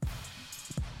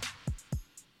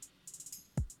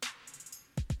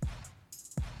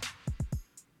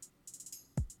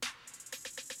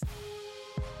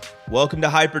Welcome to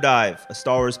Hyperdive, a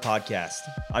Star Wars podcast.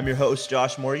 I'm your host,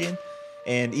 Josh Morgan,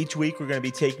 and each week we're going to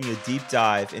be taking a deep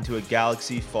dive into a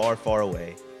galaxy far, far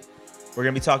away. We're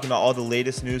going to be talking about all the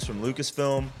latest news from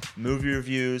Lucasfilm, movie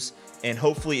reviews, and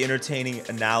hopefully entertaining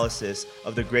analysis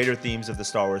of the greater themes of the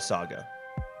Star Wars saga.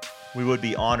 We would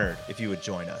be honored if you would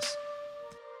join us.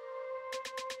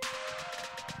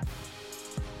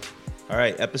 All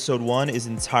right, episode 1 is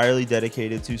entirely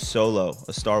dedicated to Solo,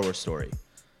 a Star Wars story.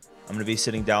 I'm going to be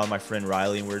sitting down with my friend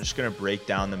Riley, and we're just going to break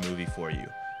down the movie for you.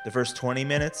 The first 20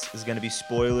 minutes is going to be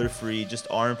spoiler-free, just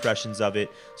our impressions of it,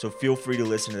 so feel free to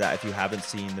listen to that if you haven't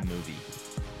seen the movie.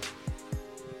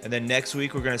 And then next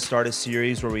week, we're going to start a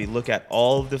series where we look at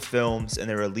all of the films in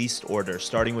their release order,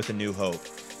 starting with A New Hope.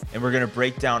 And we're going to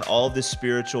break down all of the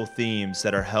spiritual themes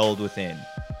that are held within.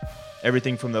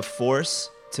 Everything from the Force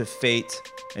to fate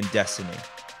and destiny.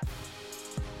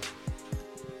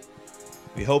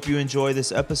 We hope you enjoy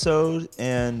this episode,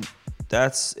 and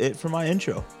that's it for my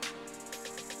intro.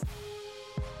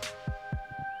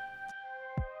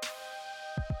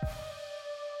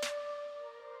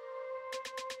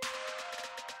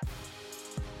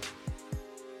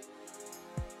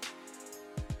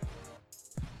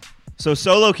 So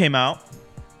Solo came out.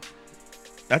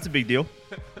 That's a big deal,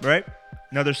 right?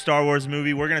 Another Star Wars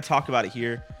movie. We're going to talk about it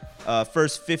here.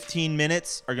 First 15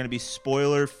 minutes are going to be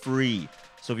spoiler-free.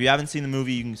 So if you haven't seen the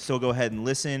movie, you can still go ahead and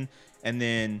listen, and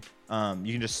then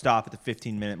you can just stop at the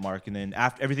 15-minute mark, and then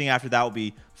everything after that will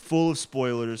be full of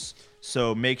spoilers.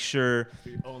 So make sure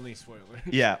only spoilers.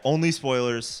 Yeah, only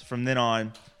spoilers from then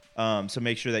on. So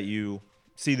make sure that you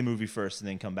see the movie first, and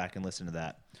then come back and listen to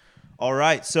that. All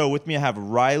right. So with me, I have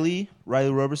Riley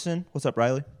Roberson. What's up,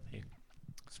 Riley? Hey,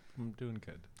 I'm doing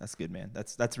good. That's good, man.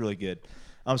 That's really good.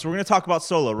 So we're going to talk about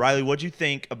Solo. Riley, what'd you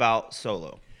think about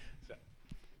Solo?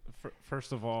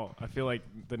 First of all, I feel like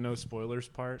the no spoilers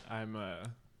part, I'm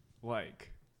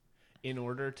in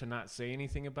order to not say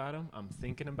anything about them, I'm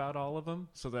thinking about all of them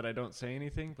so that I don't say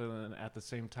anything. But then at the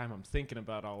same time, I'm thinking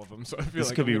about all of them. So I feel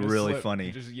this could be really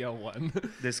funny. Just yell one.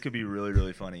 This could be really,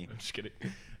 really funny. I'm just kidding.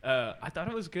 I thought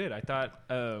it was good. I thought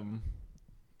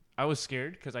I was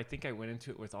scared because I think I went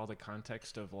into it with all the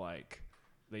context of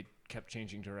they kept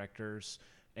changing directors,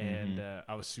 and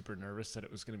I was super nervous that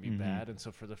it was going to be bad. And so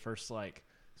for the first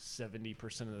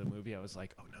 70% of the movie, I was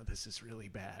like, oh no, this is really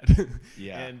bad.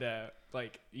 Yeah. And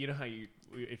you know how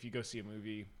if you go see a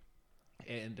movie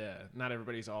and not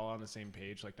everybody's all on the same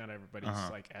page, not everybody's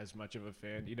as much of a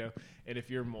fan, and if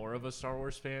you're more of a Star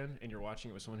Wars fan and you're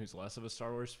watching it with someone who's less of a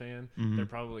Star Wars fan, they're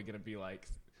probably going to be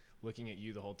looking at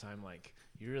you the whole time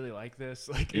you really like this,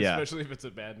 especially if it's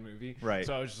a bad movie. Right.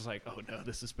 So I was just oh no,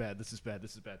 this is bad.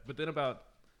 But then about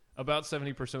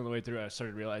 70% of the way through, I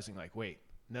started realizing wait,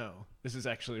 no, this is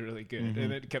actually really good.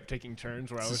 And it kept taking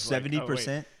turns where I was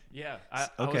 70%? Yeah, I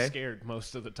was scared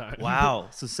most of the time. Wow.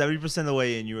 So 70% of the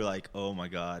way in, you were like, oh my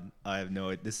God, I have no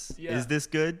idea. Is this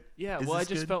good? Yeah, is I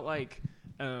just felt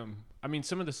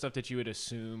some of the stuff that you would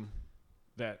assume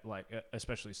that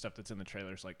especially stuff that's in the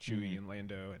trailers Chewie and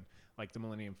Lando and the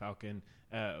Millennium Falcon,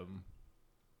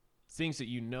 things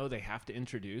that they have to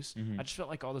introduce. I just felt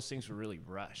like all those things were really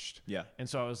rushed. Yeah. And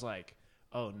so I was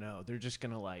oh no, they're just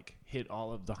gonna hit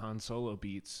all of the Han Solo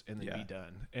beats and then be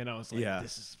done. And I was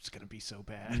this is gonna be so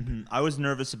bad. I was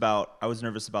nervous about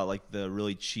the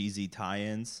really cheesy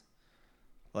tie-ins.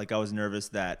 I was nervous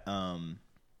that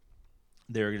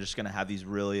they were just gonna have these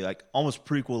really almost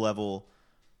prequel level,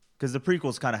 because the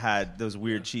prequels kind of had those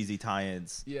weird cheesy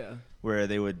tie-ins. Yeah. Where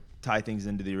they would tie things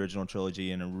into the original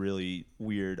trilogy in a really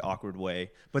weird, awkward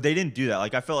way. But they didn't do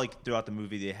that. I felt like throughout the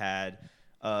movie they had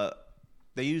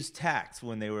they used tact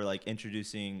when they were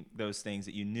introducing those things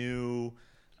that you knew,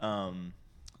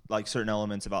 certain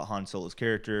elements about Han Solo's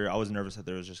character. I was nervous that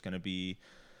there was just going to be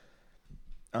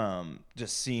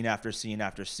just scene after scene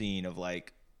after scene of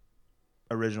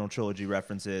original trilogy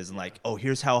references and oh,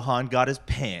 here's how Han got his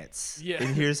pants. Yeah.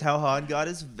 And here's how Han got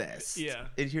his vest. Yeah.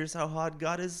 And here's how Han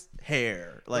got his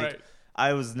hair. Right.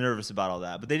 I was nervous about all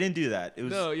that, but they didn't do that. It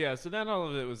was so not all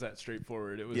of it was that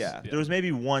straightforward. It was there was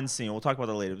maybe one scene. We'll talk about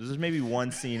that later. But there's maybe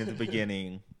one scene at the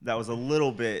beginning that was a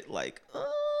little bit a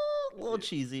little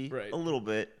cheesy, right? A little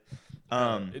bit.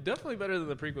 It definitely better than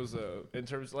the prequels though, in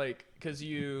terms because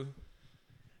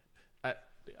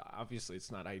obviously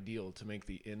it's not ideal to make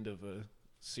the end of a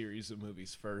series of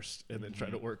movies first and then try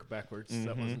to work backwards.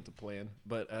 That wasn't the plan,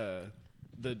 but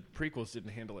the prequels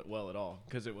didn't handle it well at all,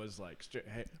 because it was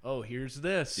hey, oh, here's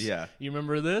this. Yeah. You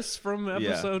remember this from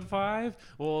episode 5?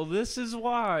 Well, this is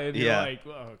why. And you're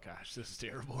oh gosh, this is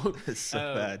terrible. It's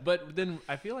so bad. But then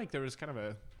I feel like there was kind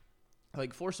of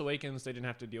like Force Awakens, they didn't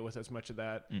have to deal with as much of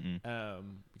that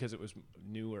because it was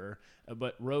newer.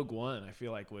 But Rogue One, I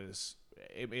feel like was,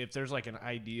 if there's like an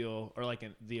ideal or like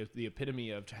the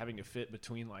epitome of having to fit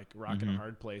between like rock and a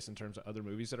hard place in terms of other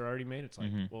movies that are already made, it's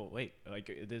like, well, wait,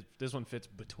 like this one fits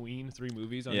between 3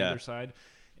 movies on either side,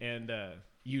 and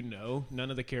none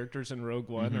of the characters in Rogue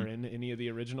One are in any of the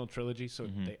original trilogy, so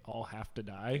they all have to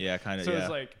die. Yeah, kind of. So it's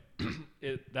like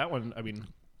that one. I mean,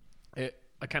 it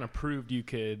kind of proved you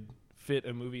could fit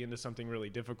a movie into something really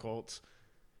difficult,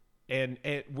 and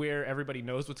where everybody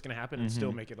knows what's going to happen, and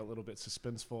still make it a little bit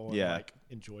suspenseful and like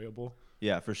enjoyable.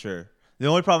 Yeah, for sure. The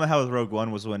only problem I had with Rogue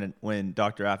One was when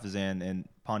Dr. Afzan and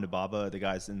Ponda Baba, the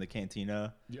guys in the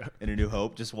cantina in A New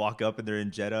Hope, just walk up and they're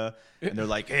in Jeddah and they're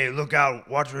like, "Hey, look out!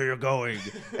 Watch where you're going!"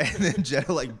 And then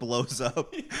Jeddah like blows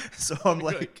up. So I'm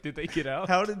like, did they get out?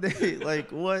 How did they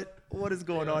like what is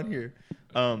going on here?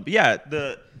 But yeah,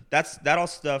 that all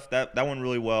stuff that went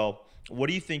really well. What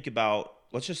do you think about?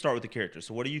 Let's just start with the characters.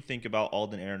 So, what do you think about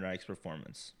Alden Ehrenreich's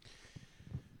performance?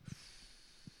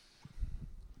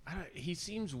 He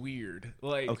seems weird.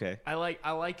 Like, okay, I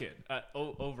like it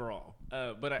overall.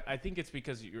 But I think it's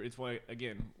because it's why,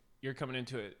 again, you're coming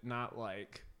into it not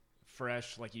like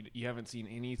fresh, like you haven't seen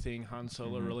anything Han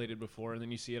Solo related before, and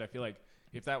then you see it. I feel like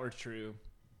if that were true,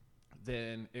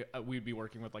 then we'd be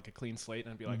working with like a clean slate,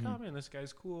 and I'd be like, oh man, this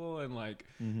guy's cool, and like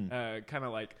kind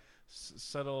of like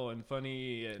subtle and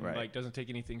funny, and like doesn't take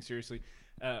anything seriously.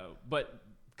 But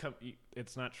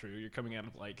it's not true. You're coming out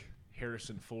of like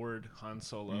Harrison Ford Han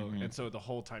Solo, and so the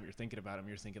whole time you're thinking about him,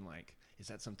 you're thinking like, is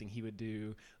that something he would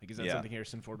do? Like, is that something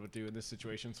Harrison Ford would do in this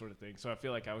situation, sort of thing? So I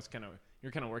feel like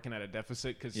you're kind of working at a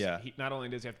deficit, because he not only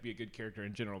does he have to be a good character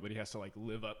in general, but he has to like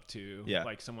live up to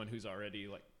like someone who's already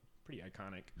like pretty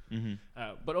iconic.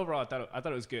 But overall, I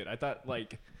thought it was good. I thought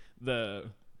like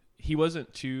he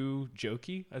wasn't too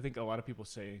jokey. I think a lot of people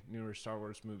say newer Star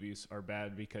Wars movies are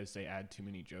bad because they add too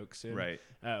many jokes in. Right.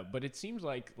 But it seems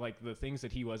like the things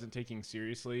that he wasn't taking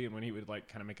seriously, and when he would like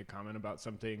kind of make a comment about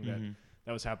something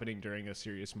that was happening during a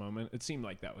serious moment, it seemed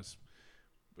like that was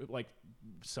like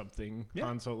something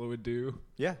Han Solo would do.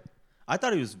 Yeah. I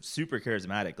thought he was super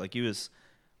charismatic. Like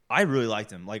I really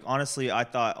liked him. Like, honestly, I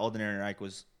thought Alden Ehrenreich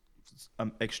was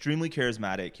extremely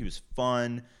charismatic. He was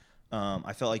fun.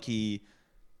 I felt like he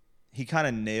kind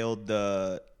of nailed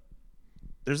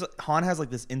Han has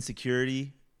like this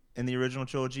insecurity in the original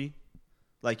trilogy.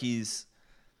 Like he's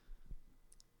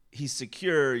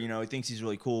secure, you know, he thinks he's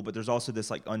really cool, but there's also this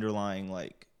like underlying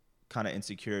like kind of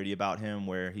insecurity about him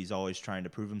where he's always trying to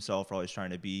prove himself, or always trying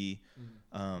to be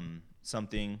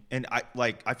something. And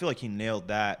I feel like he nailed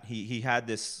that. He had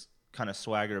this kind of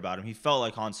swagger about him. He felt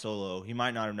like Han Solo. He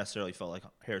might not have necessarily felt like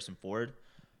Harrison Ford,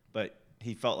 but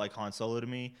he felt like Han Solo to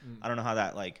me. I don't know how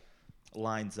that like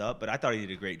lines up, but I thought he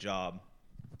did a great job.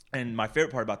 And my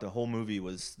favorite part about the whole movie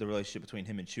was the relationship between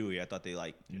him and Chewie. I thought they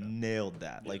like nailed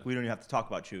that. Like, we don't even have to talk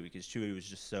about Chewie, because Chewie was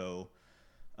just so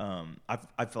I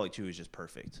felt like Chewie was just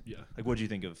perfect. Yeah. Like, what did you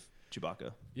think of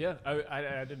Chewbacca? Yeah,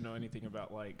 I didn't know anything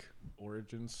about like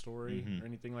origin story or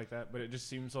anything like that, but it just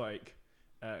seems like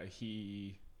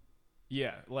he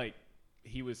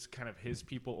was kind of his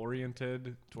people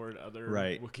oriented toward other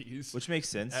Wookiees, which makes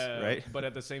sense, right? But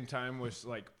at the same time was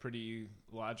like pretty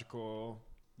logical,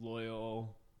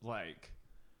 loyal, like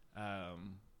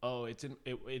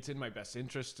it's in my best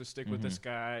interest to stick with this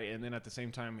guy. And then at the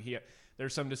same time,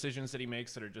 there's some decisions that he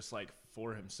makes that are just like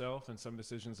for himself, and some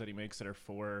decisions that he makes that are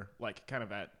for like kind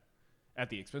of at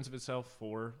the expense of itself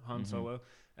for Han Solo.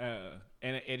 And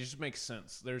it just makes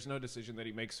sense. There's no decision that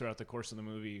he makes throughout the course of the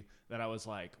movie that I was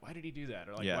like, why did he do that?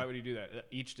 Or like, why would he do that?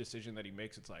 Each decision that he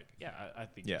makes, it's like, I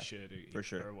think he should. For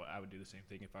sure. Or I would do the same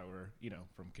thing if I were,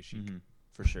 from Kashyyyk.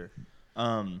 For sure.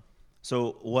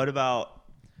 So what about,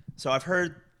 so I've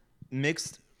heard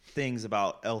mixed things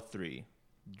about L3,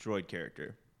 droid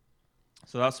character.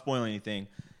 So without spoiling anything,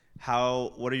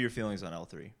 what are your feelings on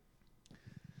L3?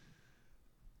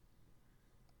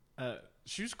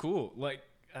 She was cool. Like,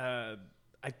 I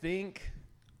think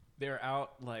they're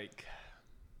out like,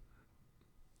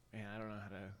 man, I don't know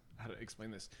how to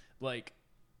explain this. Like,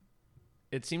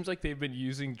 it seems like they've been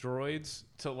using droids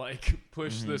to like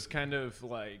push this kind of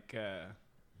like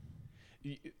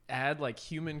add like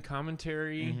human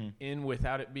commentary in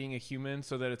without it being a human,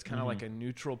 so that it's kind of like a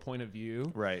neutral point of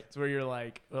view. Right. It's where you're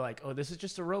like, oh, this is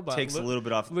just a robot. Takes a little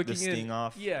bit off the sting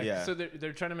off. Yeah. So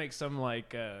they're trying to make some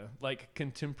like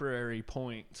contemporary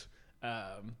point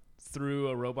through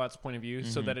a robot's point of view,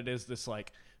 so that it is this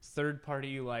like third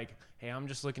party, like, hey, I'm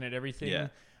just looking at everything. Yeah.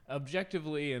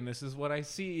 objectively, and this is what I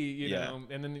see, you Yeah. know,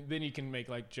 and then you can make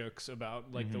like jokes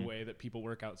about like the way that people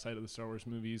work outside of the Star Wars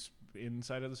movies,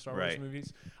 inside of the Star Wars Right.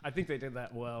 movies. I think they did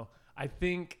that well. I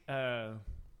think I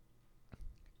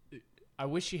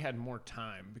wish she had more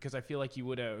time, because I feel like you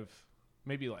would have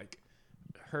maybe like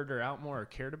heard her out more or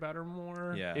cared about her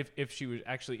more if she was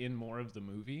actually in more of the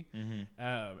movie. And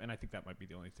I think that might be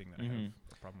the only thing that I have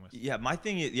a problem with. Yeah, my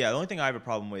thing is, the only thing I have a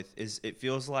problem with is it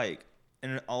feels like,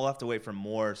 and I'll have to wait for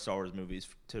more Star Wars movies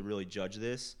to really judge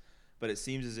this, but it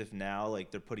seems as if now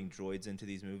like they're putting droids into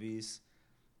these movies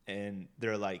and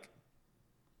they're like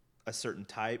a certain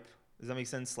type. Does that make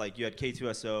sense? Like you had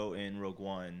K2SO in Rogue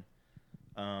One,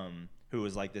 who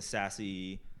was like this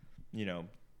sassy, you know,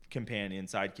 companion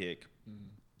sidekick.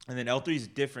 And then L3's a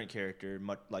different character.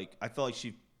 Much like I felt like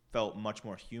she felt much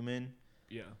more human.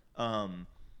 Yeah.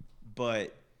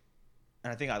 But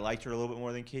and I think I liked her a little bit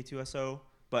more than K2SO.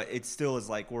 But it still is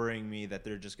like worrying me that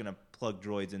they're just gonna plug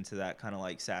droids into that kind of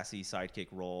like sassy sidekick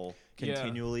role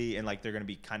continually, and like they're gonna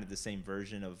be kind of the same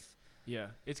version of. Yeah,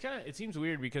 it seems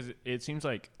weird because it seems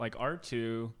like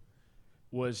R2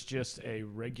 was just a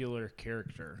regular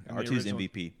character. R2's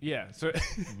MVP. Yeah, so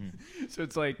so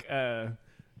it's like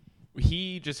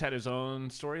he just had his own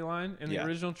storyline in the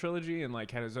original trilogy and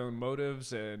like had his own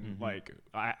motives and like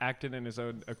acted in his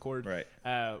own accord. Right.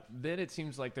 Then it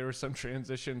seems like there was some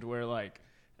transition to where like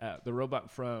the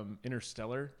robot from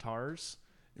Interstellar, TARS.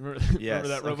 Remember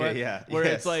that robot? Okay, yeah. Where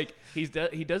it's like he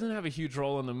doesn't have a huge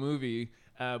role in the movie.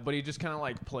 But he just kind of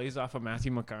like plays off of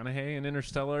Matthew McConaughey in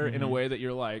Interstellar in a way that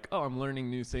you're like, oh, I'm learning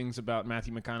new things about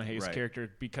Matthew McConaughey's character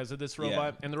because of this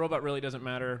robot. And the robot really doesn't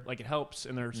matter. Like it helps,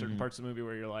 and there are certain parts of the movie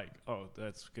where you're like, oh,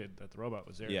 that's good that the robot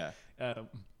was there. Yeah.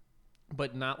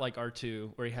 But not like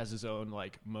R2, where he has his own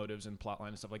like motives and plotline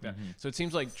and stuff like that. So it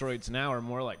seems like droids now are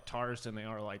more like TARS than they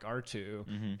are like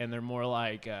R2, and they're more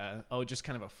like just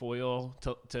kind of a foil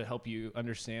to help you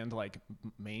understand like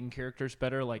main characters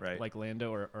better, like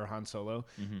Lando or Han Solo,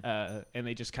 and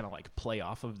they just kind of like play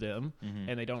off of them,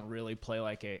 and they don't really play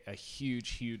like a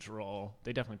huge role.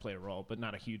 They definitely play a role, but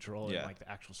not a huge role in like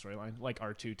the actual storyline. Like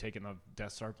R2 taking the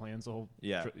Death Star plans, the whole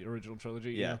original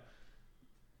trilogy. You know?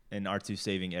 And R2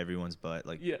 saving everyone's butt,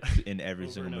 like in every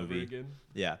Over single and over movie. again.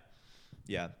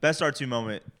 Yeah. Best R2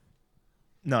 moment.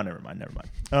 No, never mind.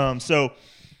 So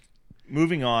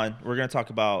moving on, we're gonna talk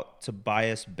about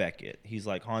Tobias Beckett. He's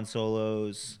like Han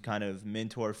Solo's kind of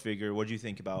mentor figure. What do you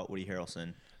think about Woody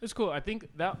Harrelson? It's cool. I think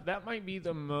that might be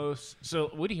the most.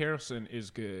 So Woody Harrelson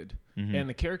is good, and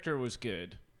the character was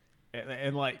good,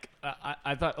 and like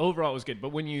I thought overall it was good. But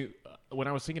when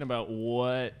I was thinking about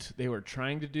what they were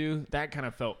trying to do, that kind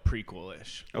of felt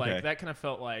prequel-ish. Okay. Like that kind of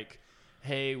felt like,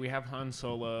 hey, we have Han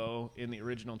Solo in the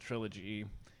original trilogy,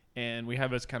 and we have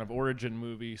this kind of origin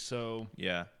movie. So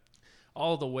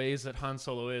all the ways that Han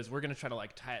Solo is, we're gonna try to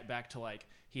like tie it back to like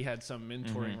he had some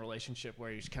mentoring relationship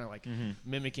where he's kind of like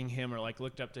mimicking him or like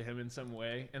looked up to him in some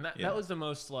way, and that was the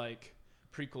most like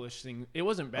prequel-ish thing. It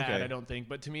wasn't bad, I don't think,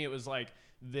 but to me it was like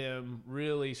them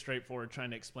really straightforward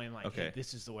trying to explain like, hey,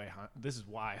 this is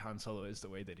why Han Solo is the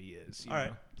way that he is. You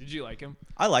know? Did you like him?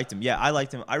 I liked him. Yeah, I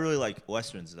liked him. I really like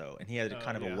Westerns though, and he had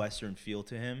kind of a Western feel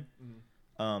to him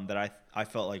that I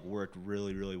felt like worked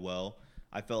really, really well.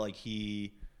 I felt like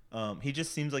he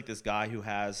just seems like this guy who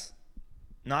has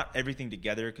not everything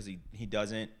together, because he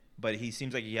doesn't, but he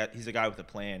seems like he's a guy with a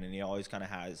plan, and he always kind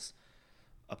of has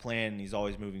a plan, and he's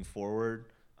always moving forward.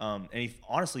 And he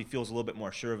honestly feels a little bit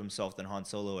more sure of himself than Han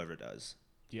Solo ever does.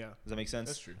 Yeah. Does that make sense?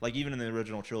 That's true. Like even in the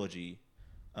original trilogy,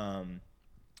 I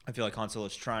feel like Han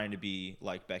Solo's trying to be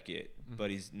like Beckett,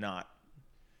 but he's not.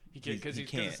 He can't because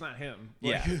it's not him.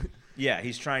 Yeah,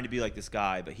 he's trying to be like this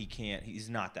guy, but he can't. He's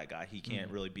not that guy. He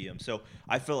can't really be him. So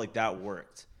I feel like that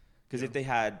worked. Because if they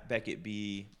had Beckett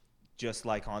be just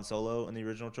like Han Solo in the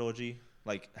original trilogy,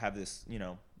 like have this,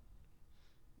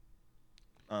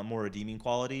 more redeeming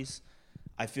qualities,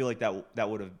 I feel like that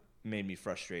would have made me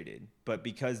frustrated. But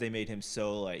because they made him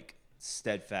so like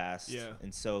steadfast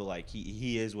and so like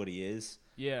he is what he is,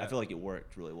 I feel like it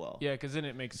worked really well. Yeah, because then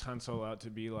it makes Han Solo out to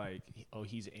be like, oh,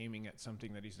 he's aiming at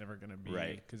something that he's never going to be.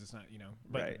 Right. Because it's not,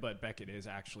 but Beckett is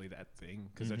actually that thing,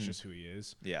 because that's just who he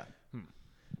is. Yeah.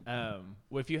 Well,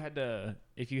 if you had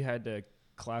to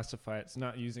classify it's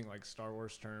not using like Star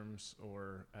Wars terms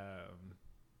or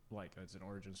like it's an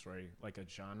origin story, like a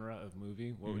genre of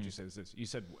movie, what would you say is this? You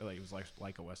said like it was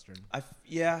like a Western.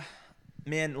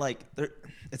 Man, like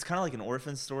it's kind of like an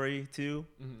orphan story too.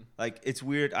 Like it's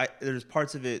weird. There's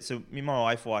parts of it. So me and my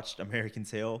wife watched American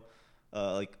Tail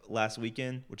like last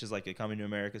weekend, which is like a coming to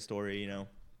America story,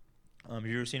 Have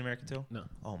you ever seen American Tail? No.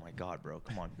 Oh my God, bro!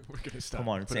 Come on. We're gonna stop. Come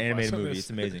on, it's an animated movie. It's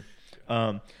amazing.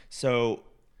 So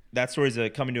that story is a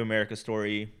coming to America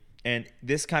story, and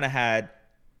this kind of had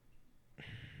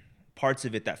parts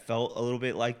of it that felt a little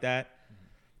bit like that.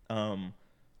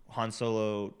 Han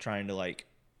Solo trying to like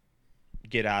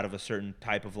get out of a certain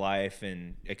type of life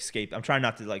and escape. I'm trying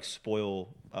not to like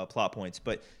spoil plot points,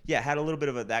 but yeah, it had a little bit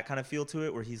of that kind of feel to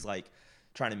it where he's like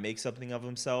trying to make something of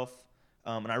himself.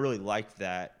 And I really liked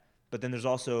that. But then there's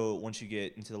also, once you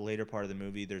get into the later part of the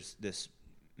movie, there's this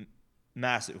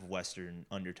massive Western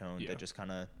undertone that just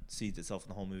kind of seeds itself in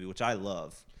the whole movie, which I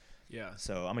love. Yeah.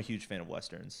 So I'm a huge fan of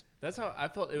Westerns. That's how I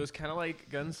felt. It was kind of like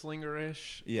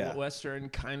gunslinger-ish. Yeah. Western,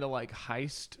 kind of like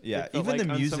heist. Yeah. It felt Even like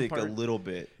the on some music a part. little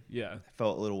bit. Yeah.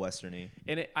 Felt a little Westerny.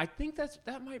 And I think that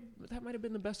might have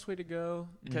been the best way to go,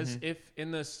 because if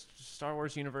in the Star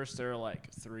Wars universe there are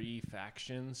like 3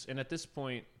 factions, and at this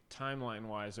point, timeline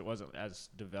wise, it wasn't as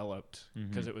developed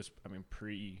because it was, I mean,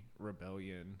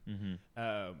 pre-rebellion.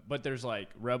 But there's like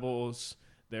Rebels,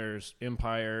 there's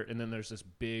Empire, and then there's this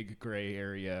big gray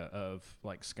area of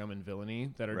like scum and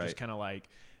villainy that are just kind of like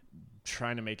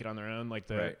trying to make it on their own, like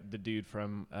the dude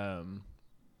from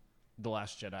The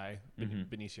Last Jedi,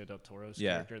 Benicio del Toro's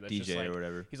character. That's DJ just like, or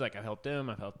whatever. He's like, I've helped them,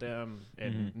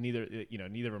 and neither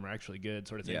of them are actually good,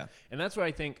 sort of thing. Yeah. And that's where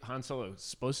I think Han Solo is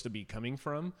supposed to be coming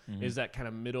from, is that kind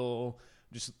of middle,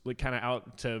 just like kind of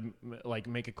out to like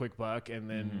make a quick buck and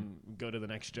then go to the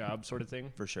next job, sort of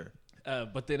thing. For sure.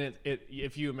 But then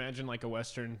if you imagine like a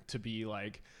Western to be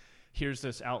like, here's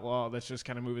this outlaw that's just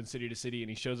kind of moving city to city, and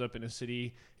he shows up in a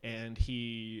city and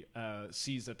he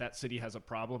sees that city has a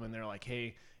problem, and they're like,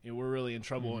 hey, we're really in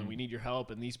trouble and we need your help,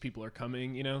 and these people are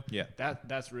coming, Yeah.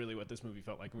 That's really what this movie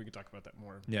felt like, and we could talk about that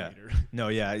more later. No,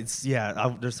 yeah,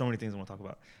 there's so many things I want to talk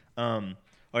about.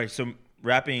 All right, so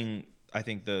wrapping, I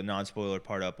think, the non-spoiler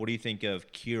part up, what do you think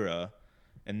of Kira?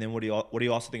 And then what do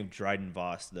you also think of Dryden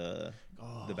Voss, the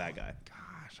bad guy?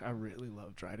 Gosh, I really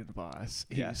love Dryden Voss.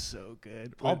 He's so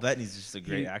good. Paul Bettany's just a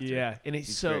great actor. Yeah, and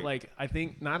he's so great. like, I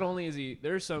think not only is he,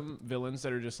 there's some villains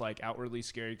that are just like outwardly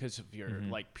scary because of your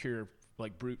like pure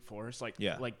like brute force, like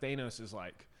Thanos is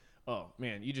like, oh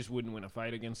man, you just wouldn't win a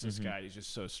fight against this guy. He's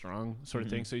just so strong, sort of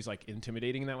thing. So he's like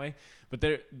intimidating in that way. But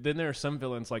there are some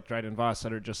villains like Dryden Voss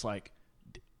that are just like,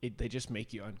 they just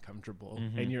make you uncomfortable,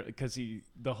 and you're, because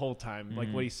the whole time,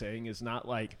 like what he's saying is not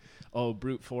like, oh,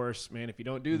 brute force, man, if you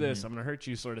don't do this, I'm gonna hurt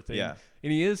you, sort of thing. Yeah.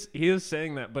 And he is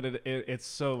saying that, but it's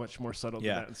so much more subtle than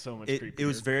that, and so much creepier. It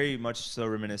was very much so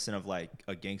reminiscent of like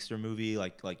a gangster movie,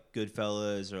 like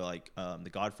Goodfellas or like The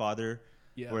Godfather,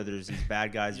 where there's these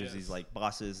bad guys, there's these like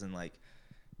bosses, and like,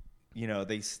 you know,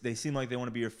 they seem like they want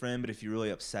to be your friend, but if you really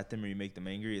upset them or you make them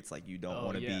angry, it's like you don't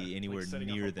want to be anywhere like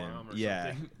near them.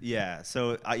 Something. Yeah.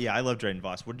 So I love Dryden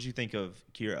Voss. What did you think of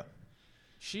Kira?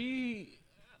 She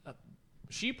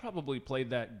probably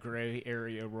played that gray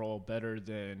area role better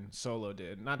than Solo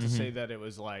did. Not to say that it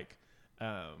was like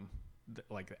the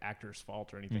actor's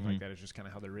fault or anything like that. It's just kind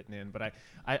of how they're written in. But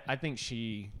I think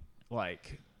she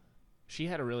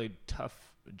had a really tough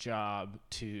job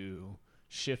to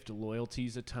shift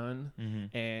loyalties a ton,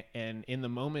 and in the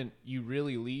moment you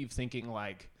really leave thinking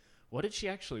like, what did she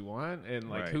actually want, and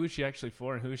like who is she actually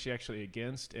for, and who is she actually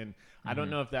against? And I don't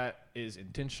know if that is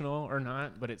intentional or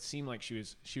not, but it seemed like she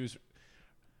was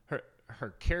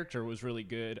her character was really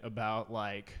good about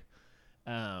like,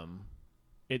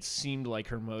 it seemed like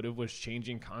her motive was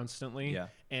changing constantly,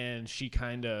 and she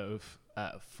kind of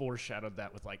foreshadowed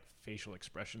that with like facial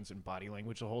expressions and body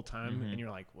language the whole time, and you're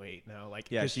like, wait, no, like,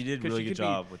 she did a really good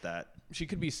job with that. She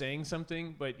could be saying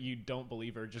something, but you don't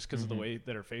believe her just because of the way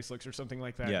that her face looks or something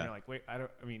like that. And you're like, wait, I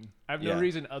have no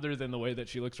reason other than the way that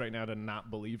she looks right now to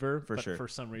not believe her. But for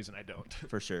some reason, I don't.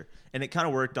 For sure. And it kind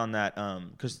of worked on that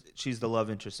because she's the love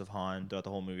interest of Han throughout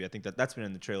the whole movie. I think that's been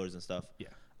in the trailers and stuff.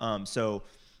 Yeah. So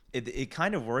it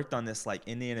kind of worked on this like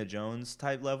Indiana Jones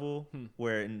type level,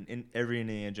 where in every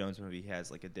Indiana Jones movie has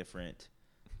like a different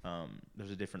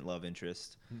there's a different love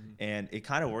interest, and it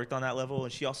kind of worked on that level.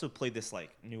 And she also played this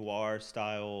like noir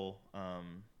style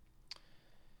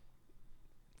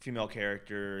female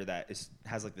character that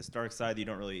has like this dark side that you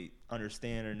don't really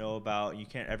understand or know about, and you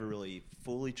can't ever really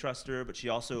fully trust her. But she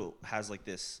also has like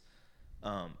this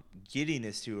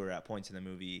giddiness to her at points in the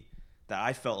movie that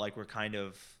I felt like were kind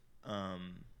of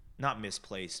not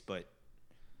misplaced, but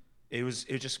it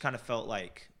just kind of felt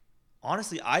like,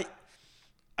 honestly, I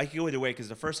could go either way, because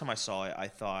the first time I saw it, I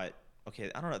thought,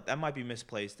 okay, I don't know, that might be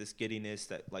misplaced, this giddiness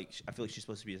that like I feel like she's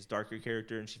supposed to be this darker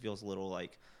character and she feels a little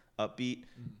like upbeat.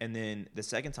 And then the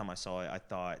second time I saw it, I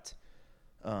thought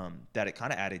that it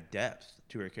kind of added depth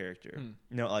to her character.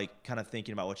 You know, like kind of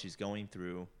thinking about what she's going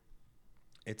through.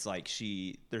 It's like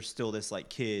there's still this like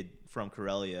kid from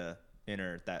Corellia in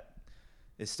her that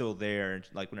is still there.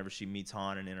 Like whenever she meets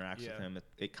Han and interacts with him,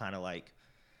 it kind of like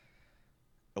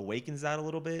awakens that a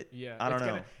little bit. Yeah, I don't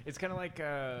know. It's kind of like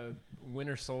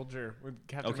Winter Soldier with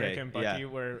Captain America and Bucky,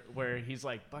 where he's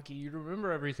like, Bucky, you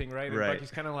remember everything, right? And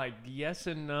Bucky's kind of like, yes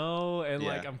and no, and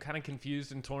like I'm kind of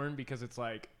confused and torn because it's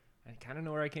like I kind of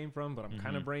know where I came from, but I'm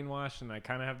kind of brainwashed and I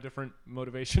kind of have different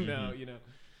motivation now, you know.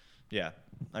 Yeah,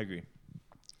 I agree.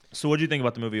 So, what do you think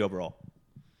about the movie overall?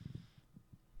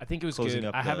 I think it was good.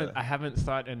 I haven't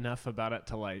thought enough about it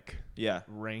to like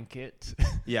rank it.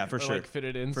 Yeah, for or sure. Like fit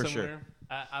it in for somewhere. Sure.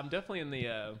 I'm definitely in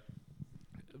the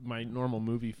my normal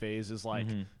movie phase is like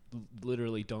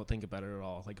literally don't think about it at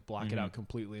all. Like block it out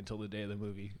completely until the day of the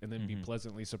movie, and then be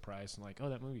pleasantly surprised and like, oh,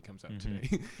 that movie comes out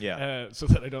today. So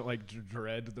that I don't like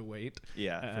dread the wait.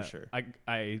 Yeah, for sure.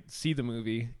 I see the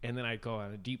movie and then I go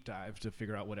on a deep dive to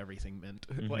figure out what everything meant,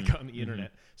 like on the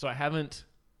internet. So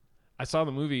I saw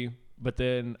the movie, but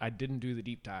then I didn't do the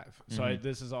deep dive. So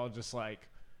this is all just like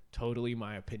totally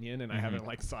my opinion, and I haven't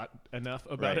like thought enough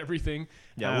about everything.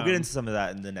 Yeah, we'll get into some of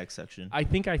that in the next section. I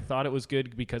think I thought it was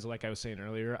good because, like I was saying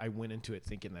earlier, I went into it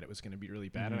thinking that it was going to be really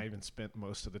bad, and I even spent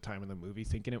most of the time in the movie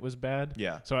thinking it was bad.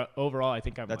 Yeah. So overall, I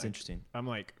think that's interesting. I'm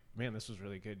like, man, this was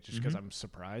really good, just because I'm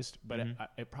surprised, but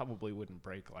it probably wouldn't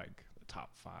break like the top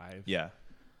 5. Yeah.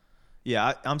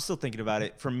 Yeah, I'm still thinking about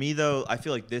it. For me, though, I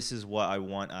feel like this is what I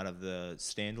want out of the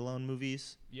standalone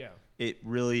movies. Yeah.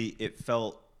 It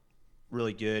felt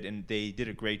really good, and they did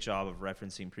a great job of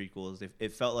referencing prequels.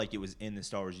 It felt like it was in the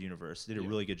Star Wars universe. They did a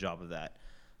really good job of that.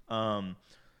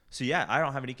 So, yeah, I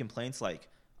don't have any complaints. Like,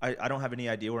 I don't have any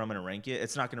idea where I'm going to rank it.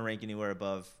 It's not going to rank anywhere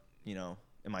above, in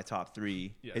my top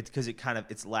 3. Yeah. It's because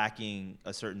it's lacking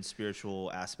a certain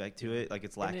spiritual aspect to it. Like,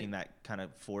 it's lacking that kind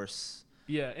of force.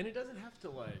 Yeah, and it doesn't have to,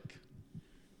 like...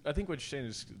 I think what you're saying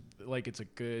is like it's a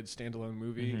good standalone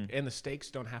movie, and the stakes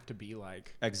don't have to be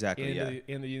like exactly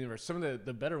in the universe. Some of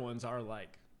the better ones are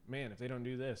like, man, if they don't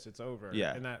do this, it's over.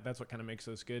 Yeah, and that's what kind of makes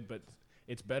those good. But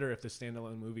it's better if the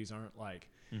standalone movies aren't like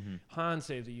Han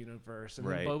saved the universe, and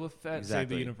then Boba Fett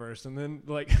saved the universe, and then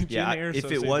like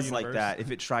if it was like that, if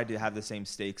it tried to have the same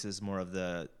stakes as more of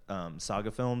the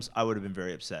saga films, I would have been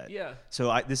very upset. Yeah.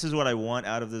 So this is what I want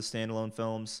out of the standalone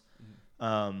films.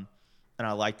 And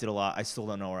I liked it a lot. I still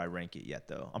don't know where I rank it yet,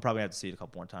 though. I'm probably going to have to see it a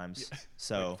couple more times. Yeah.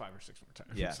 So like 5 or 6 more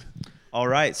times. Yeah. All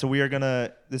right. So we are going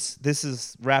to – this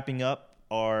is wrapping up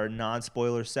our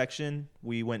non-spoiler section.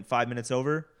 We went 5 minutes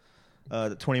over,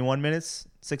 21 minutes,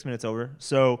 6 minutes over.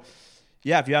 So,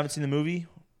 yeah, if you haven't seen the movie,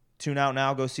 tune out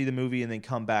now, go see the movie, and then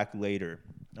come back later.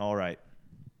 All right.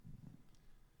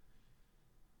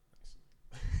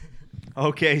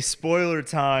 Okay, spoiler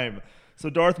time.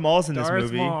 So Darth Maul's in this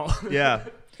movie. Maul. Yeah.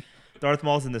 Darth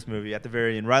Maul's in this movie at the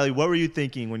very end. Riley, what were you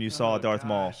thinking when you saw Darth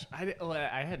Maul?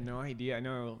 I had no idea. I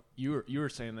know you were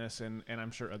saying this, and I'm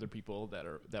sure other people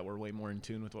that were way more in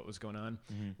tune with what was going on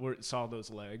saw those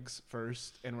legs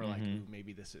first and were like, ooh,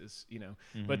 maybe this is,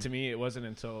 But to me, it wasn't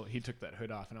until he took that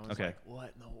hood off, and I was like,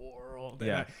 what in the world?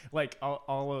 Yeah. Like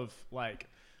all of like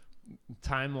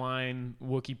timeline,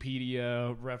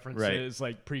 Wikipedia references,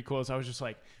 like prequels. I was just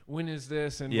like, when is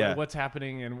this and what's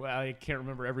happening? And I can't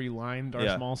remember every line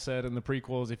Darth Maul said in the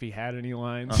prequels if he had any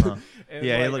lines. And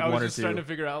yeah, like, like I was one just or two. trying to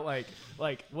figure out like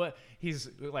what he's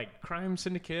like crime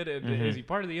syndicate. And is he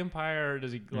part of the Empire? Or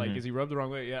does he is he rubbed the wrong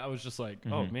way? Yeah, I was just like,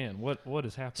 oh man, what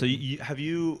is happening?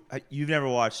 So you've never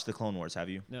watched the Clone Wars, have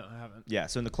you? No, I haven't. Yeah.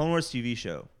 So in the Clone Wars TV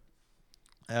show.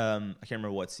 I can't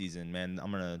remember what season, man. I'm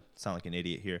going to sound like an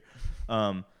idiot here.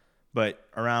 But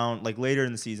around like later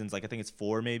in the seasons, like I think it's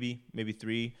 4, maybe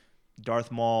 3,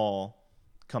 Darth Maul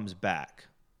comes back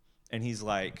and he's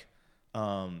like,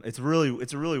 it's a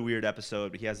really weird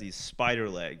episode, but he has these spider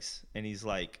legs and he's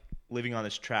like living on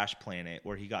this trash planet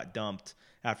where he got dumped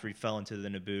after he fell into the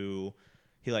Naboo.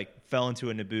 He like fell into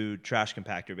a Naboo trash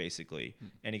compactor basically,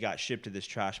 and he got shipped to this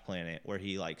trash planet where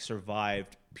he like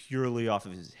survived purely off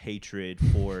of his hatred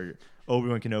for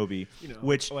Obi-Wan Kenobi,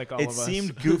 which like all it of us.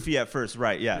 seemed goofy at first,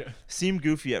 right? Yeah, seemed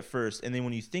goofy at first, and then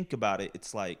when you think about it,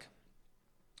 it's like,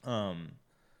 Darth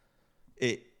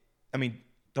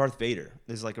Vader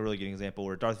is like a really good example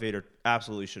where Darth Vader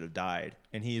absolutely should have died,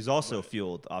 and he is also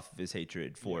fueled off of his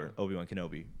hatred for Obi-Wan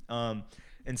Kenobi.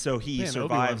 And so he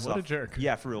survives. What a jerk!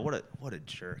 Yeah, for real. What a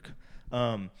jerk.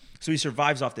 So he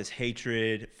survives off this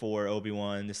hatred for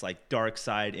Obi-Wan, this like dark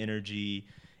side energy,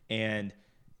 and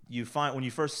you find when you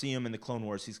first see him in the Clone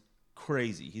Wars, he's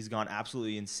crazy. He's gone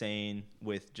absolutely insane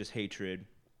with just hatred,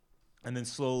 and then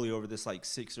slowly over this like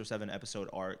 6 or 7 episode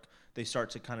arc, they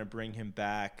start to kind of bring him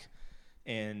back,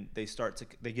 and they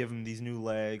give him these new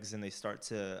legs, and they start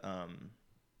to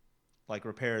like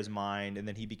repair his mind, and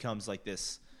then he becomes like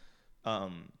this.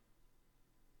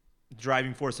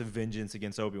 driving force of vengeance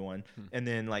against Obi-Wan. And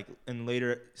then like in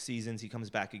later seasons, he comes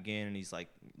back again and he's like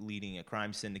leading a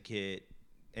crime syndicate,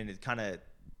 and it kind of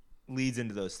leads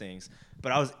into those things.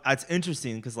 But it's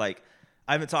interesting because like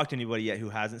I haven't talked to anybody yet who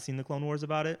hasn't seen the Clone Wars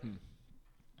about it,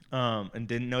 and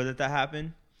didn't know that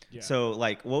happened. Yeah. So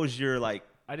like, what was your like?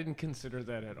 I didn't consider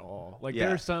that at all. Like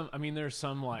there's some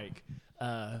like,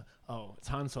 it's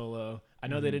Han Solo. I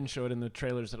know they didn't show it in the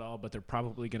trailers at all, but they're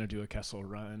probably going to do a Kessel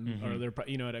Run, or they're,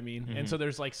 you know what I mean? And so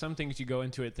there's like some things you go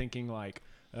into it thinking like,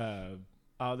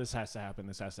 this has to happen.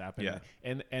 This has to happen. Yeah.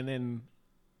 And then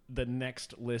the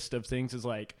next list of things is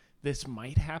like, this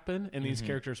might happen, and these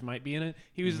characters might be in it.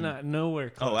 He was not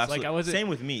nowhere close. Oh, absolutely. Like, I wasn't, same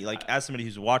with me. Like as somebody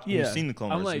who's who's seen the Clone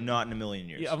Wars, like, not in a million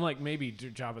years. Yeah, I'm like maybe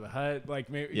Jabba the Hutt,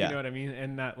 like maybe you know what I mean,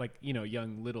 and not like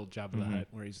young little Jabba the Hutt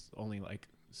where he's only like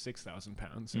 6,000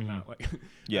 pounds and not like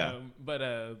but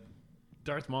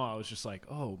Darth Maul, I was just like,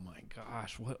 oh my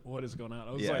gosh, what is going on?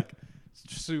 I was like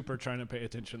super trying to pay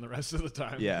attention the rest of the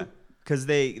time. Yeah. Because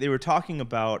they were talking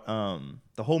about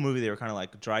the whole movie. They were kind of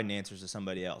like Dryden answers to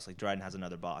somebody else. Like Dryden has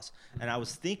another boss, and I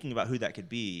was thinking about who that could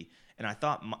be, and I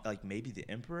thought like maybe the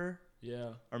Emperor. Yeah.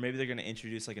 Or maybe they're gonna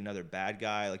introduce like another bad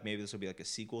guy. Like maybe this will be like a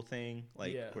sequel thing,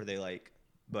 like where they like,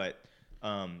 but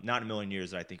not in a million years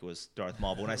that I think it was Darth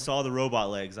Maul. But when I saw the robot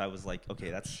legs, I was like,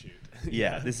 okay, that's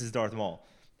this is Darth Maul.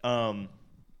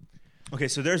 Okay,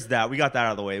 so there's that. We got that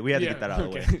out of the way. We had to get that out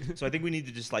of the way. So I think we need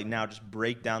to just like now just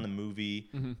break down the movie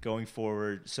going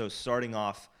forward. So starting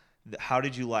off, how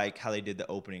did you like how they did the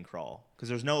opening crawl? Because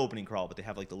there's no opening crawl, but they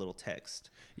have like the little text.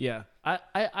 Yeah,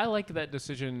 I like that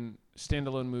decision.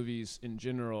 Standalone movies in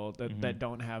general that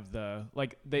don't have the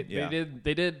like they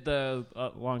did the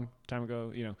long time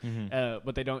ago,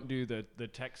 but they don't do the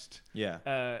text.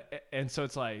 Yeah. And so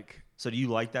it's like. So do you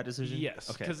like that decision? Yes.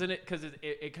 Okay. Because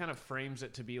it kind of frames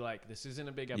it to be like this isn't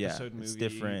a big episode movie. It's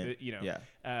different.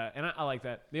 And I like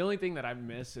that. The only thing that I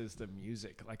miss is the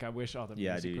music. Like I wish all the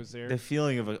music was there. The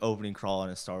feeling of an opening crawl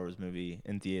in a Star Wars movie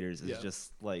in theaters is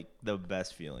just like the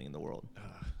best feeling in the world.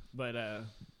 But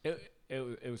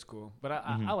it was cool. But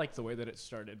I like the way that it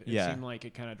started. It seemed like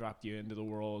it kind of dropped you into the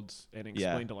worlds and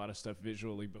explained a lot of stuff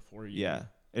visually before you. Yeah.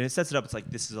 And it sets it up. It's like,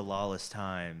 this is a lawless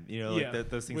time, like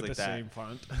those things with like the that. Same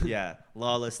font.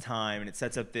 Lawless time, and it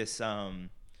sets up this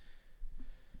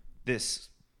this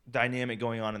dynamic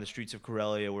going on in the streets of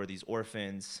Corellia, where these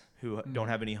orphans who don't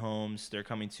have any homes, they're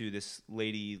coming to this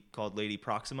lady called Lady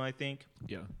Proxima, I think.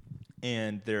 Yeah.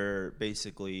 And they're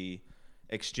basically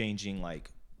exchanging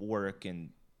like work and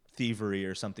thievery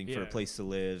or something for a place to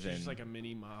live. She's like a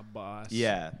mini mob boss.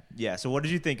 Yeah. So what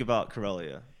did you think about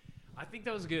Corellia? I think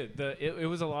that was good. It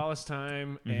was a lawless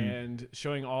time, and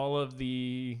showing all of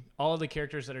the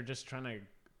characters that are just trying to,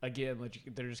 again, like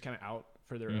they're just kind of out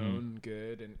for their own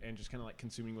good and just kind of like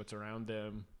consuming what's around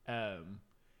them.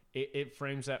 It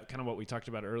frames that kind of what we talked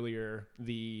about earlier,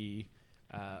 that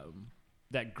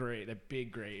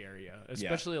big gray area,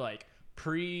 especially like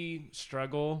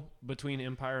pre-struggle between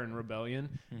Empire and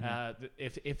Rebellion.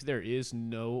 If there is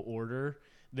no order,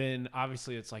 then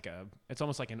obviously it's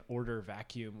almost like an order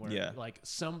vacuum where like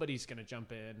somebody's going to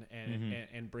jump in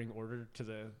and bring order to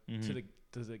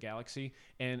the galaxy.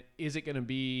 And is it going to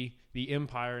be the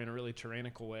Empire in a really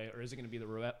tyrannical way, or is it going to be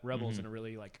the rebels in a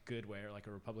really like good way, or like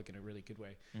a Republic in a really good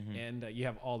way? And you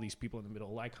have all these people in the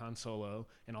middle, like Han Solo,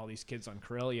 and all these kids on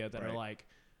Corellia that are like,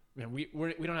 man, we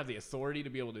don't have the authority to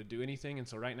be able to do anything, and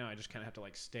so right now I just kind of have to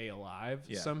like stay alive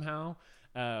somehow.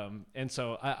 And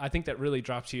so I think that really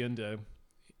drops you into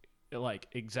like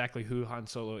exactly who Han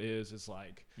Solo is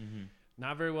like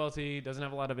not very wealthy, doesn't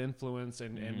have a lot of influence,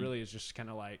 and really is just kind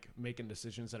of like making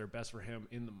decisions that are best for him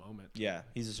in the moment. Yeah,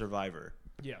 he's a survivor.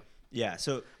 Yeah,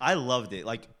 so I loved it.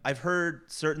 Like, I've heard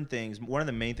certain things. One of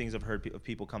the main things I've heard of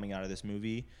people coming out of this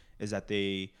movie is that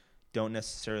they don't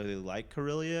necessarily like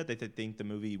Corellia. They think the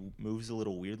movie moves a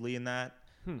little weirdly in that.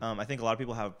 I think a lot of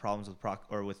people have problems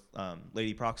with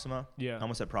Lady Proxima. Yeah. I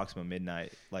almost said Proxima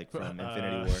Midnight, like from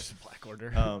Infinity War. Black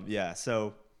Order.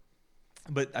 So,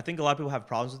 but I think a lot of people have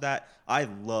problems with that. I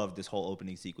loved this whole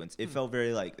opening sequence. It felt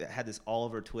very like, it had this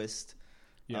Oliver Twist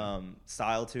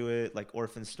style to it, like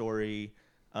orphan story.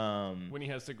 When he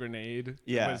has the grenade,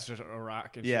 it's just a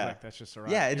rock, and she's like, that's just a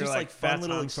rock. Yeah, it's just like fun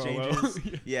little exchanges.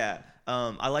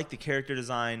 I like the character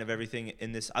design of everything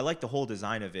in this. I like the whole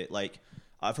design of it. Like,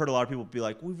 I've heard a lot of people be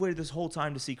like, we've waited this whole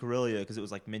time to see Corellia, because it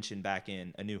was like mentioned back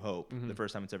in A New Hope, the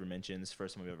first time it's ever mentioned. It's the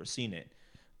first time we've ever seen it.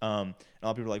 And a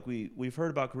lot of people are like, we've heard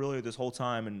about Corellia this whole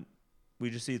time, and we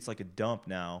just see it's like a dump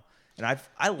now. And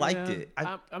I liked Yeah. it.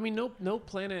 I mean, no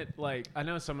planet, like, I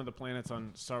know some of the planets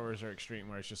on Star Wars are extreme,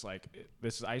 where it's just like,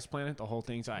 this is ice planet, the whole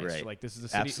thing's ice. Right. Like, this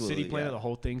is a Absolutely, city planet, yeah. the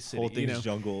whole thing's city. Whole thing's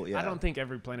jungle, yeah. I don't think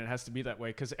every planet has to be that way,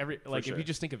 because like, sure. if you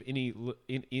just think of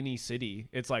any city,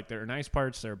 it's like there are nice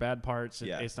parts, there are bad parts.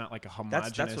 Yeah. It's not like a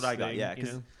homogenous That's what I got. thing, Yeah,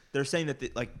 because they're saying that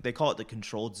they call it the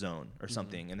controlled zone or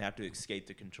something, and they have to escape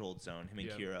the controlled zone. Him and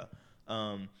Kira.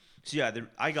 So yeah,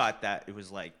 I got that. It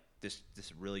was like this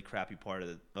really crappy part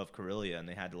of Corellia, and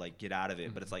they had to like get out of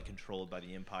it, but it's like controlled by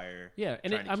the Empire. Yeah,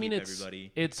 and I mean,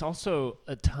 it's also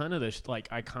a ton of the like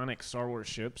iconic Star Wars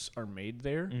ships are made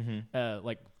there,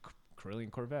 like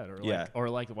Corellian Corvette or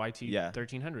like the YT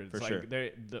 1300. It's for like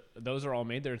sure. those are all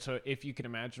made there. So if you can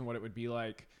imagine what it would be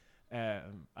like.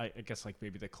 I guess like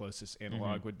maybe the closest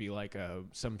analog would be like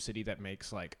some city that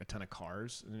makes like a ton of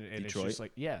cars, and Detroit? it's just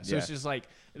like so it's just like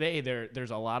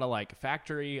there's a lot of like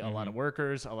factory, a lot of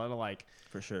workers, a lot of like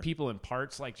for sure people in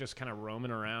parts like just kind of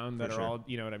roaming around that are all,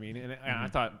 you know what I mean? And I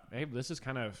thought, hey, this is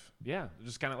kind of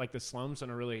just kind of like the slums on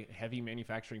a really heavy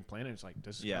manufacturing planet. It's like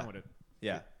this is kind of what it.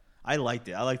 I liked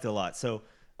it a lot. So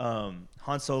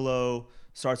Han Solo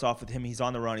starts off with him. He's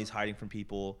on the run. He's hiding from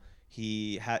people.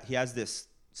 He has this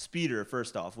speeder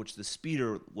first off, which the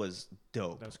speeder was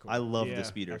dope. That's cool. I love the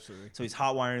speeder. Absolutely. So he's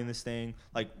hot wiring this thing,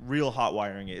 like real hot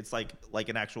wiring it. It's like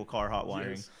an actual car hot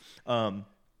wiring. Yes.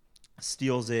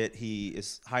 Steals it. He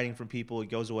is hiding from people. He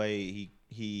goes away.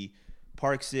 He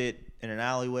parks it in an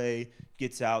alleyway,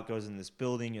 gets out, goes in this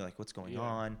building. You're like, what's going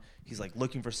on? He's like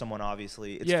looking for someone,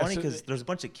 obviously. It's funny because there's a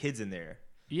bunch of kids in there.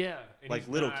 Yeah. Like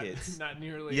little kids. Not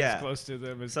nearly as close to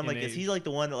them as So I'm like, is he like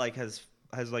the one that like has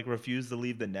like refused to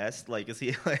leave the nest? Like, is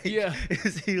he like? Yeah.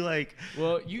 Is he like?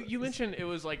 Well, you mentioned it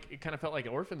was like it kind of felt like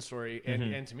an orphan story,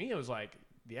 and to me it was like,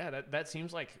 that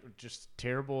seems like just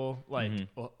terrible, like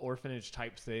orphanage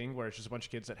type thing where it's just a bunch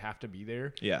of kids that have to be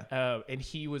there. Yeah. And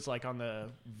he was like on the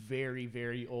very,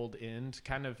 very old end,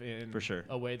 kind of in for sure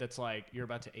a way that's like you're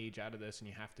about to age out of this and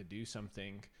you have to do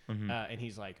something. And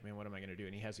he's like, man, what am I going to do?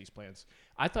 And he has these plans.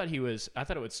 I thought it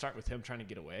would start with him trying to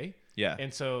get away. Yeah.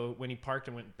 And so when he parked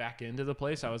and went back into the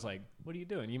place, I was like, what are you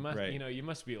doing? You must, you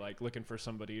must be like looking for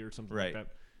somebody or something like that.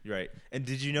 Right. And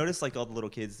did you notice like all the little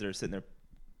kids that are sitting there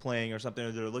playing or something,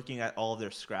 or they're looking at all of their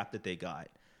scrap that they got,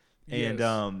 and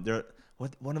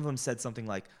one of them said something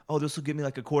like, oh, this will give me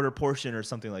like a quarter portion or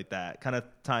something like that, kind of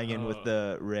tying in with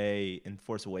the Rey and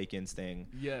Force Awakens thing.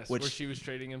 Yes, where she was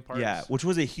trading in parts. Yeah, which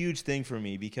was a huge thing for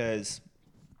me because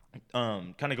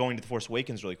kind of going to the Force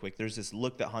Awakens really quick, there's this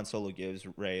look that Han Solo gives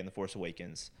Rey in the Force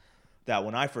Awakens that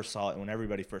when I first saw it and when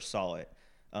everybody first saw it,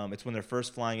 it's when they're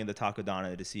first flying into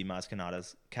Takodana to see Maz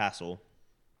Kanata's castle,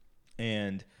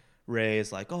 and Rey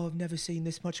is like, oh, I've never seen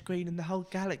this much green in the whole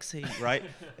galaxy, right?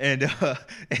 and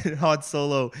Han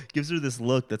Solo gives her this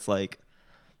look that's like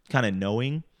kind of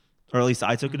knowing, or at least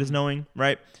I took it as knowing,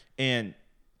 right? And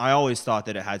I always thought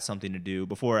that it had something to do,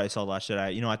 before I saw Last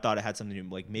Jedi, I thought it had something to do,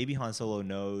 like maybe Han Solo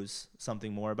knows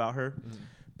something more about her.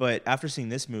 But after seeing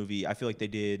this movie, I feel like they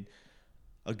did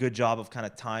a good job of kind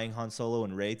of tying Han Solo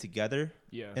and Rey together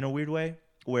in a weird way,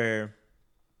 where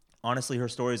honestly her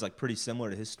story is like pretty similar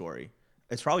to his story.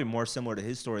 It's probably more similar to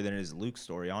his story than it is Luke's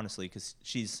story, honestly, because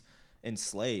she's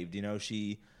enslaved.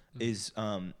 She is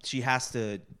she has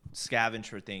to scavenge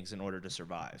for things in order to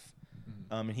survive,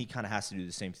 and he kind of has to do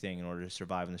the same thing in order to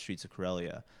survive in the streets of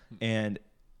Corellia. And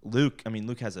Luke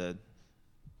has a,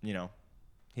 he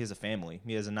has a family.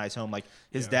 He has a nice home. Like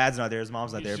his dad's not there, his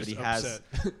mom's not there, but he has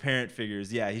parent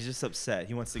figures. Yeah, he's just upset.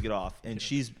 He wants to get off, and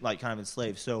she's like kind of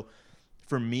enslaved. So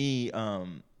for me,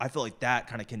 I felt like that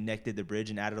kind of connected the bridge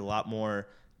and added a lot more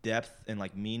depth and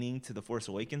like meaning to The Force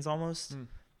Awakens almost,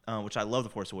 which I love The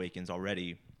Force Awakens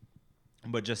already.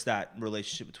 But just that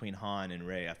relationship between Han and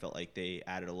Rey, I felt like they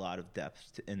added a lot of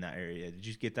depth in that area. Did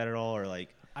you get that at all, or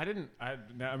like? I didn't. I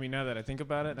mean, now that I think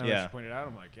about it, now that you pointed out,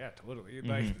 I'm like, yeah, totally.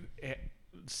 Like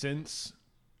since,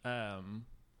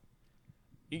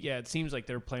 it seems like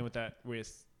they're playing with that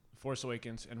with Force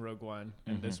Awakens and Rogue One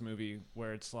and this movie,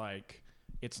 where it's like,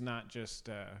 it's not just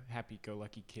a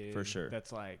happy-go-lucky kid. For sure.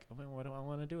 That's like, oh man, what do I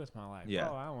want to do with my life? Yeah.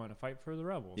 Oh, I want to fight for the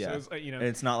rebels. Yeah. So it's like, and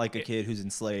it's not like a kid who's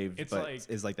enslaved, but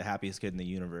is like the happiest kid in the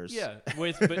universe. Yeah.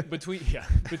 Between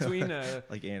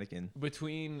like Anakin.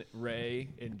 Between Rey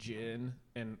and Jin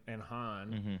and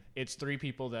Han, it's three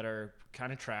people that are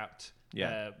kind of trapped.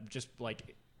 Yeah. Just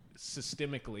like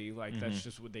systemically, like that's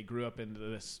just what they grew up into,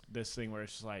 this thing where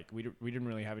it's just like we didn't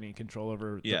really have any control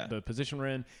over the position we're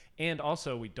in, and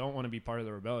also we don't want to be part of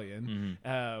the rebellion,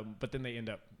 but then they end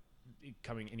up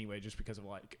coming anyway just because of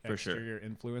like exterior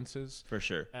influences. For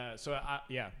sure. So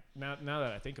now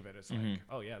that I think of it, it's like,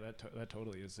 oh yeah, that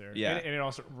totally is there. Yeah. And it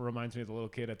also reminds me of the little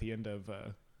kid at the end of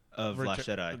of Last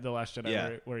Jedi. The Last Jedi,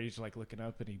 Yeah. where he's like looking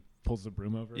up and he pulls the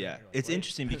broom over. Yeah, and you're like, it's "Wait."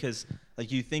 interesting because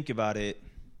like you think about it.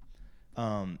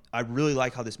 I really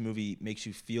like how this movie makes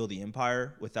you feel the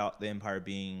Empire without the Empire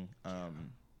being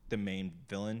the main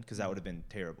villain, because that would have been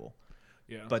terrible.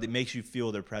 Yeah. But it makes you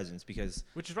feel their presence because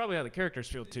Which is probably how the characters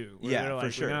feel too. Where Yeah, they're for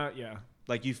like, sure. Yeah.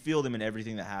 like you feel them in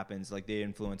everything that happens. Like they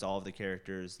influence all of the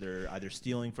characters. They're either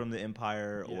stealing from the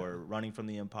Empire or running from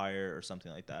the Empire or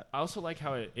something like that. I also like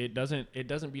how it doesn't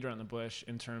beat around the bush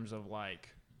in terms of like,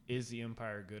 is the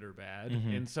Empire good or bad?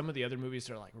 And some of the other movies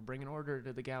are like, we're bringing order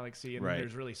to the galaxy, and then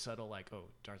there's really subtle like, oh,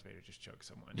 Darth Vader just choked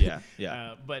someone.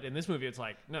 Yeah. But in this movie, it's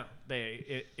like, no,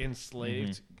 they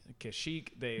enslaved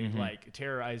Kashyyyk. They like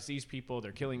terrorize these people.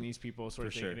 They're killing these people, sort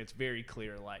of thing. And it's very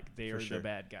clear like they are the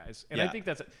bad guys. And I think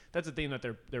that's a theme that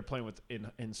they're playing with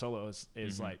in Solo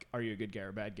is like, are you a good guy or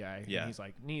a bad guy? Yeah. And he's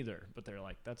like, neither. But they're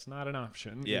like, that's not an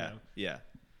option. Yeah. You know?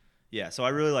 Yeah. So I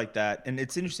really like that. And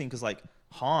it's interesting because like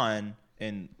Han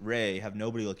and Rey have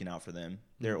nobody looking out for them.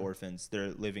 They're orphans. They're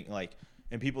living like,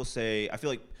 and people say, I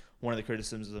feel like one of the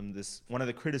criticisms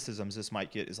this might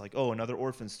get is like, oh, another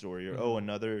orphan story, or oh,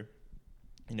 another,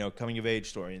 coming of age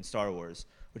story in Star Wars.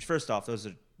 Which first off, those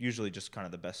are usually just kind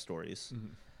of the best stories.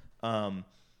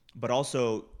 But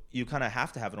also you kind of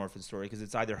have to have an orphan story because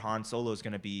it's either Han Solo is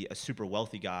going to be a super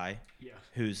wealthy guy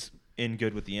who's in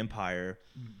good with the Empire,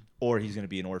 or he's going to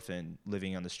be an orphan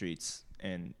living on the streets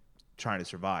and trying to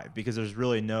survive, because there's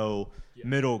really no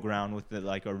middle ground with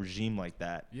like a regime like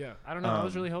that. I don't know. I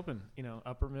was really hoping,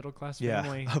 upper middle class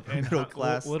family, upper and middle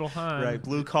class, little Han, right?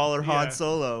 Blue collar Han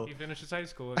Solo. He finishes high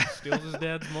school and steals his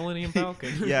dad's Millennium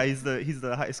Falcon. He's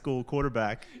the high school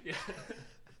quarterback.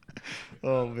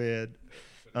 Oh man.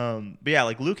 But yeah,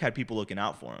 like Luke had people looking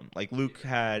out for him. Like Luke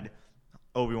had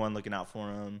Obi-Wan looking out for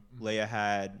him. Leia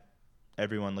had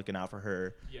everyone looking out for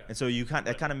her. And so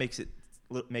that kind of makes it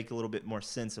make a little bit more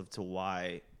sense of to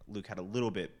why Luke had a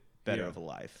little bit better of a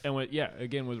life. And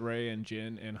again with Rey and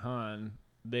Jyn and Han,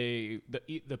 the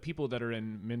people that are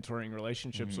in mentoring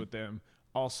relationships with them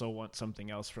also want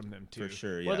something else from them too. For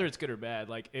sure, whether it's good or bad.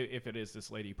 Like if it is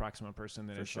this Lady Proxima person,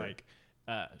 then like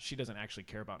she doesn't actually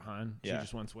care about Han. She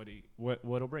just wants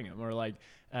what'll bring him. Or like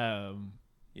Saw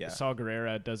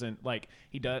Gerrera doesn't like,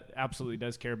 he absolutely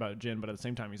does care about Jyn, but at the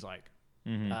same time he's like,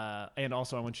 and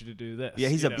also I want you to do this. Yeah,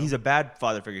 he's a bad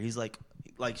father figure. He's like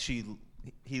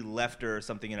he left her or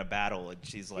something in a battle, and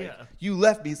she's like, "You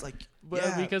left me." He's like,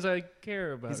 because I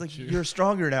care about you. He's like, "You're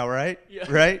stronger now, right?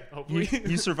 Yeah. Right? Hopefully.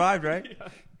 You survived, right?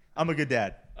 I'm a good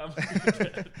dad."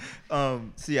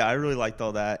 So yeah, I really liked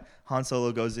all that. Han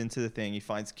Solo goes into the thing. He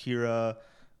finds Kira,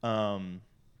 and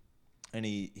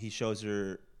he shows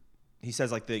her. He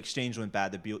says like the exchange went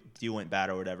bad, the deal went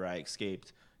bad or whatever. I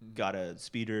escaped. Got a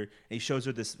speeder, and he shows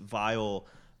her this vial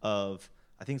of,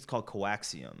 I think it's called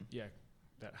coaxium. Yeah,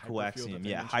 that coaxium.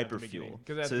 Yeah, hyperfuel.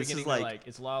 Because at the beginning, like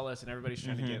it's lawless, and everybody's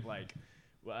trying to get like.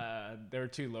 There were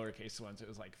two lowercase ones. It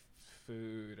was like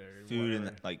food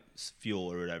and like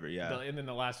fuel or whatever. Yeah. And then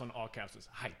the last one, all caps, was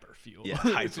hyperfuel. Yeah,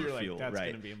 so hyperfuel. That's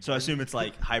right. Gonna be important. So I assume it's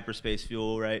like hyperspace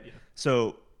fuel, right? Yeah.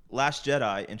 So Last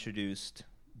Jedi introduced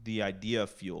the idea of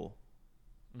fuel,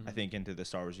 I think, into the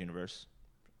Star Wars universe.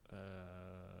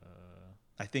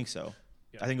 I think so.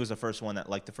 Yeah. I think it was the first one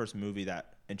the first movie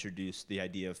that introduced the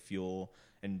idea of fuel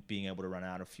and being able to run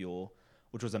out of fuel,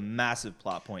 which was a massive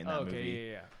plot point in that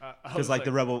movie. Yeah. Because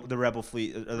the rebel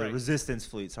fleet, or the resistance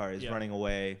fleet, is running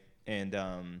away, and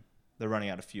they're running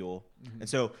out of fuel. And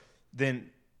so then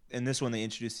in this one they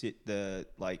introduced the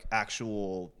like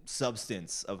actual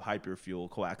substance of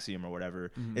hyperfuel, coaxium or whatever.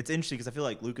 It's interesting because I feel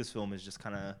like Lucasfilm is just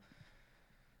kind of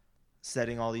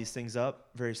setting all these things up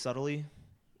very subtly,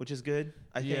 which is good,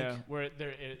 I think. Yeah, where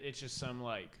it's just some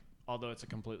like, although it's a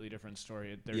completely different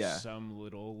story, there's some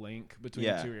little link between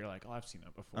the two where you're like, oh, I've seen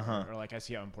that before. Or like, I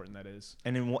see how important that is.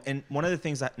 And one of the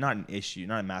things that, not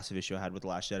a massive issue I had with The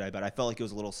Last Jedi, but I felt like it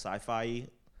was a little sci-fi,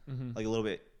 like a little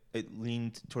bit, it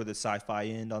leaned toward the sci-fi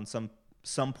end on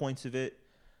some points of it.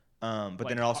 But like,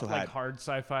 then it also like had hard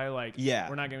sci-fi, like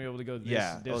we're not gonna be able to go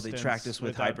this distance. They tracked us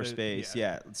with hyperspace.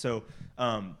 So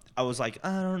I was like,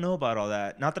 I don't know about all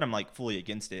that. Not that I'm like fully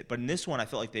against it, but in this one I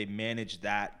felt like they managed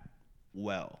that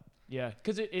well. Yeah,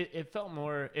 because it felt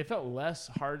less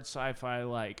hard sci-fi,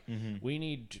 like we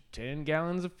need 10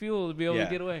 gallons of fuel to be able to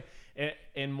get away,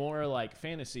 and more like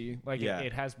fantasy, like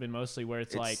it has been mostly, where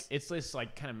it's like it's this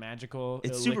like kind of magical,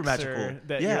 it's super magical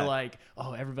that you're like,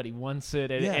 oh, everybody wants it,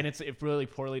 and it's really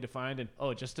poorly defined, and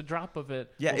just a drop of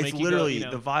it. Yeah, it's literally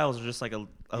the vials are just like a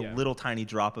little tiny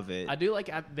drop of it. I do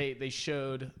like they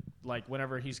showed like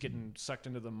whenever he's getting sucked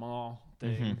into the mall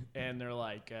thing, and they're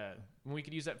like, we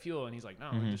could use that fuel, and he's like,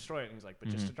 no, destroy it. And he's like, but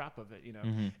just a drop of it,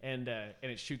 and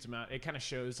it shoots him out. It kind of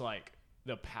shows like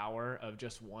the power of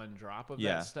just one drop of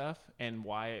that stuff and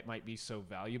why it might be so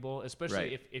valuable,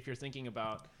 especially if you're thinking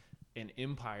about an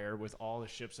empire with all the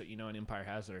ships that an empire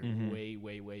has that are way,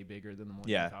 way, way bigger than the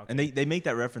Millennium Falcon. And they make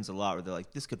that reference a lot where they're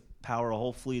like, this could power a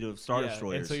whole fleet of Star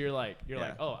Destroyers. And so you're like,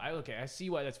 oh, I see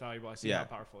why that's valuable. I see how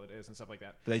powerful it is and stuff like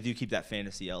that. But they do keep that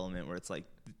fantasy element where it's like,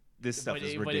 this stuff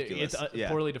is ridiculous. But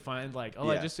it's poorly defined. Like,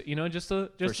 I just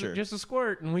a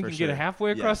squirt, and we can sure. get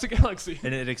halfway across the galaxy.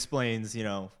 And it explains,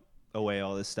 away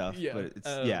all this stuff. Yeah. But it's,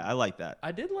 I like that.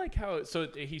 I did like how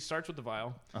he starts with the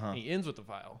vial, and he ends with the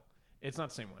vial. It's not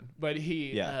the same one, but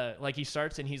he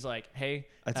starts and he's like, "Hey,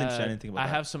 I didn't think about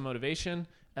that. have some motivation,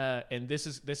 and this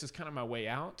is kind of my way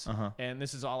out, and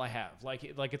this is all I have. Like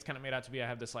it's kind of made out to be. I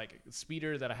have this like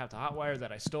speeder that I have to hotwire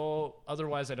that I stole.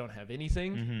 Otherwise, I don't have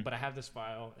anything. But I have this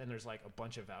file, and there's like a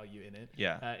bunch of value in it.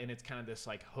 Yeah, and it's kind of this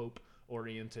like hope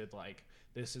oriented, like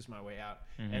this is my way out.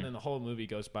 And then the whole movie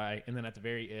goes by, and then at the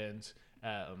very end,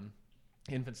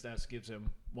 Infant's Nest gives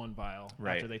him one vial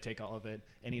after they take all of it,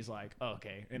 and he's like, oh,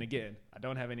 okay. And again, I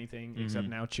don't have anything except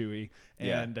now Chewie,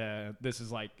 and this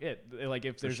is like it. Like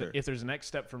if there's a next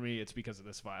step for me, it's because of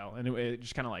this vial, and it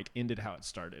just kind of like ended how it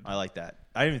started. I like that.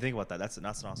 I didn't even think about that. That's an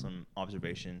awesome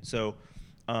observation. So,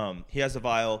 he has a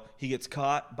vial. He gets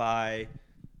caught by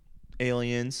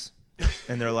aliens,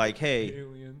 and they're like, hey,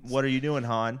 what are you doing,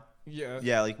 Han?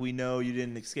 Yeah, like we know you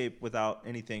didn't escape without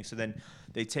anything. So then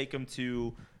they take him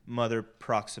to Mother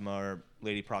Proxima or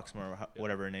Lady Proxima or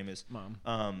whatever her name is.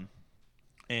 Mom.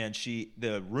 And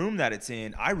the room that it's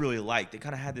in, I really liked. It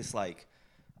kind of had this like,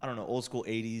 I don't know, old school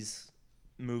 80s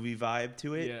movie vibe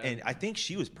to it. Yeah. And I think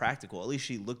she was practical. At least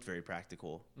she looked very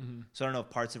practical. So I don't know if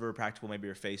parts of her were practical. Maybe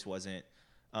her face wasn't.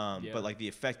 But like the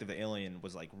effect of the alien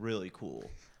was like really cool,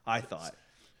 I thought.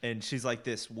 And she's like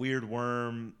this weird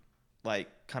worm, like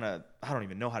kind of, I don't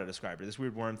even know how to describe her. This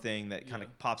weird worm thing that kind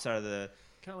of pops out of the...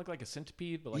 Kind of look like a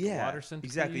centipede, but like a water centipede.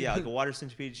 Exactly, yeah, like a water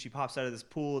centipede. She pops out of this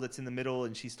pool that's in the middle,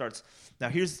 and she starts...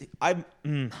 Now, there's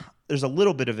a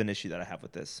little bit of an issue that I have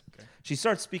with this. Okay. She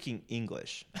starts speaking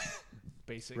English.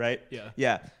 Basic. Right? Yeah.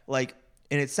 Yeah, like,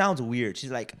 and it sounds weird. She's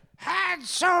like, Han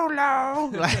Solo!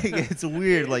 Like, it's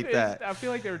weird like that. I feel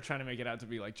like they were trying to make it out to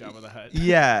be like Jabba the Hutt.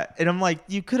 Yeah, and I'm like,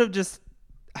 you could have just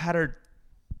had her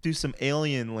do some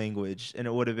alien language, and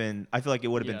it would have been... I feel like it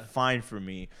would have been fine for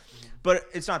me. But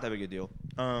it's not that big a deal.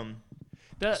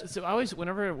 So I always,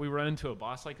 whenever we run into a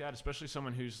boss like that, especially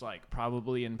someone who's like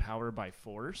probably in power by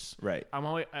force, right? I'm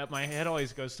always, my head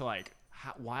always goes to like,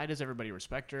 why does everybody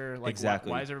respect her? Like,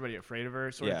 exactly. Why is everybody afraid of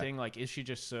her? Sort of thing. Like, is she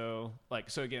just so like?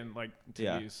 So again, like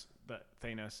to use the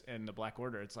Thanos and the Black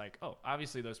Order, it's like, oh,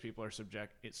 obviously those people are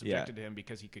subjected to him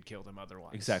because he could kill them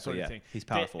otherwise. Exactly. Sort of thing. He's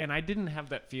powerful. And I didn't have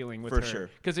that feeling with her. For sure.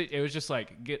 Because it was just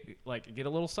like get a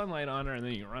little sunlight on her and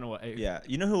then you run away. Yeah.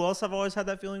 You know who else I've always had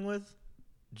that feeling with?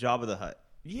 Jabba the Hutt.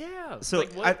 Yeah. So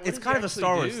like, it's kind of a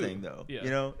Star Wars thing, though. Yeah. You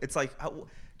know, it's like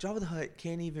Jabba the Hutt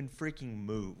can't even freaking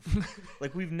move.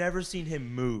 Like we've never seen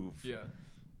him move. Yeah.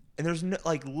 And there's no,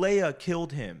 like Leia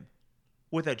killed him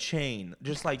with a chain,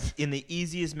 just like in the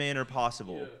easiest manner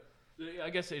possible. Yeah. I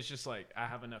guess it's just like I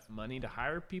have enough money to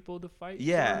hire people to fight.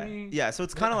 Yeah. For me. Yeah. So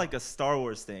it's kind of like a Star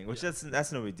Wars thing, which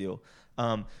that's no big deal.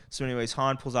 So anyways,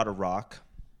 Han pulls out a rock.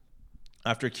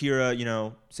 After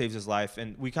Kira, saves his life,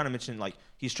 and we kind of mentioned like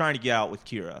he's trying to get out with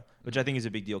Kira, which I think is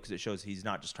a big deal because it shows he's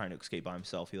not just trying to escape by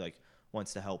himself. He like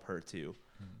wants to help her too,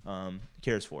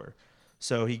 cares for her.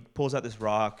 So he pulls out this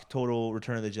rock, total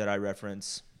Return of the Jedi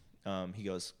reference. He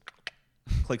goes,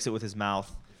 clicks it with his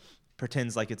mouth,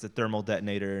 pretends like it's a thermal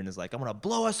detonator, and is like, "I'm gonna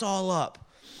blow us all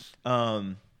up."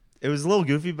 It was a little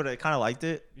goofy, but I kind of liked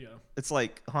it. Yeah, it's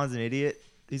like Han's an idiot.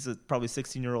 He's a probably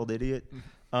 16-year-old idiot.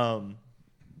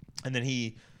 And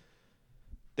then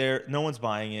no one's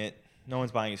buying it. No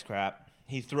one's buying his crap.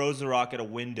 He throws the rock at a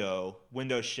window.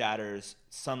 Window shatters.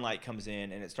 Sunlight comes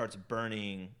in, and it starts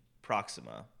burning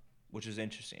Proxima, which is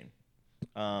interesting.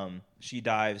 She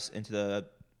dives into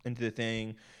the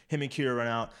thing. Him and Kira run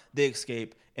out. They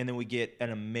escape, and then we get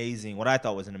what I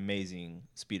thought was an amazing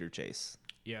speeder chase.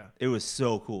 Yeah. It was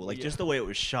so cool. Like, just the way it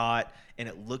was shot, and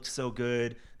it looked so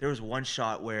good. There was one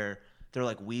shot where they're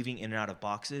like weaving in and out of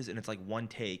boxes, and it's like one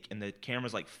take, and the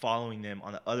camera's like following them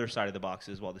on the other side of the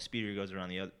boxes while the speeder goes around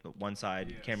the one side,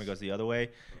 the camera goes the other way,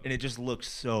 and it just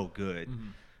looks so good.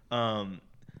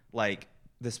 Like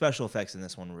the special effects in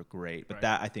this one were great, but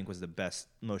that I think was the best,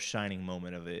 most shining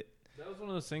moment of it. That was one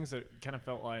of those things that kind of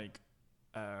felt like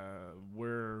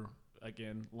we're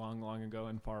again long ago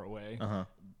and far away.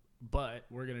 but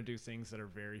we're gonna do things that are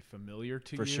very familiar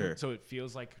to For you. sure. So it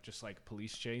feels like just like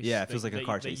police chase. Yeah, it feels like a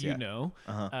car chase, That you yeah. know,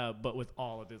 Uh-huh. but with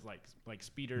all of this like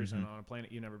speeders and on a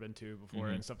planet you've never been to before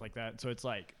and stuff like that. So it's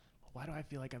like, why do I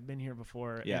feel like I've been here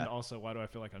before? Yeah. And also, why do I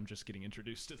feel like I'm just getting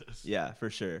introduced to this? Yeah, for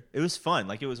sure. It was fun.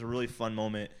 Like, it was a really fun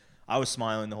moment. I was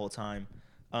smiling the whole time.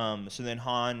 So then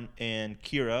Han and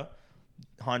Kira,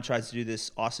 Han tries to do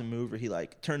this awesome move where he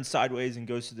like turns sideways and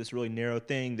goes to this really narrow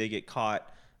thing. They get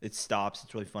caught. It stops.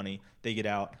 It's really funny. They get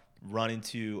out, run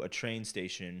into a train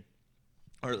station,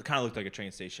 or it kind of looked like a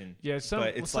train station. Yeah,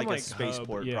 but it's like a hub,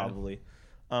 spaceport yeah. probably.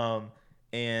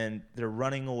 And they're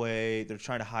running away. They're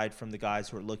trying to hide from the guys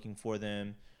who are looking for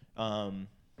them.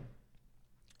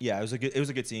 Yeah, it was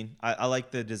a good scene. I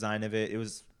like the design of it. It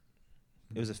was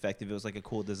effective. It was like a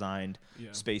cool designed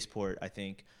spaceport, I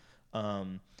think.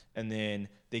 And then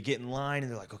they get in line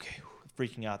and they're like, okay,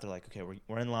 freaking out. They're like, okay,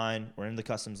 we're in line. We're in the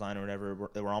customs line or whatever.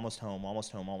 We're almost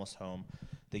home.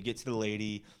 They get to the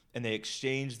lady and they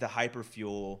exchange the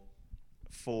hyperfuel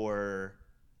for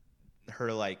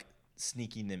her like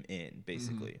sneaking them in,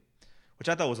 basically, which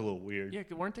I thought was a little weird. Yeah,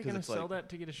 weren't they going to sell that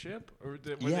to get a ship? Or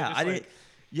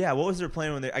Yeah, what was their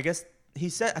plan when they? I guess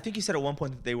I think he said at one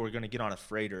point that they were going to get on a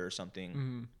freighter or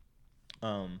something,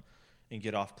 and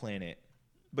get off planet.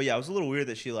 But yeah, it was a little weird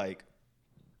that she like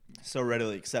so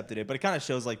readily accepted it. But it kind of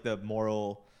shows like the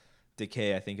moral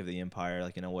decay, I think, of the Empire.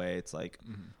 Like in a way, it's like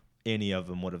any of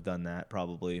them would have done that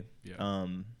probably. Yeah.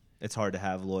 It's hard to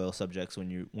have loyal subjects when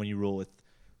you rule with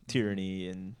tyranny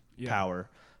and power.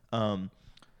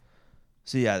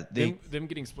 So yeah, them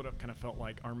getting split up kind of felt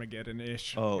like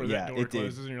Armageddon-ish. Oh where yeah, that door it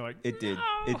closes did. And you're like, it did. "No!"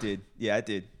 It did. Yeah, it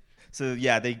did. So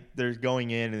yeah, they're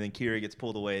going in, and then Kira gets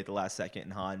pulled away at the last second,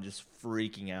 and Han just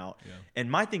freaking out. Yeah. And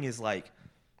my thing is like,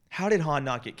 how did Han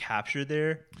not get captured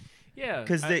there? Yeah,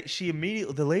 because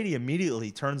the lady immediately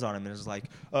turns on him and is like,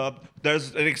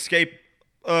 "There's an escape,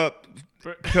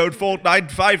 code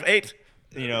 4958."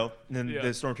 You know, and then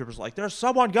the stormtrooper's like, "There's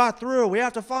someone got through. We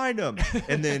have to find him."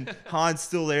 And then Han's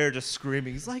still there, just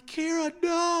screaming. He's like, "Kira,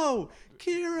 no,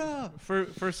 Kira!"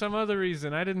 For some other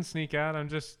reason, I didn't sneak out. I'm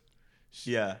just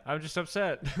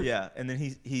upset. Yeah, and then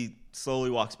he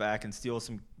slowly walks back and steals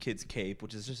some kid's cape,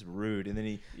 which is just rude. And then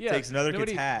he takes another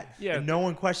kid's hat, and no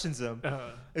one questions him.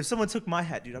 If someone took my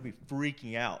hat, dude, I'd be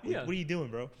freaking out. Like, what are you doing,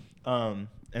 bro?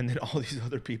 And then all these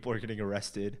other people are getting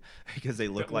arrested because they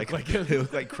look like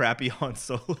crappy Han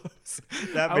Solos.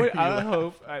 I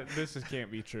hope this can't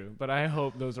be true, but I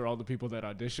hope those are all the people that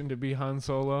auditioned to be Han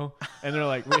Solo, and they're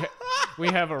like, we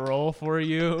have a role for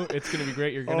you. It's gonna be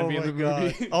great. You're gonna be in the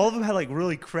movie. All of them had like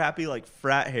really crappy like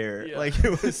frat hair. Yeah. Like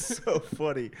it was so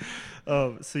funny.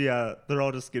 So yeah, they're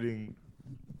all just getting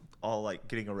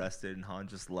arrested, and Han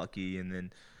just lucky. And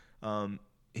then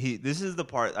this is the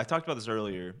part I talked about this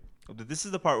earlier. But this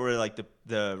is the part where like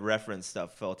the reference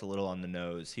stuff felt a little on the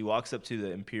nose. He walks up to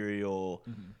the Imperial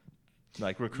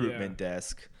like recruitment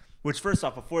desk, which first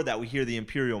off, before that we hear the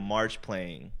Imperial March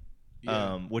playing,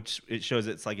 which it shows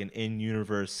it's like an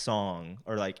in-universe song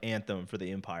or like anthem for the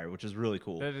Empire, which is really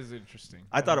cool. That is interesting.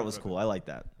 I thought it was cool. I like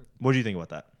that. What do you think about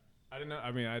that? I didn't know.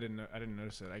 I mean, I didn't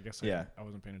notice it. I guess I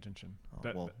wasn't paying attention.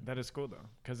 That is cool though,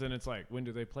 because then it's like, when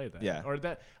do they play that? Yeah. Or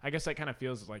that, I guess that kind of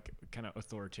feels like kind of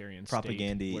authoritarian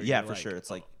propaganda. Yeah, for sure.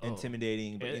 It's like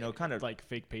intimidating, but kind of like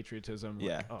fake patriotism.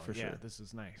 Yeah, like, for sure. This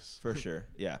is nice. For sure.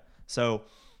 Yeah. So,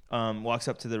 walks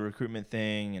up to the recruitment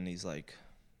thing and he's like,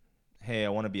 "Hey, I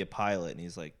want to be a pilot." And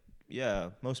he's like, "Yeah,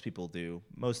 most people do.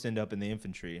 Most end up in the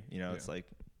infantry. You know, it's like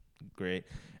great."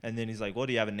 And then he's like, "Well,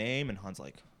 do you have a name?" And Han's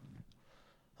like,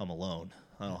 "I'm alone.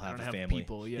 I don't have a family.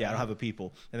 People, I don't have a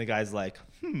people." And the guy's like,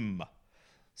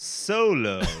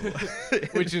 Solo.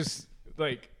 Which is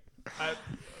like,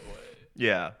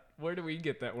 yeah. Where do we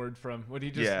get that word from? Would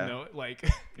he just know it? Like,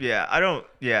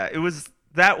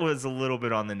 that was a little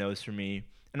bit on the nose for me.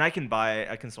 And I can buy it.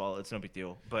 I can swallow it. It's no big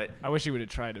deal. But I wish he would have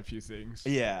tried a few things.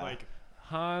 Yeah. Like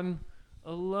Han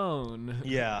alone.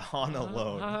 Yeah, Han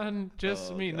alone. Han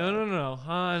just me. God. No.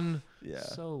 Han Yeah.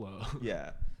 Solo.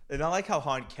 Yeah. And I like how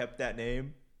Han kept that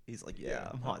name. He's like,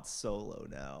 I'm Han Solo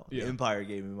now. Yeah. The Empire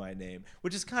gave me my name,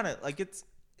 which is kind of like it's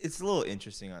a little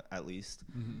interesting at least.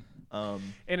 Mm-hmm.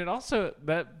 And it also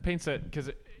that paints that, because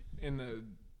in the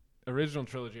original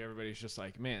trilogy, everybody's just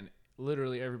like, man,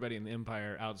 literally everybody in the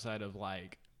Empire outside of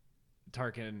like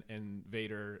Tarkin and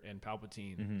Vader and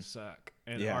Palpatine suck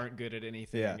and aren't good at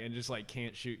anything and just like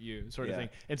can't shoot you sort of thing.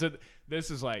 And so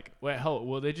this is like, well, hell,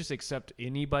 will they just accept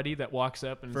anybody that walks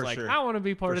up and is like, I want to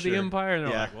be part of the Empire? And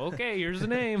they're like, well, okay, here's the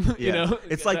name. You know,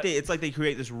 it's like they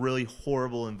create this really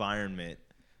horrible environment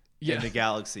in the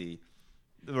galaxy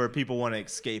where people want to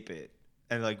escape it.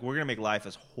 and like we're gonna make life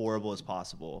as horrible as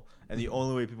possible, and the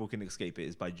only way people can escape it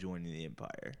is by joining the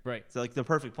Empire. Right. So like the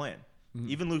perfect plan.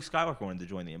 Even Luke Skywalker wanted to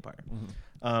join the Empire.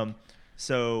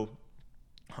 So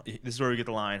this is where we get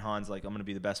the line. Han's like, I'm gonna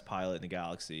be the best pilot in the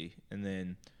galaxy, and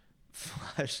then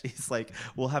Flash, he's like,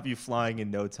 we'll have you flying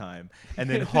in no time. And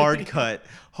then hard cut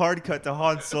to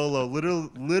Han Solo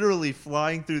literally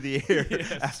flying through the air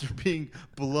after being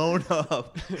blown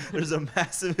up. There's a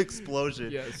massive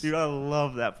explosion. Yes. Dude, I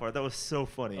love that part. That was so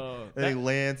funny. And he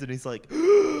lands and he's like,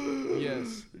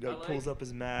 yes. Pulls up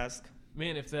his mask.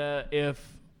 Man, if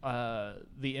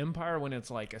the Empire, when it's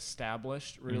like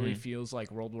established, really feels like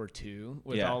World War II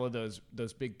with all of those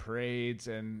big parades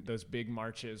and those big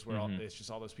marches where it's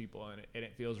just all those people and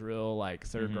it feels real like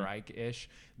Third Reich-ish,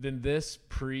 then this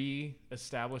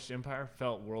pre-established Empire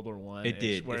felt World War I. It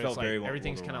did. Where it felt it's like very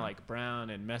everything's kind of like brown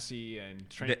and messy and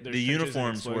the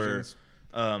uniforms were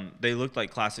they looked like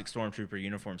classic stormtrooper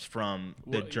uniforms from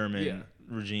the German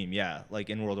regime. Yeah, like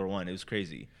in World War I. It was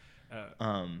crazy.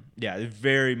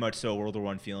 Very much so World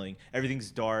War I feeling.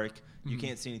 Everything's dark. You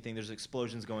can't see anything. There's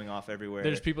explosions going off everywhere.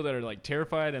 There's people that are like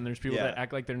terrified, and there's people that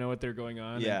act like they know what they're going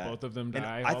on. And both of them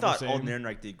die. I thought Alden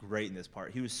Ehrenreich did great in this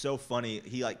part. He was so funny.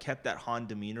 He like kept that Han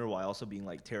demeanor while also being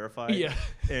like terrified. Yeah.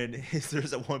 And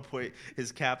there's at one point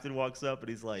his captain walks up and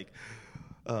he's like,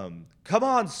 come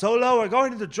on, Solo, we're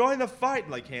going to join the fight.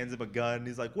 And like hands him a gun. And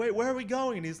he's like, wait, where are we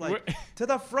going? And he's like, to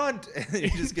the front. And he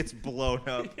just gets blown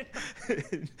up.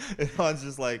 And Han's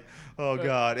just like, oh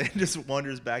God, and just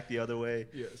wanders back the other way.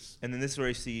 Yes. And then this is where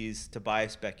he sees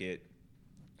Tobias Beckett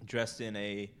dressed in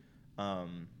a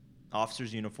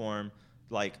officer's uniform,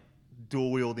 like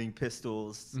dual wielding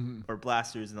pistols or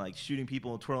blasters and like shooting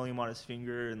people and twirling them on his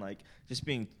finger and like just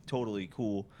being totally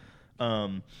cool.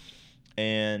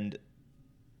 And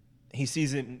he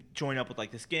sees him join up with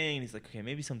like this gang and he's like, okay,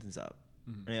 maybe something's up.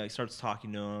 And he like starts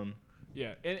talking to him.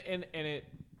 Yeah. And it,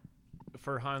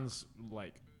 for Han's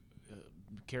like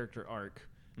character arc,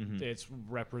 it's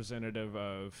representative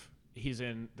of he's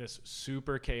in this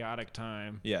super chaotic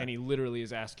time and he literally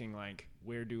is asking like,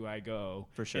 where do I go?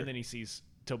 For sure. And then he sees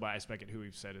Tobias Beckett, who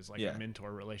we've said is like a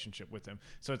mentor relationship with him.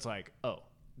 So it's like,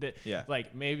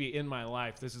 like maybe in my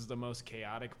life this is the most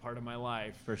chaotic part of my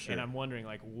life, for sure, and I'm wondering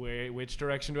like which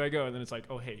direction do I go? And then it's like,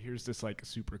 oh hey, here's this like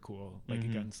super cool like a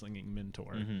gunslinging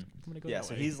mentor. I'm gonna go that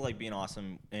so way. he's like being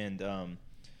awesome, and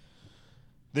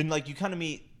then like you kind of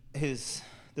meet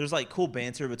there's like cool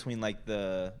banter between like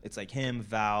it's like him,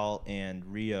 Val, and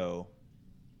Rio,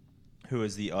 who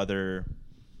is the other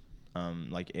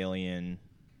like alien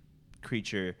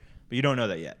creature, but you don't know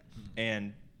that yet.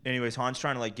 And anyways, Han's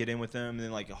trying to like get in with them, and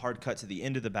then like a hard cut to the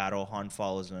end of the battle. Han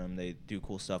follows them. They do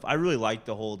cool stuff. I really like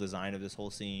the whole design of this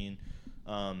whole scene.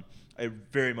 I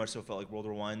very much so felt like World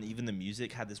War I. Even the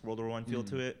music had this World War I feel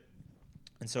to it.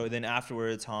 And so then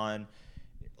afterwards, Han,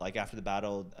 like after the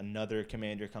battle, another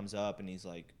commander comes up and he's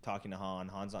like talking to Han.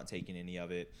 Han's not taking any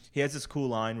of it. He has this cool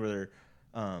line where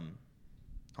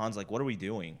Han's like, "What are we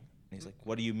doing?" And he's like,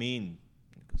 "What do you mean?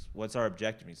 What's our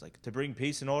objective?" And he's like, "To bring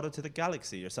peace and order to the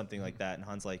galaxy," or something like that. And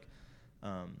Han's like,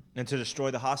 and to destroy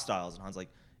the hostiles. And Han's like,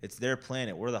 "It's their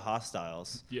planet. We're the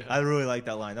hostiles." Yeah. I really like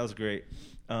that line. That was great.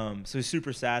 So he's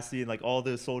super sassy, and like all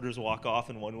the soldiers walk off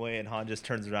in one way, and Han just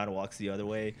turns around and walks the other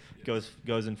way.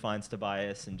 Goes and finds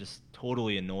Tobias and just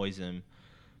totally annoys him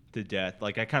to death.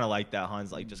 Like I kind of like that.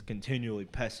 Han's like just continually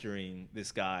pestering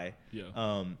this guy. Yeah.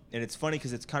 And it's funny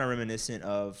because it's kind of reminiscent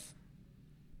of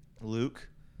Luke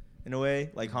in a way.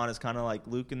 Like Han is kind of like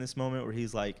Luke in this moment where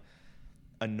he's like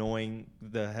annoying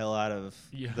the hell out of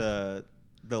the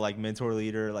like mentor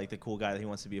leader, like the cool guy that he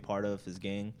wants to be a part of his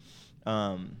gang.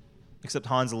 Except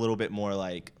Han's a little bit more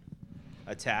like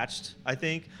attached, I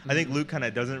think. I think Luke kind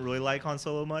of doesn't really like Han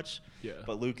Solo much. Yeah.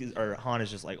 But Han is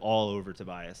just like all over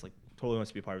Tobias, like totally wants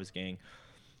to be a part of his gang.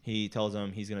 He tells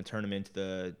him he's going to turn him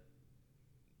into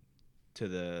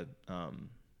the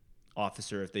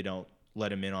officer if they don't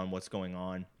let him in on what's going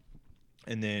on.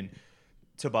 And then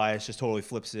Tobias just totally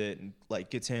flips it and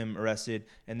like gets him arrested.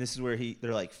 And this is where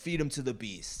they're like, feed him to the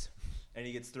beast. And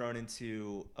he gets thrown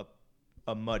into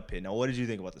a mud pit. Now, what did you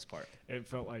think about this part? It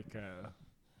felt like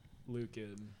Luke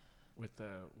with the,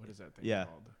 what is that thing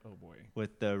called? Oh boy.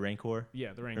 With the Rancor?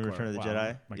 Yeah, the Rancor. In Return of the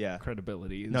Jedi? My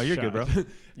credibility is No, you're shot. good, bro.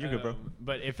 You're good, bro.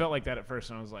 But it felt like that at first,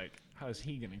 and I was like, how is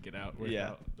he going to get out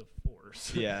without the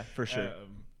Force? Yeah, for sure.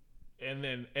 And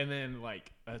then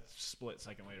like a split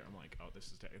second later, I'm like, oh,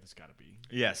 this got to be.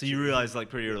 Yeah, so you realized like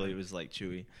pretty early it was like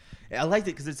Chewie. I liked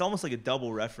it because it's almost like a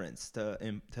double reference to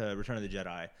Return of the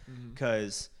Jedi,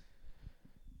 because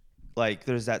like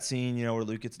there's that scene where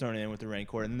Luke gets thrown in with the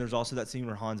Rancor, and then there's also that scene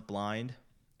where Han's blind,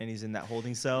 and he's in that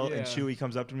holding cell, and Yeah. Chewie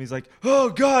comes up to him. He's like, "Oh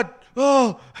God,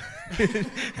 oh!"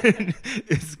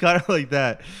 It's kind of like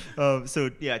that. So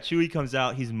yeah, Chewie comes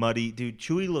out. He's muddy, dude.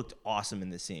 Chewie looked awesome in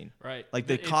this scene. Right. Like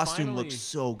the It's costume finally- looks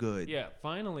so good. Yeah,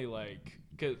 finally, like,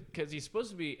 because he's supposed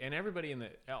to be, and everybody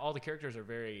all the characters are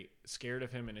very scared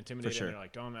of him and intimidated. sure. And they're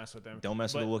like, don't mess with them. Don't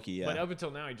mess with the Wookiee, yeah. But up until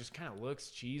now, he just kind of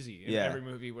looks cheesy in Yeah. every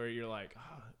movie where you're like,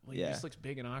 oh, well, he Yeah. just looks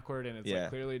big and awkward, and it's Yeah. like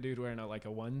clearly a dude wearing a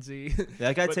onesie.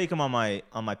 Like I'd But- take him on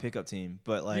my pickup team,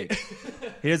 but like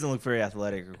he doesn't look very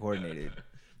athletic or coordinated.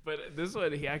 But this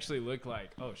one, he actually looked like,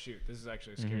 oh shoot, this is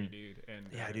actually a scary dude. And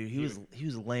Yeah, dude, he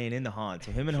was laying into Han.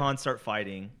 So him and Han start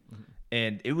fighting,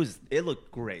 and it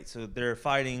looked great. So they're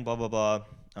fighting, blah blah blah.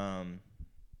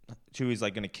 Chewie's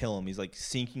like gonna kill him. He's like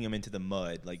sinking him into the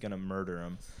mud, like gonna murder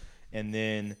him. And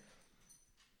then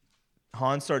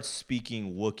Han starts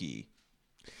speaking Wookiee.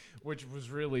 which was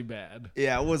really bad.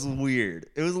 Yeah, it was weird.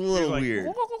 It was a little like,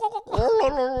 weird.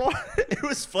 It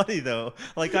was funny though.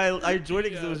 Like I enjoyed it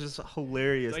because it was just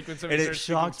hilarious. Like when and somebody it starts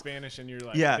speaking shocked. Spanish and you're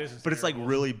like, Yeah, this is but it's like terrible.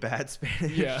 really bad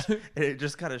Spanish. Yeah. And it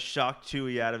just kind of shocked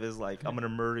Chewie out of his like, I'm gonna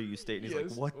murder you state. And he's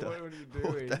Yes, like, what the? what are you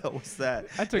What doing? the hell was that?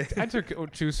 I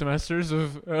took 2 semesters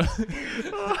of.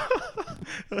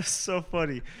 That's so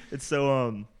funny. It's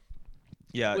so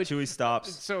yeah. Which- Chewie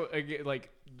stops. So again, like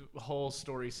the whole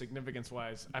story significance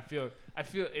wise, I feel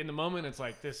in the moment it's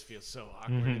like this feels so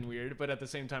awkward and weird, but at the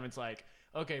same time it's like,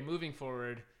 okay, moving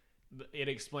forward, it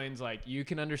explains like you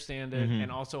can understand it,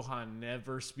 and also Han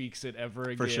never speaks it ever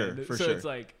again. For so sure. it's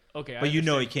like, okay, But you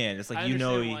know he understand- can. It's like I you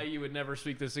know understand he. why you would never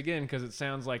speak this again because it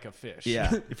sounds like a fish.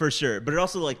 Yeah, for sure. But it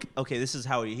also like, okay, this is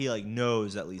how he like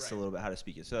knows at least a Right. little bit how to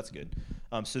speak it. So that's good.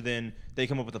 So then they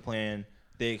come up with a plan.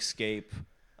 They escape.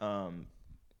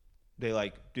 They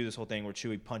like do this whole thing where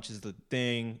Chewie punches the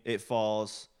thing. It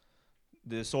falls.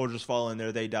 The soldiers fall in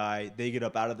there. They die. They get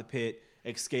up out of the pit,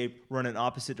 escape, run in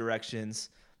opposite directions,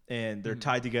 and they're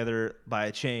tied together by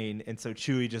a chain. And so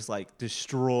Chewie just like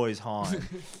destroys Han,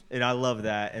 and I love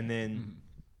that. And then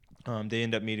they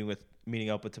end up meeting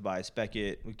up with Tobias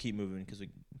Beckett. We keep moving because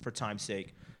for time's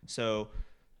sake. So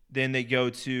then they go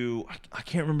to I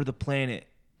can't remember the planet.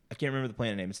 I can't remember the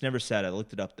planet name. It's never said. I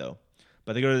looked it up though.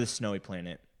 But they go to the snowy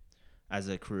planet as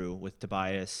a crew with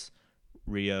Tobias,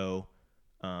 Rio,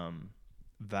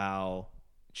 Val,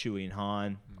 Chewie, and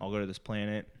Han. All go to this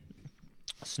planet.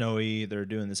 Snowy. They're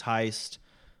doing this heist.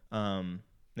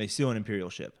 They steal an Imperial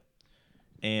ship,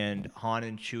 and Han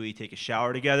and Chewie take a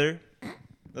shower together. That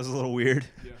was a little weird.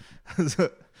 Yeah. It was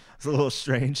a little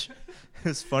strange. It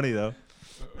was funny though.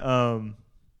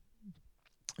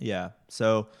 Yeah.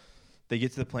 So they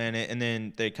get to the planet, and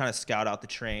then they kind of scout out the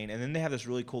train, and then they have this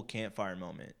really cool campfire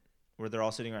moment where they're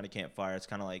all sitting around a campfire. It's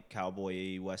kind of like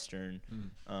cowboy western,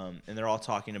 and they're all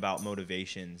talking about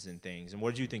motivations and things. And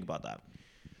what did you think about that?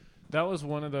 That was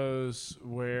one of those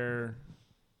where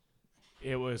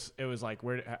it was like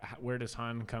where does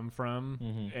Han come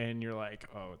from? And you're like,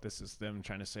 oh, this is them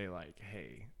trying to say like,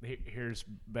 hey, here's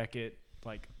Beckett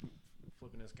like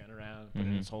flipping his gun around, putting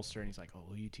it in his holster, and he's like, oh,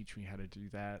 will you teach me how to do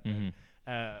that?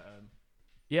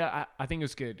 Yeah, I think it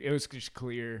was good. It was just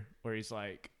clear where he's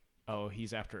like, oh,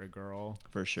 he's after a girl,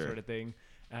 For sure. sort of thing.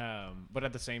 But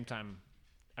at the same time,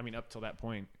 I mean, up till that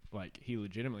point, like he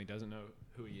legitimately doesn't know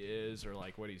who he is or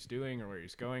like what he's doing or where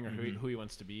he's going or who he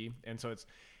wants to be. And so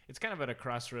it's kind of at a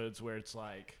crossroads where it's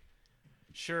like,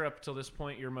 sure, up till this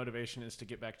point, your motivation is to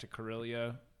get back to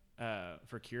Corellia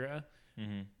for Kira.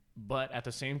 But at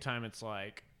the same time, it's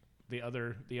like the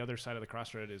other side of the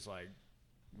crossroad is like,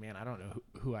 man, I don't know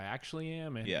who I actually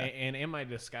am. And, Yeah. and am I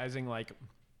disguising like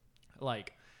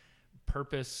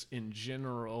purpose in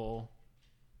general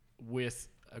with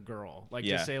a girl? Like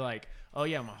Yeah. to say like, oh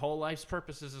yeah, my whole life's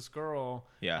purpose is this girl.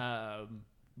 Yeah.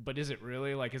 But is it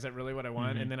really like, is that really what I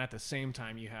want? And then at the same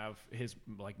time, you have his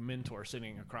like mentor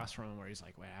sitting across from him where he's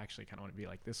like, well, I actually kind of want to be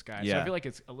like this guy. So Yeah. I feel like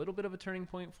it's a little bit of a turning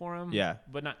point for him. Yeah.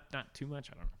 But not too much.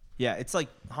 I don't know. Yeah, it's like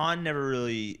Han never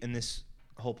really, in this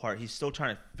whole part, he's still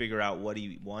trying to figure out what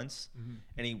he wants.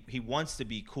 And he wants to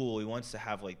be cool. He wants to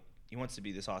have he wants to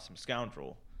be this awesome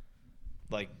scoundrel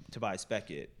like Tobias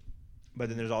Beckett. But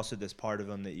then there's also this part of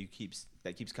him that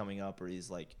keeps coming up where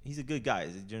he's like, he's a good guy.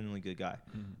 He's a genuinely good guy.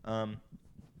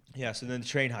 Yeah, so then the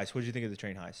train heist. What did you think of the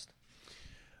train heist?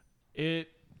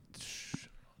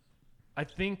 I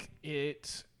think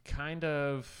it kind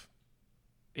of,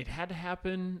 it had to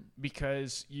happen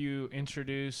because you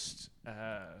introduced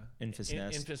Enfys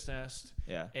Nest. Enfys Nest,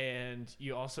 Yeah. and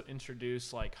you also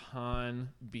introduced like Han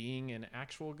being an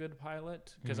actual good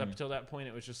pilot, because up until that point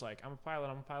it was just like, I'm a pilot,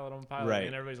 Right.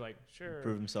 and everybody's like, sure.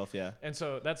 Prove himself, yeah. And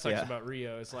so that sucks Yeah. about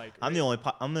Rio. It's like I'm the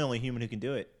only human who can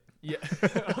do it. Yeah,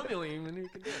 only even who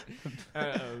can do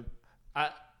it.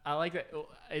 I like that.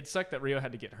 It sucked that Rio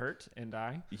had to get hurt and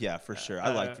die. Yeah, for sure.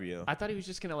 I liked Rio. I thought he was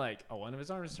just gonna like, one of his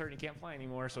arms is hurt and he can't fly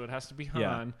anymore, so it has to be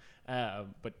Han. Yeah.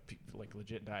 But like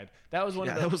legit died. That was one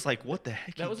of the. That was like, what the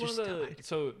heck? That was one of the. Died.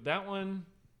 So that one,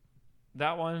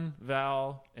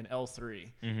 Val, and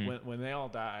L3 when they all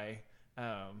die.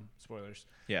 Spoilers.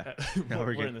 Yeah,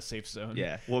 we're in the safe zone.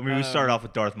 Yeah. Well, I mean, we started off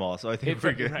with Darth Maul, so I think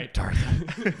we're good. Right, Darth.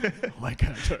 Oh my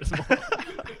God, Darth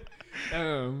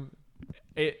Maul.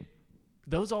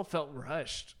 Those all felt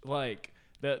rushed. Like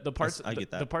the parts, I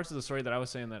get that. The parts of the story that I was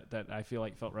saying that I feel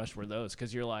like felt rushed were those,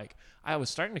 because you're like, I was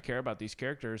starting to care about these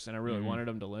characters and I really wanted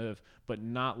them to live, but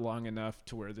not long enough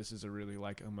to where this is a really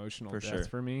like emotional death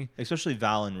for me. Especially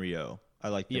Val and Rio, I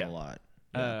like them a lot.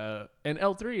 Yeah. And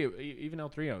L3, even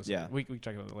L3, I was we can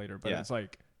talk about it later, but it's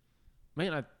like,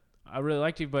 man, I really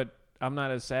liked you, but I'm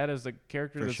not as sad as the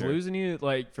character that's losing you.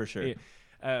 Like for sure.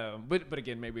 But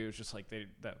again, maybe it was just like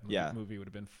that movie would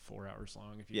have been 4 hours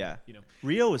long if you know.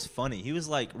 Rio was funny.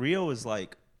 Rio was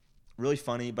like really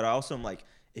funny, but I also am like,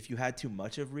 if you had too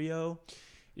much of Rio,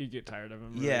 you get tired of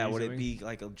him. Really easily. Would it be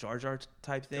like a Jar Jar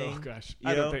type thing? Oh gosh,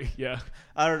 I don't think. Yeah,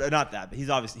 I don't. Not that, but he's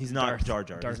not Jar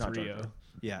Jar. Darth he's not Rio. Jar Jar.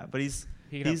 Yeah, but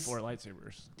he'd have 4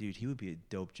 lightsabers. Dude, he would be a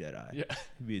dope Jedi. Yeah,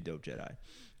 he'd be a dope Jedi.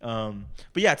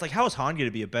 But yeah, it's like, how is Han going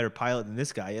to be a better pilot than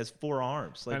this guy? He has 4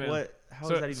 arms. Like what? How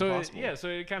is that even possible? So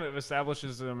it kind of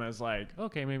establishes him as like,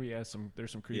 okay, maybe he has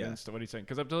there's some credence to what he's saying.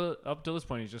 Because up to this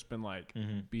point, he's just been like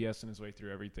BSing his way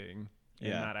through everything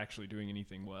and not actually doing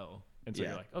anything well. And so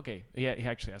you're like, okay, he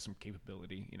actually has some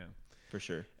capability, For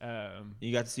sure.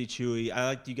 You got to see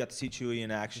Chewie. You got to see Chewie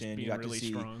in action. You got really to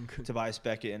see strong. Tobias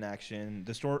Beckett in action.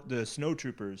 The snow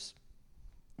troopers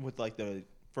with like the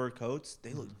fur coats,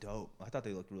 they look dope. I thought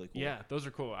they looked really cool. Yeah, those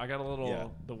are cool. I got a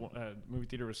little. The movie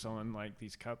theater was selling like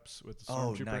these cups with the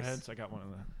stormtrooper heads. I got one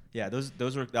of them. Yeah, that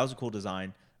was a cool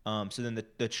design. So then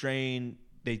the train,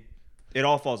 it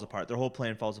all falls apart. Their whole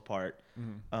plan falls apart.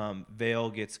 Vale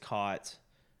gets caught,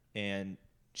 and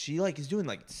she like is doing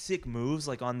like sick moves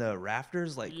like on the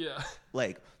rafters, like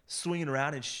swinging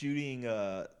around and shooting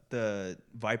the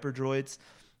Viper droids.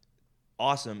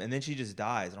 Awesome. And then she just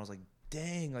dies, and I was like,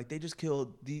 dang, like they just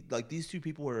killed these 2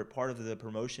 people were part of the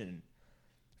promotion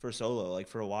for Solo, like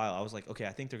for a while. I was like, okay,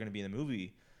 I think they're gonna be in the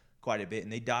movie quite a bit,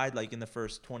 and they died like in the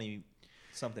first 20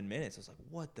 something minutes. I was like,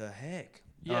 what the heck?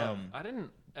 Yeah, I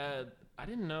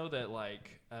didn't know that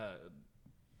like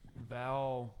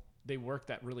Val, they worked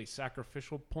that really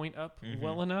sacrificial point up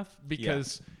well enough,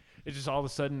 because it's just all of a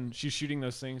sudden she's shooting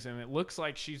those things and it looks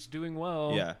like she's doing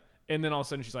well. Yeah. And then all of a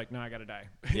sudden she's like, no, I gotta die.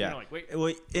 Yeah. You're like, wait.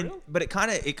 But it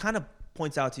kind of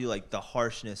points out to you like the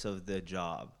harshness of the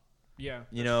job. Yeah.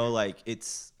 Like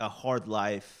it's a hard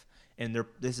life, and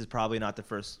this is probably not the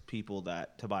first people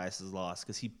that Tobias has lost,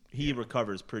 because he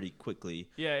recovers pretty quickly.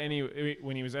 Yeah, and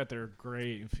when he was at their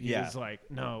grave, he was like,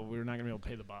 no, we're not gonna be able to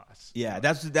pay the boss. Yeah,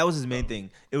 that was his main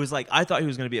thing. It was like, I thought he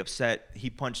was gonna be upset. He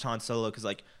punched Han Solo, because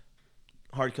like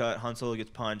hard cut, Han Solo gets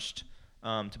punched.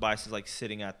 Tobias is like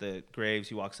sitting at the graves.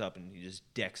 He walks up and he just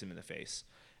decks him in the face.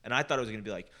 And I thought it was gonna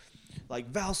be like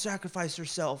Val sacrificed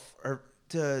herself or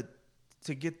to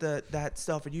get that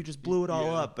stuff, and you just blew it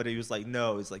all up. But he was like,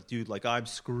 no. He's like, dude, like I'm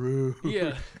screwed.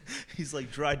 Yeah. He's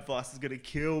like, Dryden Voss is gonna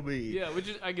kill me. Yeah, which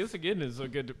is, I guess again is a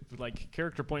good like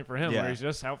character point for him, where he's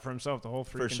just out for himself the whole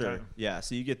freaking time. Yeah.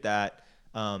 So you get that.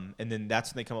 And then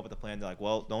that's when they come up with a plan. They're like,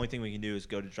 well, the only thing we can do is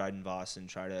go to Dryden Voss and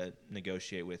try to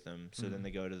negotiate with him. So then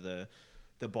they go to the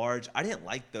barge. I didn't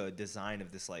like the design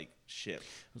of this like ship.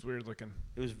 It was weird looking.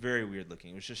 It was very weird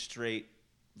looking. It was just straight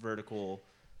vertical,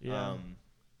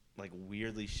 like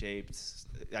weirdly shaped.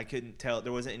 I couldn't tell.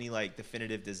 There wasn't any like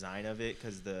definitive design of it,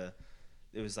 because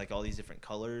it was like all these different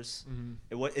colors.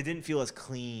 It didn't feel as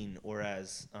clean or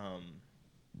as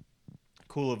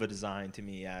cool of a design to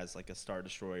me as like a Star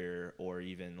Destroyer or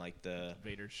even like the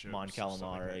Vader ships, Mon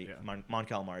Calamari, Mon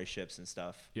Calamari ships and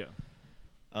stuff. Yeah.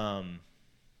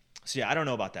 So yeah, I don't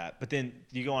know about that. But then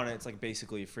you go on it, it's like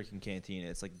basically a freaking cantina.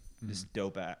 It's like this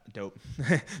dope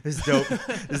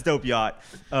this dope yacht.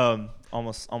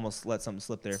 Almost let something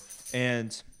slip there.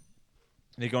 And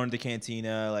they go into the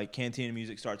cantina, like cantina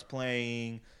music starts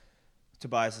playing.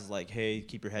 Tobias is like, hey,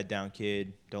 keep your head down,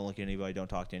 kid. Don't look at anybody, don't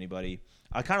talk to anybody.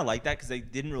 I kind of like that, because they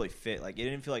didn't really fit. Like, it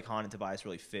didn't feel like Han and Tobias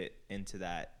really fit into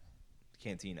that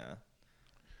cantina.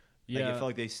 Yeah. Like, I felt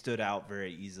like they stood out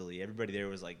very easily. Everybody there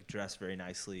was like dressed very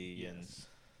nicely and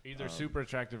either super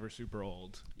attractive or super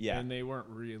old. Yeah. And they weren't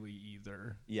really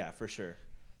either. Yeah, for sure.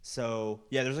 So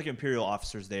yeah, there's like Imperial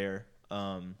officers there,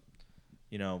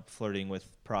 flirting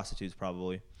with prostitutes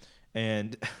probably.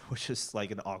 and which is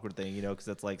like an awkward thing, you know, because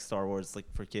that's like Star Wars, like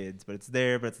for kids, but it's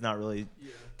there, but it's not really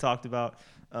talked about.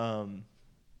 And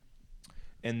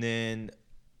then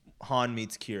Han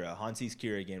meets Kira. Han sees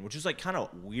Kira again, which is like kind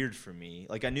of weird for me.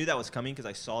 Like I knew that was coming because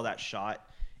I saw that shot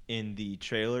in the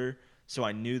trailer, so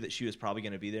I knew that she was probably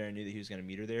going to be there. I knew that he was going to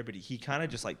meet her there, but he kind of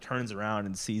just like turns around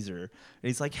and sees her, and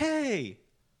he's like, "Hey,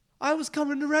 I was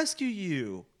coming to rescue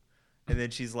you," and then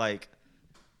she's like,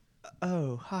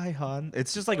 "Oh, hi, Han."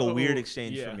 It's just like a weird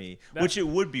exchange for me, which it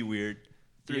would be weird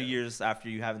 3 years after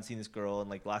you haven't seen this girl, and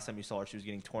like last time you saw her, she was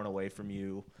getting torn away from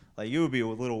you. Like it would be a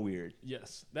little weird.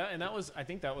 Yes, I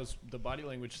think that was the body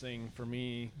language thing for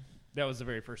me. That was the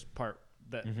very first part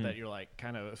that you're like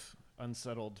kind of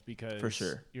unsettled because for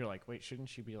sure you're like, wait, shouldn't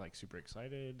she be like super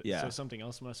excited? Yeah. So something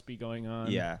else must be going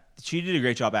on. Yeah, she did a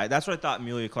great job that's what I thought.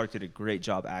 Emilia Clarke did a great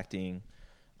job acting,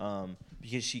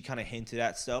 because she kind of hinted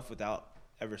at stuff without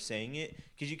ever saying it.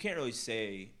 Because you can't really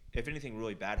say, if anything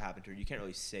really bad happened to her, you can't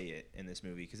really say it in this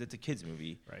movie because it's a kids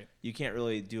movie. Right. You can't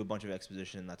really do a bunch of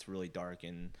exposition that's really dark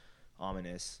and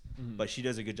ominous. But she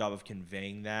does a good job of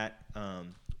conveying that.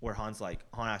 Where Han asks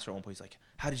her at one point, he's like,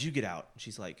 "How did you get out?" And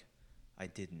she's like, "I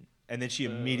didn't." And then she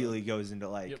immediately goes into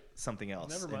like something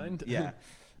else. Never mind. Yeah.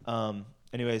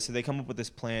 Anyway, so they come up with this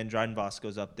plan. Dryden Voss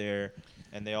goes up there,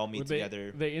 and they all meet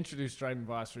together. They introduce Dryden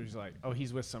Voss, where he's like, "Oh,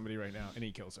 he's with somebody right now," and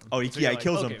he kills him. Oh, he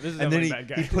kills him, this is and then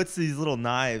he puts these little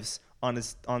knives on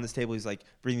this table. He's like,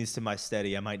 "Bring these to my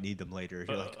steady. I might need them later."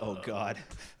 You're like, "Oh God."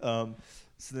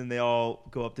 So then they all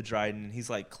go up to Dryden, and he's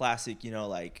like classic, you know,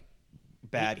 like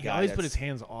bad guy. He always put his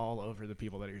hands all over the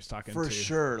people that he was talking to. For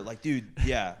sure, like dude,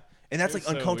 yeah. And that's like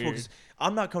uncomfortable because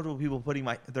I'm not comfortable with people putting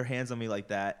their hands on me like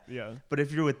that. Yeah. But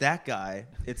if you're with that guy,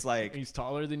 it's like he's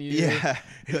taller than you. Yeah.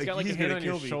 He's got like a hand on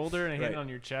your shoulder and a hand on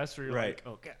your chest, where you're like,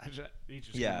 oh gosh, he's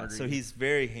just so he's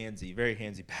very handsy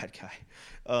bad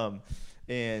guy,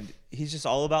 and he's just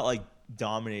all about like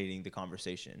dominating the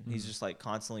conversation. He's just like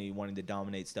constantly wanting to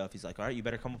dominate stuff. He's like, all right, you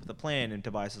better come up with a plan. And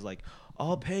Tobias is like,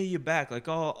 I'll pay you back. Like,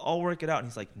 I'll work it out. And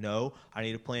he's like, no, I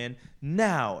need a plan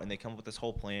now. And they come up with this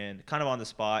whole plan kind of on the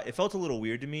spot. It felt a little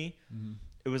weird to me.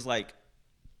 It was like,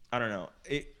 I don't know.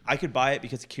 I could buy it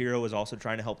because Kira was also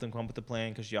trying to help them come up with the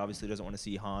plan because she obviously doesn't want to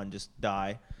see Han just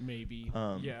die. Maybe.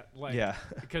 Yeah.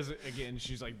 Because again,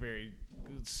 she's like very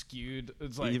skewed.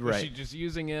 It's like, was she just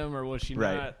using him or was she not?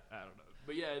 I don't know.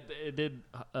 But yeah, it did.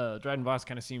 Dryden Voss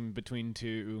kind of seemed between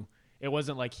two. It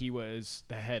wasn't like he was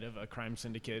the head of a crime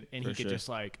syndicate and he could just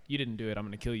like, you didn't do it, I'm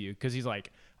going to kill you. Because he's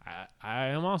like, I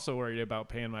am also worried about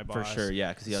paying my boss. For sure, yeah,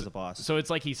 because he has a boss. So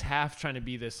it's like he's half trying to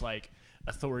be this like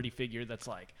authority figure that's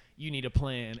like, you need a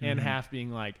plan, and half being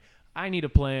like, I need a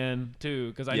plan too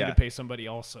because I need to pay somebody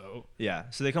also. Yeah.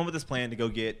 So they come up with this plan to go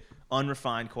get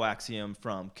unrefined coaxium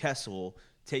from Kessel,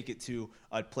 take it to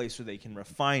a place where they can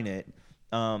refine it.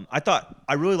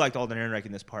 I really liked Alden Ehrenreich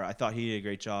in this part. I thought he did a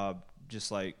great job,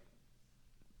 just like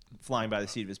flying by the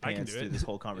seat of his pants through this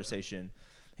whole conversation.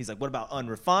 He's like, "What about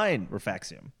unrefined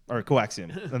rifaxium or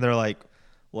coaxium?" And they're like,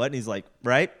 "What?" And he's like,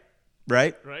 "Right."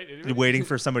 Waiting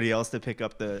for somebody else to pick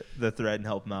up the thread and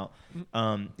help him out.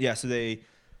 So they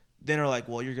then are like,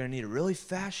 "Well, you're gonna need a really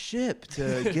fast ship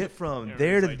to get from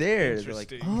there to like, there." They're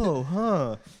like, "Oh,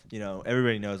 huh." You know,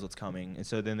 everybody knows what's coming, and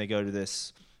so then they go to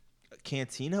this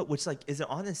cantina, which like is it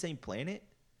on the same planet?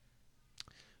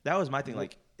 That was my thing.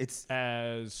 Like it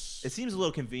seems a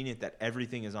little convenient that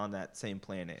everything is on that same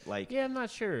planet. Like I'm not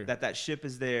sure that ship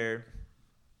is there,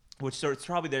 which it's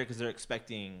probably there because they're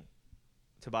expecting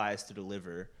Tobias to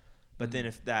deliver. But then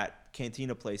if that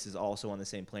cantina place is also on the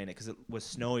same planet because it was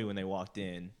snowy when they walked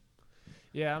in.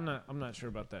 Yeah, I'm not sure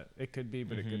about that. It could be,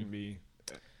 but it couldn't be.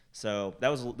 So that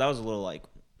was a little like.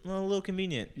 Well, a little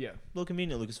convenient. Yeah. A little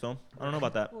convenient, Lucasfilm. I don't know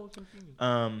about that. A little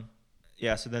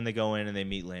convenient. So then they go in and they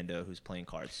meet Lando, who's playing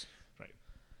cards. Right.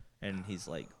 And he's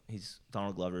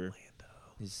Donald Glover. Lando.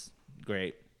 He's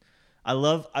great. I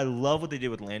love what they did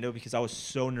with Lando because I was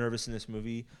so nervous in this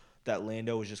movie that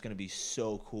Lando was just going to be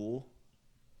so cool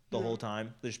the whole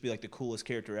time. They'd just be like the coolest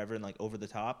character ever and like over the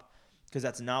top because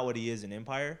that's not what he is in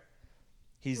Empire.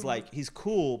 He's he's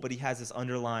cool, but he has this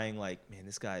underlying like, man,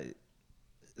 this guy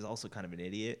is also kind of an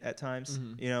idiot at times,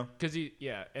 you know? Because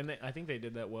I think they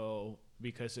did that well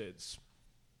because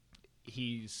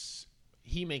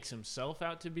he makes himself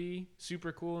out to be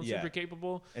super cool and super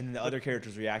capable, and the other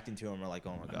characters reacting to him are like,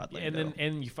 "Oh my god!" Lando.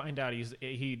 And you find out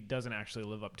he doesn't actually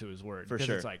live up to his word. For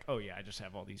sure, it's like, oh yeah, I just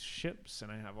have all these ships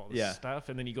and I have all this stuff,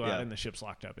 and then you go out and the ship's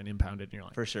locked up and impounded, and you're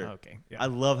like, for sure, okay. I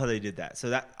love how they did that.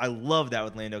 So I love that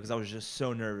with Lando because I was just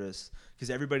so nervous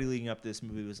because everybody leading up to this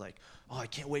movie was like, "Oh, I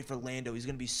can't wait for Lando. He's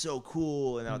gonna be so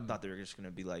cool," and I thought they were just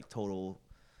gonna be like total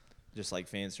just like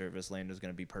fan service. Lando's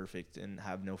going to be perfect and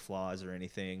have no flaws or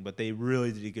anything. But they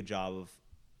really did a good job of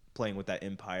playing with that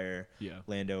Empire. Yeah.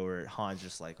 Lando, or Han's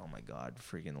just like, oh my God,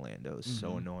 freaking Lando is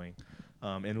so annoying.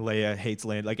 And Leia hates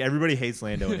Lando. Like, everybody hates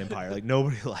Lando in Empire. Like,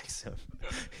 nobody likes him.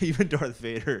 Even Darth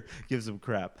Vader gives him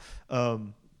crap.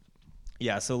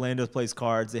 Yeah, so Lando plays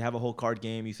cards. They have a whole card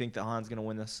game. You think that Han's going to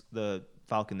win the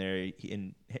Falcon there,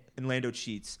 and Lando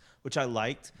cheats, which I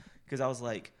liked because I was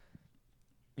like,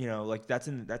 you know, like that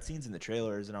scene's in the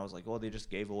trailers, and I was like, well, they just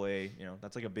gave away, you know,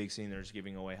 that's like a big scene. They're just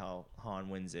giving away how Han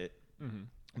wins it. Mm-hmm.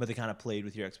 But they kind of played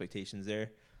with your expectations there.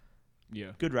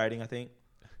 Yeah. Good writing, I think.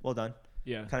 Well done.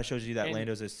 Yeah. Kind of shows you that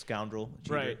Lando's a scoundrel.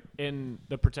 Right. And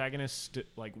the protagonist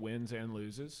like wins and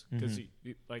loses because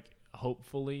like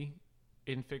hopefully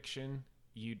in fiction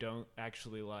you don't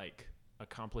actually like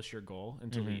accomplish your goal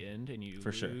until the end, and you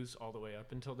lose all the way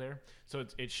up until there. So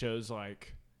it shows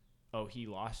like, oh, he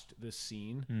lost this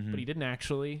scene, but he didn't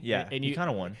actually. Yeah, and he kind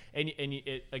of won. And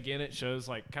it shows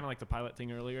like kind of like the pilot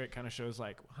thing earlier. It kind of shows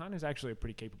like Han is actually a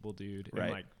pretty capable dude,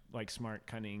 right? And like smart,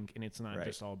 cunning, and it's not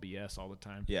just all BS all the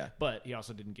time. Yeah, but he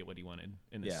also didn't get what he wanted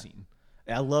in this scene.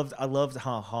 I loved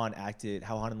how Han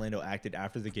and Lando acted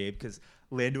after the game, because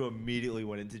Lando immediately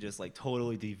went into just like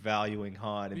totally devaluing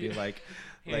Han and being like,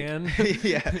 hand.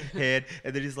 And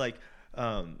then he's like,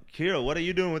 Kira, what are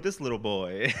you doing with this little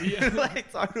boy? Yeah.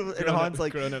 Like talking about, and Han's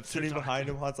like sitting behind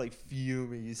him. Han's like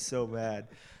fuming. He's so mad.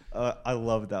 I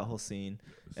loved that whole scene.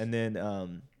 And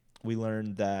then we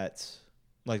learned that,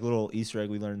 like, little Easter egg,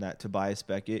 we learned that Tobias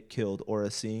Beckett killed Aura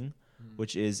Singh,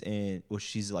 which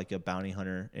she's like a bounty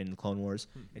hunter in Clone Wars,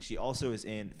 and she also is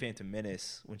in Phantom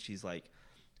Menace when she's like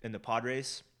in the pod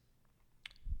race,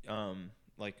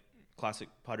 like classic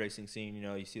pod racing scene. You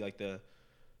know, you see like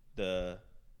the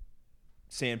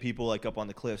sand people like up on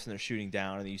the cliffs and they're shooting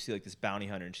down, and then you see like this bounty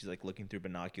hunter and she's like looking through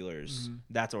binoculars.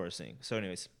 That's Aura Singh. So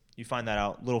anyways, you find that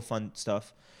out. Little fun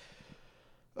stuff.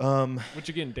 Which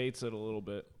again dates it a little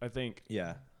bit, I think.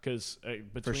 Yeah. Because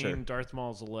between Darth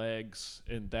Maul's legs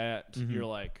and that, you're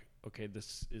like, okay,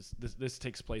 this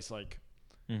takes place like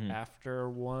after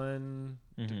 1,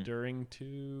 during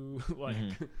 2, like.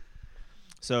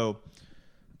 So,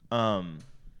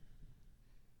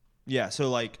 yeah. So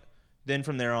like, then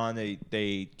from there on,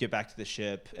 they get back to the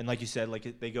ship, and like you said,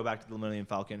 like they go back to the Millennium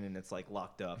Falcon, and it's like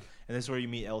locked up, and this is where you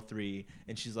meet L3,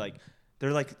 and she's like.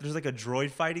 There's like a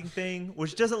droid fighting thing,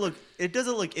 which doesn't look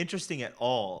interesting at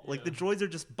all. Like the droids are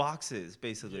just boxes,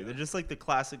 basically. Yeah. They're just like the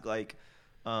classic like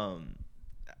astromech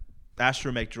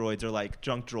droids or like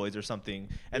junk droids or something,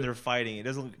 and they're fighting. It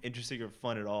doesn't look interesting or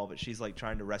fun at all. But she's like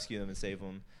trying to rescue them and save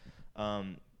them.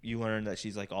 You learn that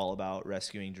she's like all about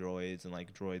rescuing droids and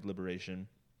like droid liberation.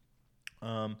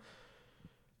 And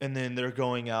then they're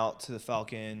going out to the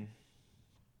Falcon.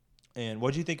 And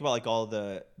what do you think about like all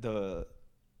the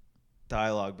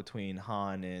dialogue between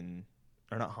Lando and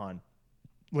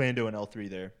L3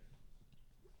 there,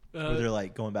 where they're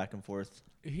like going back and forth?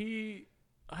 I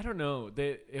don't know.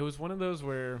 It was one of those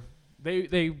where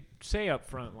they say up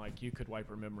front like you could wipe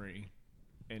her memory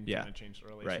and kind of change the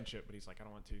relationship, but he's like, I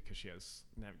don't want to because she has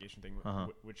navigation thing,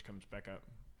 which comes back up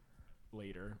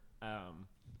later.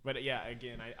 But yeah,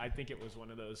 again, I think it was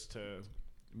one of those to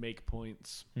make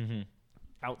points.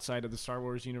 Outside of the Star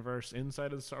Wars universe,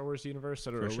 inside of the Star Wars universe,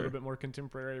 that are little bit more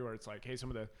contemporary, where it's like, hey, some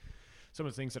of the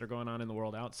things that are going on in the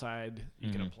world outside,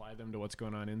 you can apply them to what's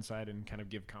going on inside and kind of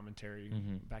give commentary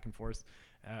back and forth.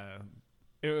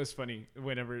 It was funny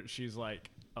whenever she's like,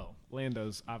 "Oh,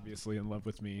 Lando's obviously in love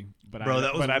with me, but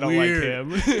I don't like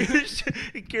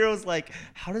him." Carol's like,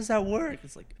 "How does that work?"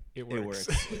 It's like, It works.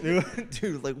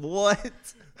 Dude, like,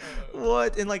 what?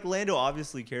 What? And, like, Lando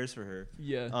obviously cares for her.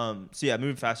 Yeah. So, yeah,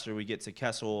 moving faster, we get to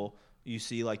Kessel. You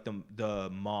see, like, the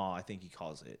maw, I think he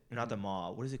calls it. Not the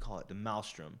maw. What does he call it? The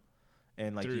maelstrom.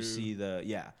 And, like, you see the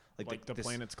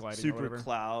planets gliding super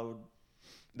cloud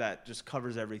that just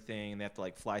covers everything, and they have to,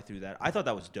 like, fly through that. I thought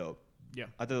that was dope. Yeah.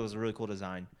 I thought it was a really cool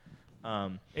design.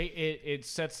 It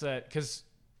sets that, because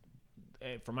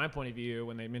from my point of view,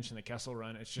 when they mention the Kessel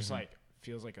Run, it's just like,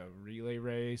 feels like a relay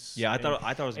race. Yeah, I thought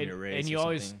it was gonna be a race. And you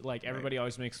always everybody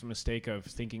always makes the mistake of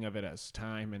thinking of it as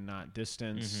time and not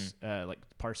distance, like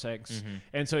parsecs.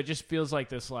 And so it just feels like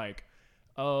this, like,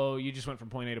 oh, you just went from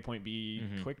point A to point B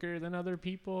quicker than other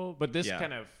people. But this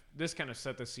kind of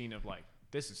set the scene of like,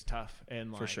 this is tough,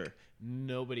 and like, for sure,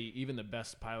 nobody, even the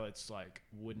best pilots, like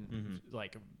wouldn't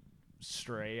like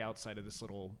stray outside of this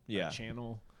little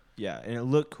channel. Yeah, and it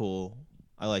looked cool.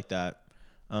 I like that.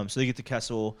 So they get to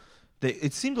Kessel.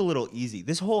 It seemed a little easy.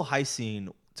 This whole heist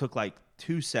scene took like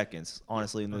 2 seconds,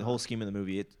 honestly, in the whole scheme of the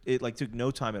movie. It like took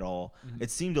no time at all. It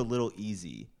seemed a little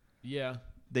easy. Yeah.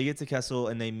 they get to Kessel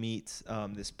and they meet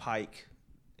this Pike,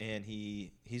 and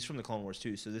he's from the Clone Wars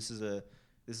too. So this is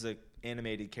a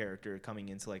animated character coming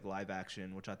into like live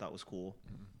action, which I thought was cool.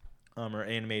 Or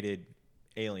animated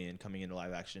alien coming into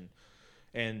live action.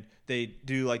 And they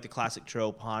do like the classic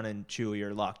trope, Han and Chewie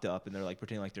are locked up and they're like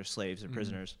pretending like they're slaves or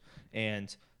prisoners.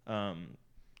 And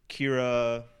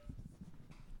Kira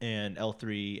and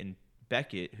L3 and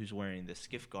Beckett, who's wearing the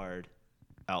Skiff Guard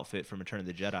outfit from Return of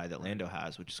the Jedi that Lando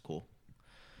has, which is cool.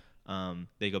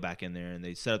 They go back in there and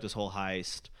they set up this whole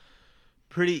heist.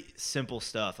 Pretty simple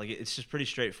stuff. Like it's just pretty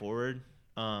straightforward.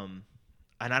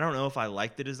 And I don't know if I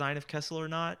like the design of Kessel or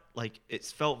not. Like it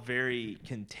felt very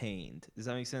contained. Does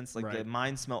that make sense? Like the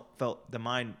mind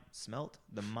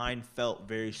felt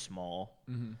very small,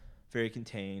 very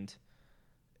contained.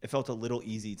 It felt a little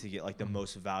easy to get like the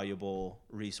most valuable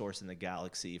resource in the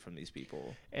galaxy from these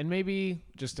people. And maybe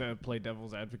just to play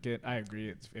devil's advocate, I agree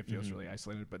it feels really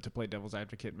isolated, but to play devil's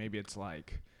advocate, maybe it's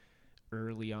like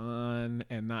early on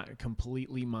and not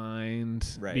completely mined,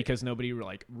 because nobody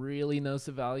like really knows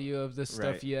the value of this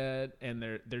stuff yet, and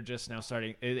they're just now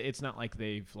starting. It's not like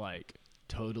they've like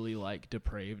totally like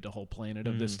depraved a whole planet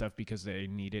of this stuff because they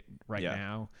need it right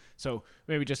now. So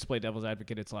maybe just to play devil's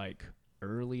advocate, it's like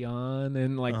early on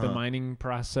in like the mining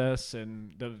process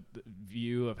and the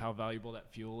view of how valuable that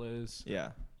fuel is.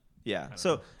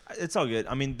 So it's all good.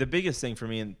 I mean, the biggest thing for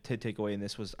me and to take away in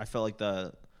this was I felt like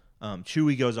the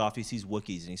Chewie goes off, he sees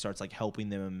Wookiees, and he starts like helping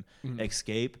them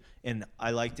escape. And I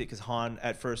liked it because Han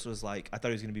at first was like, I thought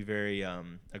he was going to be very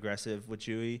aggressive with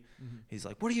Chewie. He's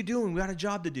like, what are you doing? We got a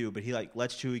job to do. But he like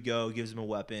lets Chewie go, gives him a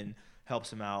weapon,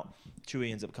 helps him out. Chewie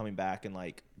ends up coming back and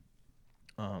like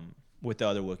with the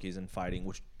other Wookiees and fighting,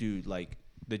 which, dude, like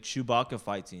the Chewbacca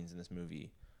fight scenes in this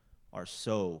movie are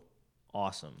so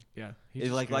awesome. Yeah.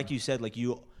 Like you said, like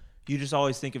you just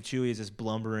always think of Chewie as this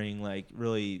blumbering, like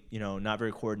really, not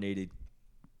very coordinated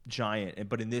giant.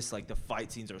 But in this, like the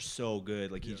fight scenes are so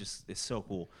good. Like he just is so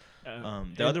cool.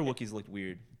 The other Wookiees looked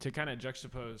weird. To kind of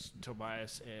juxtapose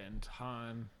Tobias and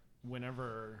Han,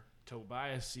 whenever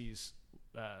Tobias sees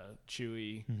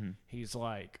Chewie, he's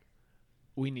like,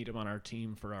 we need him on our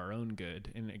team for our own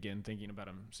good. And again, thinking about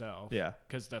himself. Yeah.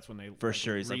 Because that's when they... For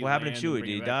sure. He's like, what happened to Chewie? Did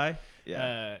he die?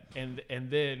 Yeah. And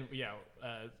then,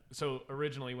 so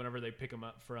originally, whenever they pick him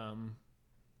up from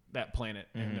that planet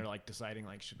and they're like deciding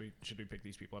like, should we pick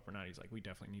these people up or not? He's like, we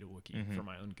definitely need a Wookiee for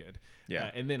my own good.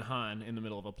 Yeah. And then Han in the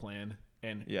middle of a plan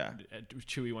and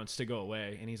Chewie wants to go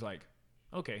away. And he's like,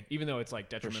 okay, even though it's like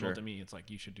detrimental to me, it's like,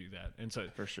 you should do that. And so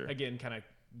again, kind of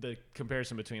the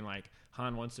comparison between like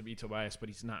Han wants to be Tobias, but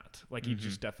he's not. Like he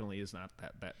just definitely is not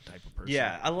that type of person.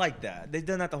 Yeah, I like that. They've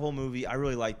done that the whole movie. I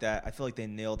really like that. I feel like they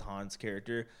nailed Han's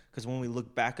character because when we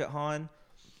look back at Han,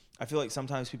 I feel like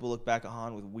sometimes people look back at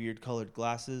Han with weird colored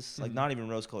glasses, like not even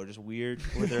rose colored, just weird,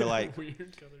 where they're like,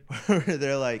 where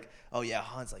they're like, oh yeah,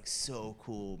 Han's like so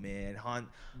cool, man.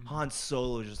 Han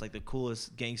Solo is just like the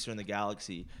coolest gangster in the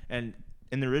galaxy. And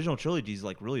in the original trilogy, he's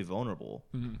like really vulnerable.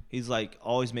 He's like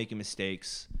always making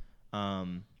mistakes.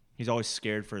 He's always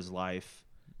scared for his life.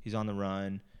 He's on the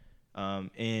run.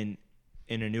 In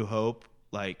A New Hope,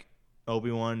 like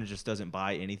Obi-Wan just doesn't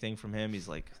buy anything from him. He's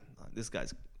like, this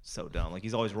guy's so dumb. Like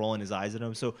he's always rolling his eyes at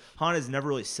him. So Han is never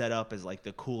really set up as like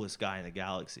the coolest guy in the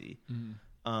galaxy.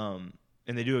 And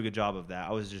they do a good job of that.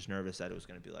 I was just nervous that it was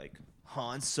going to be like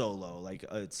Han Solo, like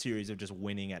a series of just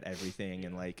winning at everything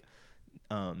and like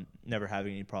never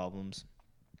having any problems.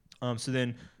 So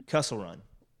then Kessel Run.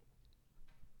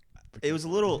 It was a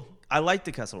little. I liked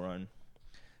the Kessel Run.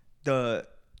 The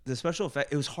special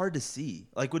effect. It was hard to see,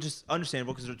 like, which is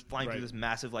understandable because they're flying through this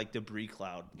massive like debris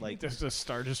cloud. Like just a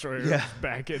Star Destroyer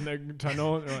back in the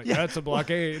tunnel. And like, that's a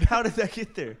blockade. How did that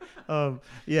get there?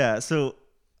 So.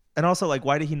 And also, like,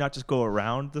 why did he not just go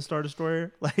around the Star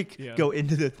Destroyer? Like, go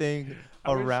into the thing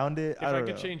around it? If I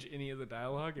could change any of the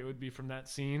dialogue, it would be from that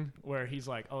scene where he's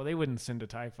like, oh, they wouldn't send a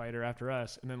TIE fighter after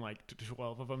us. And then, like,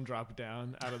 12 of them drop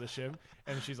down out of the ship.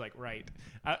 And she's like, right.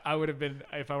 I would have been,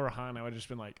 if I were Han, I would have just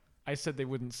been like, I said they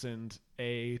wouldn't send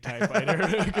a TIE fighter.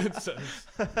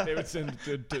 They would send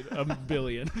a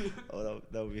billion. Oh,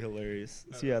 that would be hilarious.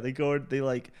 So, yeah, they go into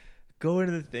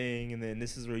the thing. And then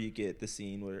this is where you get the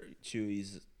scene where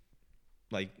Chewie's,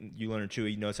 like, you learn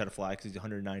Chewie knows how to fly because he's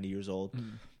 190 years old.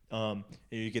 And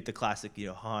you get the classic,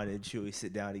 Han and Chewie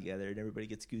sit down together, and everybody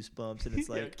gets goosebumps, and it's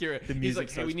like Kira, the music he's like,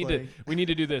 starts hey, we need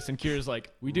to do this, and Kira's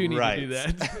like, we do need to do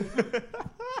that.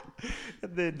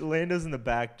 And then Lando's in the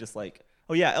back, just like,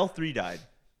 oh yeah, L3 died.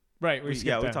 Right, we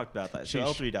talked about that. So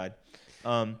L3 died.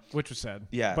 Which was sad.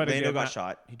 Yeah, but Lando again, got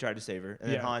shot. He tried to save her,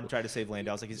 and then Han tried to save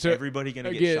Lando. I was like, is So, everybody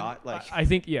gonna get again, shot? Like, I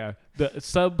think the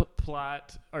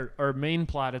subplot or main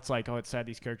plot, it's like, oh, it's sad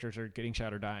these characters are getting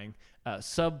shot or dying.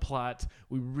 Subplot,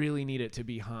 we really need it to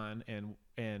be Han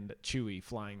and Chewie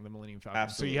flying the Millennium Falcon.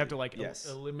 Absolutely. So you have to like Yes.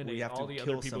 eliminate have all to the kill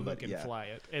other people somebody, who can yeah. fly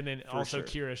it, and then For also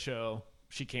sure. Kira show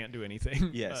she can't do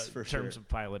anything. Yes, for in terms sure. of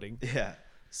piloting. yeah.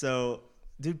 So,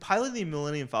 dude, piloting the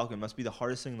Millennium Falcon must be the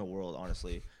hardest thing in the world,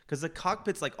 honestly, because the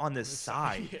cockpit's like on this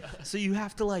side, yeah. so you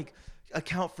have to like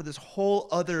account for this whole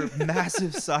other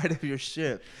massive side of your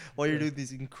ship while you're doing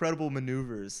these incredible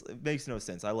maneuvers. It makes no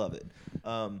sense. I love it.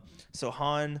 So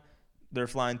Han, they're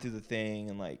flying through the thing,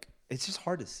 and like it's just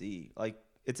hard to see. Like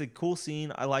it's a cool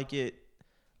scene. I like it.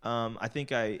 I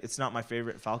think it's not my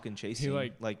favorite Falcon chase He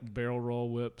scene. like barrel roll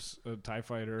whips a TIE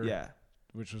fighter. Yeah.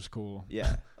 Which was cool.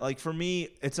 Yeah. Like for me,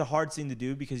 it's a hard scene to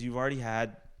do because you've already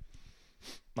had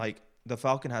like the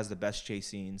Falcon has the best chase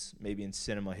scenes maybe in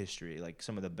cinema history, like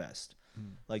some of the best.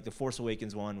 Like the Force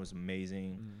Awakens one was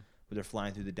amazing, where they're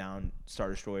flying through the down Star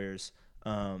Destroyers.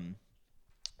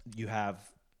 You have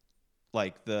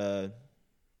like A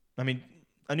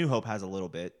New Hope has a little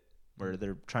bit where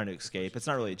they're trying to escape. It's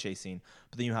not really a chase scene,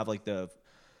 but then you have like the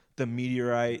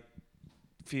meteorite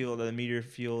field, or the meteor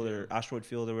field, or asteroid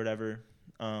field, or whatever.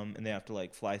 And they have to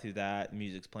like fly through that. The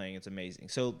music's playing. It's amazing.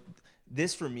 So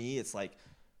this for me, it's like,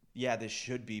 yeah, this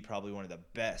should be probably one of the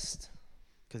best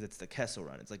because it's the Kessel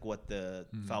Run. It's like what the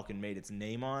Falcon made its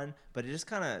name on, but it just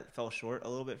kind of fell short a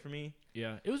little bit for me.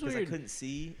 Yeah, it was Because weird. I couldn't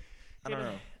see. I don't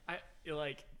know.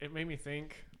 It made me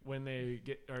think when they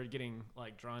are getting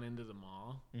like drawn into the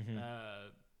mall.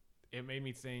 It made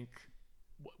me think: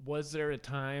 was there a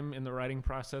time in the writing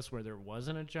process where there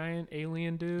wasn't a giant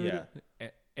alien dude? Yeah.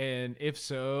 And if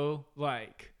so,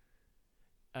 like,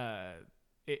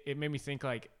 it made me think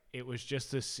like it was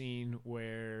just a scene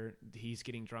where he's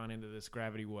getting drawn into this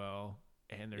gravity well,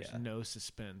 and there's no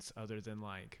suspense other than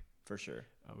like. For sure.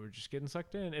 We're just getting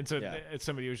sucked in. And so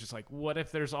somebody was just like, what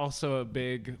if there's also a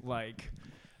big, like,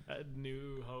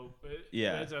 New Hope?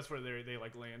 Yeah. That's where they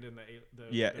like land in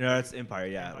the That's Empire,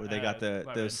 yeah. Where they got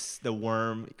the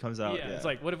worm comes out. Yeah, it's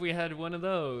like, what if we had one of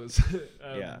those?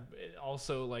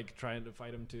 Also, like, trying to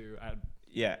fight him to add.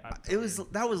 Yeah.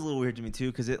 That was a little weird to me,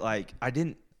 too, because it, like, I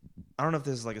don't know if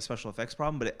this is, like, a special effects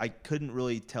problem, but I couldn't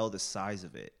really tell the size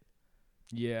of it.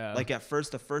 Yeah. Like at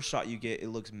first, the first shot you get, it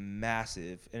looks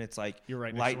massive, and it's like you're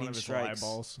right, lightning strikes.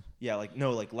 Eyeballs. Yeah,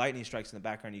 like lightning strikes in the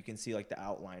background. You can see like the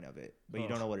outline of it, but you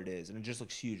don't know what it is, and it just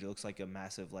looks huge. It looks like a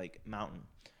massive like mountain,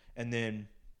 and then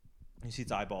you see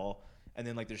its eyeball, and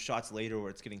then like there's shots later where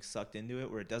it's getting sucked into it,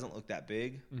 where it doesn't look that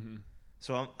big.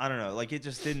 So I don't know, like it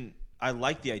just didn't. I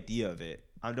like the idea of it.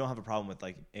 I don't have a problem with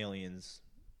like aliens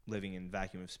living in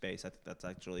vacuum of space. I think that's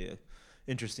actually a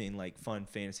interesting like fun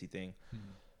fantasy thing.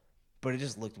 But it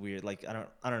just looked weird. Like I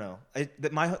don't know.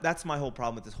 That's my whole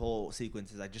problem with this whole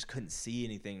sequence is I just couldn't see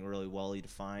anything really well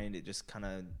defined. It just kind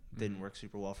of didn't work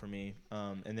super well for me.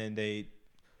 And then they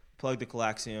plugged the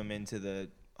Calaxium into the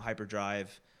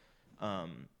hyperdrive,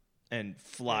 and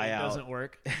fly out. It doesn't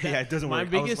work. Yeah, it doesn't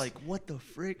work. I was like, what the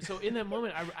frick? So in that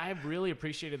moment, I really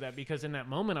appreciated that because in that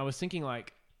moment I was thinking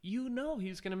like,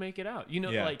 he's gonna make it out.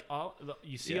 Like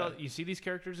you see these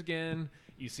characters again.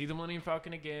 You see the Millennium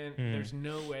Falcon again. There's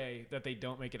no way that they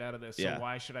don't make it out of this. So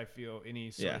why should I feel any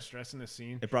sort of stress in this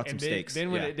scene? It brought some stakes. Then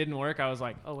when it didn't work, I was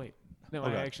like, oh wait, no,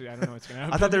 I don't know what's gonna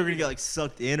happen. I thought they were gonna get like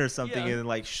sucked in or something and then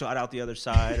like shot out the other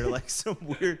side or like some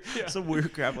weird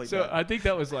crap like that. So I think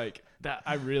that was like that.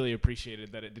 I really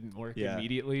appreciated that it didn't work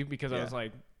immediately because I was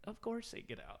like, of course they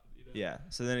get out. Yeah.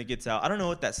 So then it gets out. I don't know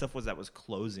what that stuff was that was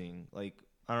closing. Like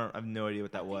I have no idea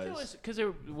what that was. Because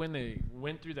when they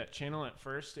went through that channel at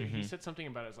first, he said something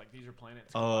about it was like these are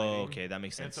planets. Oh, okay, that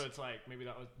makes sense. And so it's like maybe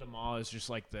that was the maw is just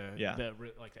like the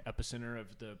epicenter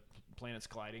of the planets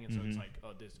colliding, and so it's like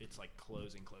it's like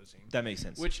closing. That makes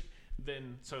sense. Which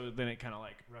then it kind of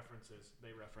like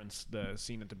reference the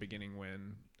scene at the beginning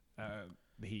when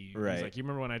he's like, you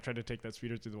remember when I tried to take that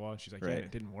speeder through the wall? And she's like, yeah,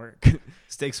 it didn't work.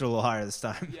 Stakes are a little higher this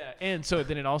time. Yeah, and so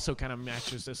then it also kind of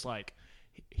matches this like.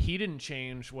 He didn't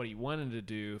change what he wanted to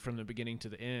do from the beginning to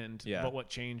the end, but what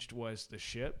changed was the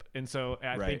ship. And so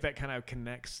I think that kind of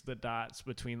connects the dots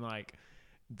between like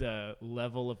the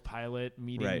level of pilot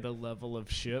meeting the level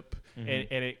of ship. And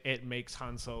it makes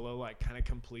Han Solo like kind of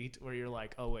complete where you're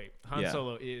like, oh wait, Han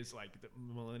Solo is like the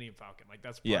Millennium Falcon. Like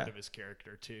that's part of his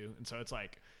character too. And so it's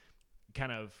like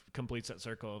kind of completes that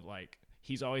circle of like,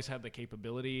 he's always had the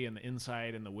capability and the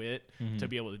insight and the wit to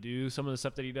be able to do some of the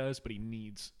stuff that he does, but he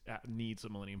needs the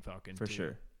Millennium Falcon for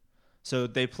sure. So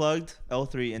they plugged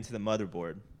L3 into the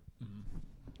motherboard.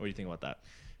 What do you think about that?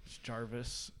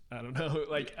 Jarvis. I don't know.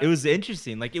 Like it was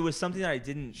interesting. Like it was something that I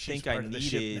didn't She's think I part of the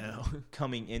ship needed now.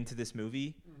 coming into this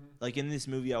movie. Like in this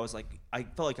movie, I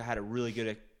felt like I had a really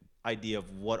good idea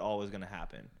of what all was going to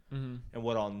happen and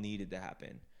what all needed to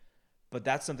happen. But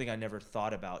that's something I never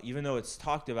thought about, even though it's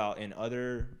talked about in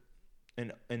other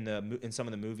in some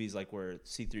of the movies, like where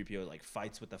C-3PO like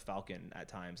fights with the Falcon at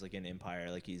times, like in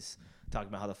Empire, like he's talking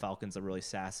about how the Falcon's are really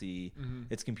sassy,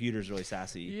 its computer's really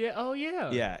sassy. Yeah. Oh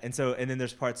yeah. Yeah, and then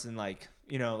there's parts in like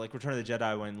like Return of the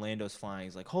Jedi when Lando's flying,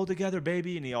 he's like hold together,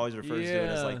 baby, and he always refers to it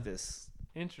as like this.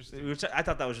 Interesting. Which I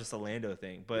thought that was just a Lando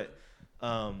thing, but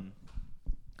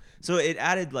so it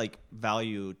added like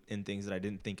value in things that I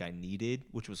didn't think I needed,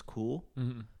 which was cool,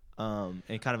 and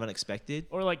kind of unexpected.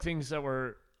 Or like things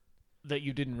that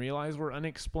you didn't realize were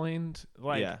unexplained,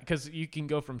 like because you can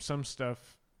go from some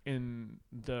stuff in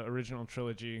the original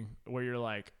trilogy where you're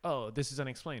like, oh, this is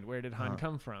unexplained. Where did Han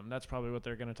come from? That's probably what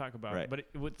they're going to talk about. Right.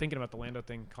 But thinking about the Lando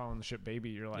thing, calling the ship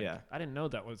baby, you're like, I didn't know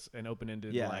that was an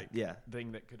open-ended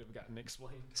thing that could have gotten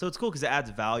explained. So it's cool because it adds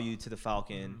value to the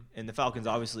Falcon, and the Falcon's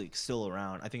obviously still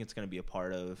around. I think it's going to be a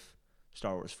part of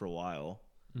Star Wars for a while.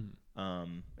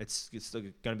 It's still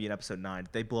going to be in Episode 9.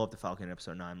 If they blow up the Falcon in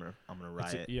Episode 9, I'm going to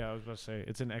riot. I was about to say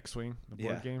it's an X-wing, the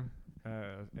board game.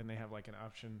 And they have like an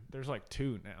option. There's like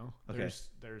 2 now. Okay.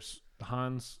 There's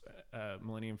Han's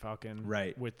Millennium Falcon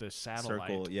with the satellite,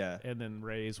 circle, and then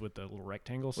Rey's with the little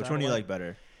rectangle. Which one do you like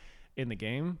better? In the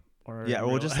game, or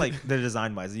just like the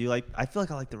design wise. I feel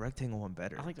like I like the rectangle one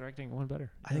better. I like the rectangle one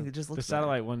better. I think it just looks. The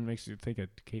satellite one makes you think of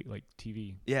like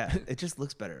TV. Yeah, it just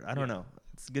looks better. I don't know.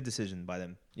 It's a good decision by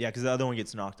them. Yeah, because the other one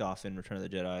gets knocked off in Return of the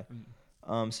Jedi.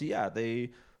 So yeah,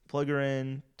 they plug her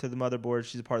in to the motherboard.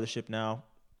 She's a part of the ship now.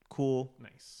 Cool.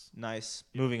 Nice.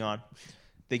 Moving on.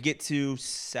 They get to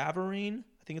Savareen.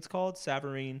 I think it's called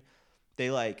Savareen. They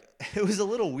it was a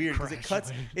little weird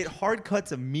because it hard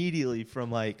cuts immediately from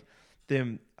like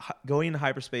them going into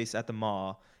hyperspace at the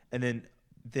Maw and then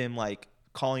them like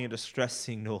calling a distress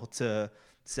signal to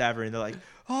Savareen. They're like,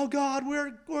 oh God,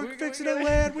 we're fixing to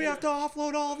land. We have to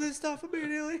offload all this stuff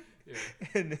immediately. Yeah.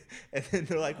 And then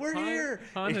they're like, we're here.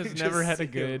 Han has never had a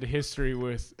good history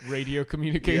with radio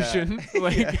communication.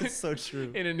 It's so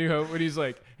true. In A New Hope, when he's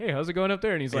like, hey, how's it going up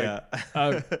there? And he's like,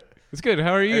 it's good.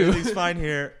 How are you? Everything's fine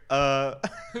here.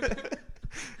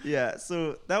 Yeah,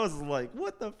 so that was like,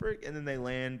 what the frick? And then they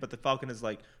land, but the Falcon is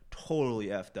like totally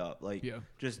effed up,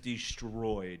 just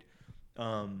destroyed.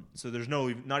 So there's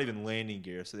not even landing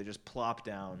gear, so they just plop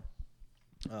down.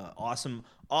 Awesome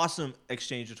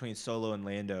exchange between Solo and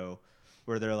Lando,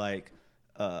 where they're like,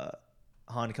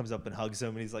 Han comes up and hugs him,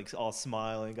 and he's like all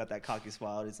smiling, got that cocky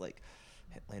smile. And he's like,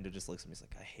 Lando just looks at me, he's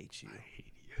like, I hate you.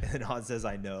 And then Han says,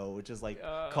 I know, which is like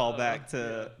call back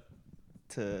to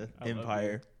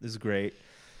Empire. This is great.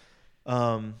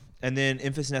 And then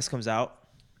Enfys Nest comes out.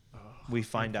 We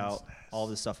find out all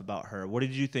this stuff about her. What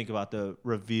did you think about the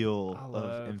reveal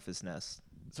of Enfys Nest?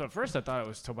 So at first I thought it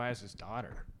was Tobias's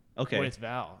daughter. Okay. With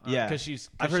Val. Yeah. Because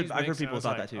I've heard people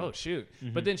thought that too. Oh shoot.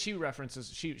 But then she references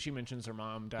she mentions her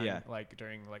mom dying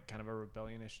during like kind of a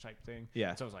rebellion-ish type thing.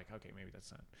 Yeah. So I was like, okay, maybe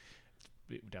that's not.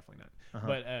 Definitely not.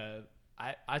 But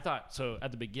I thought so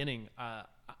at the beginning.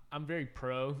 I'm very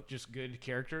pro just good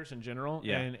characters in general.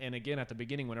 Yeah. And again at the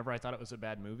beginning, whenever I thought it was a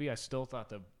bad movie, I still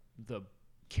thought the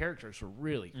characters were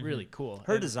really really cool.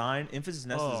 Her design, Enfys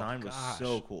Nest design was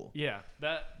so cool. Yeah,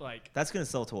 that's gonna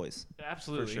sell toys.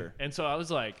 Absolutely, for sure. And so I was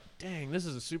like, dang, this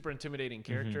is a super intimidating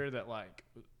character that like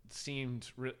seemed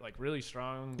really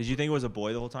strong. Did you think it was a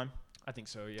boy the whole time? I think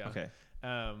so. Yeah. Okay.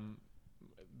 And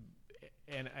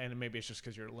maybe it's just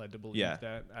because you're led to believe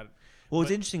that.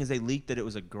 What's interesting is they leaked that it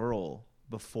was a girl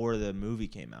before the movie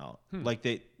came out. Like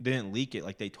they didn't leak it.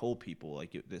 Like they told people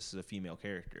like this is a female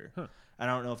character. I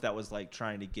don't know if that was like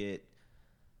trying to get,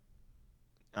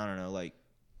 I don't know, like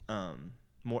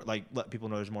more like let people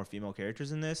know there's more female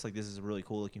characters in this. Like this is a really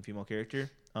cool looking female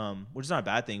character, which is not a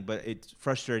bad thing, but it's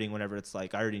frustrating whenever it's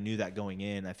like I already knew that going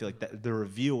in. I feel like that the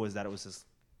reveal was that it was this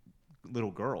little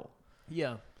girl.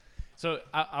 Yeah. So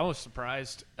I was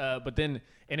surprised, but then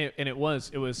it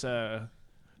was so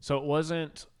it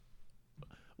wasn't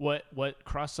what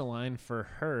crossed the line for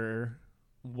her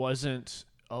wasn't.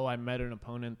 Oh, I met an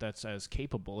opponent that's as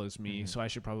capable as me, so I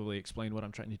should probably explain what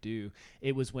I'm trying to do.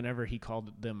 It was whenever he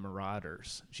called them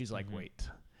marauders. She's like, wait,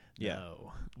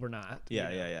 no, we're not.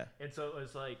 Yeah. And so it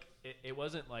was like, it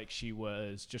wasn't like she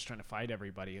was just trying to fight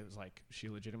everybody. It was like she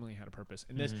legitimately had a purpose.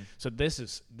 And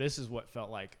this is what felt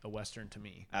like a Western to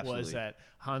me. Absolutely. Was that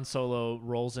Han Solo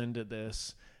rolls into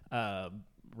this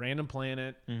random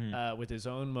planet with his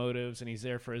own motives, and he's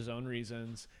there for his own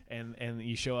reasons. And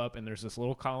you show up, and there's this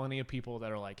little colony of people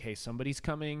that are like, hey, somebody's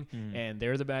coming, and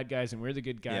they're the bad guys, and we're the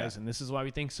good guys, and this is why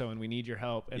we think so, and we need your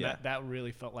help. And that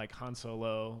really felt like Han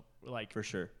Solo, like for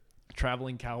sure,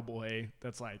 traveling cowboy.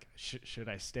 That's like, should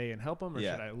I stay and help him, or should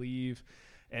I leave?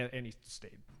 And he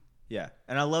stayed. Yeah,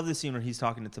 and I love the scene where he's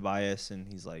talking to Tobias, and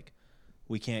he's like,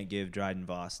 we can't give Dryden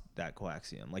Voss that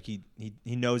coaxium. Like he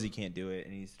knows he can't do it,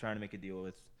 and he's trying to make a deal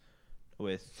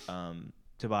with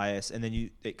Tobias. And then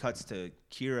it cuts to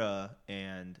Kira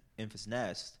and Enfys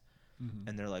Nest,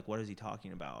 and they're like, what is he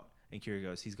talking about? And Kira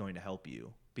goes, he's going to help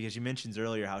you. Because she mentions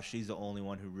earlier how she's the only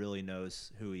one who really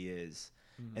knows who he is.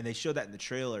 And they showed that in the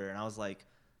trailer, and I was like,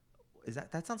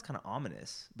 that sounds kind of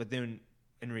ominous. But then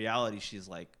in reality, she's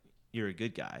like, you're a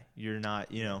good guy. You're not,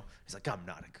 he's like, I'm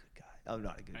not a good guy. I'm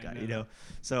not a good guy,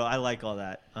 So I like all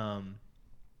that. And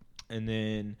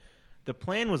then the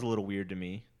plan was a little weird to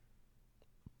me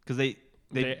because they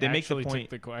make the point.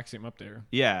 Took the coaxium up there.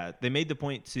 Yeah, they made the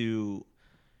point to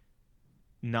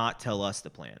not tell us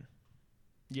the plan.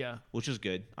 Yeah, which is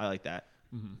good. I like that.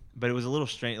 But it was a little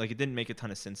strange. Like it didn't make a ton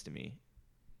of sense to me.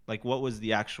 Like what was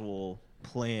the actual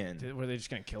plan? Were they just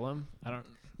gonna kill him? I don't.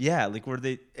 Yeah, like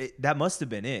that must have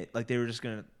been it. Like they were just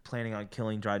planning on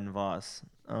killing Dryden Voss.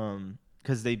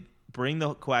 Because they bring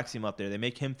the coaxium up there. They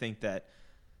make him think that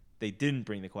they didn't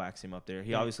bring the coaxium up there.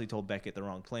 He obviously told Beckett the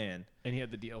wrong plan. And he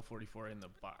had the DL-44 in the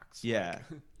box. Yeah.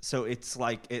 So it's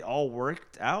like it all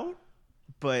worked out,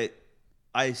 but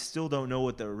I still don't know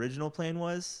what the original plan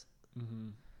was,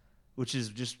 which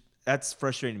is that's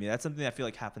frustrating to me. That's something I feel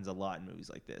like happens a lot in movies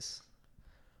like this,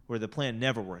 where the plan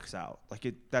never works out. Like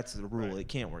that's the rule. Right. It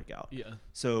can't work out. Yeah.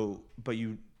 So, but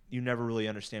you never really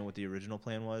understand what the original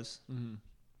plan was.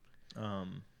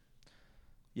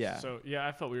 Yeah. So yeah,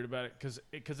 I felt weird about it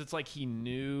because it's like he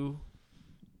knew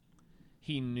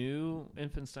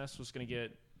Enfys Nest was gonna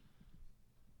get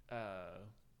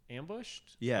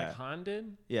ambushed. Yeah. Like Han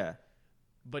did. Yeah.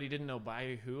 But he didn't know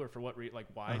by who or for what reason. Like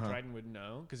why Dryden would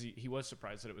know, because he was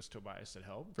surprised that it was Tobias that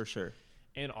helped. For sure.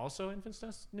 And also Enfys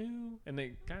Nest knew, and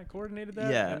they kind of coordinated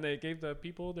that. Yeah. And they gave the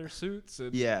people their suits.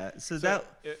 And yeah. So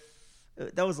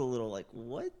that was a little like,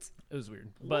 what? It was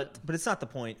weird. But it's not the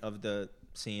point of the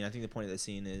scene. I think the point of the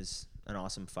scene is an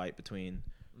awesome fight between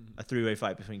a three-way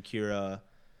fight between Kira.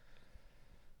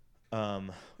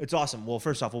 It's awesome. Well,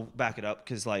 first off, we'll back it up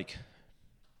because like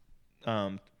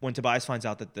when Tobias finds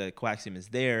out that the coaxium is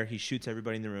there, he shoots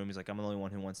everybody in the room. He's like, I'm the only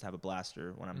one who wants to have a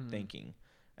blaster when I'm thinking.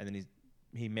 And then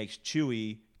he makes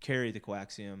Chewie carry the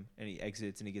coaxium, and he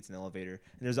exits and he gets in the elevator.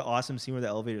 And there's an awesome scene where the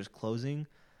elevator is closing.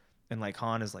 And like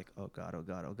Han is like, oh God, oh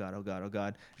God, oh God, oh God, oh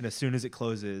God. And as soon as it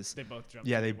closes, they both jump.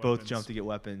 Yeah, they both jump to get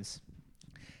weapons.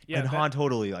 Yeah, and Han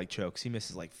totally like chokes. He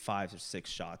misses like 5 or 6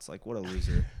 shots. Like what a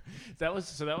loser. that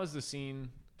was the scene.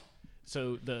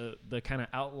 So the kind of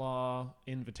outlaw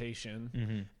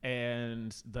invitation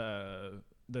and the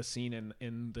scene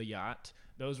in the yacht.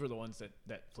 Those were the ones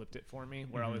that flipped it for me.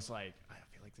 Where I was like, I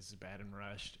feel like this is bad and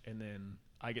rushed. And then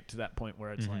I get to that point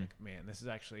where it's like, man, this is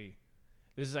actually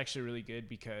really good,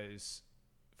 because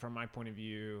from my point of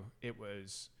view, it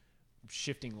was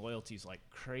shifting loyalties like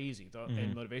crazy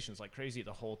and motivations like crazy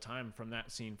the whole time from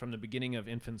that scene, from the beginning of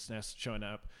Enfys Nest showing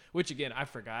up, which again, I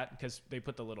forgot because they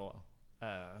put the little,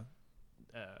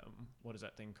 what is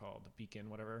that thing called? The beacon,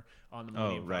 whatever, on the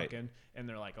Millennium Falcon. And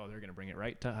they're like, oh, they're going to bring it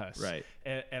right to us. Right.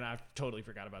 And I totally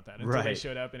forgot about that until they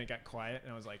showed up and it got quiet.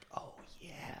 And I was like, oh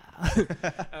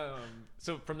yeah.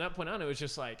 So from that point on, it was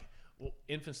just like, well,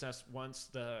 Enfys Nest wants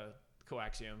the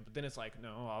coaxium, but then it's like,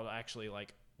 no, I'll actually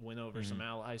like win over some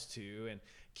allies too. And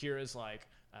Kira's like,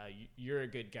 you're a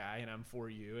good guy and I'm for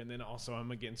you, and then also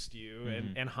I'm against you.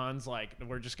 And Han's like,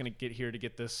 we're just gonna get here to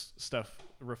get this stuff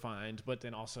refined, but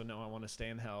then also no, I want to stay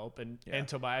and help. And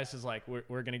Tobias is like,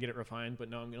 we're gonna get it refined, but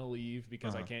no, I'm gonna leave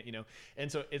because I can't,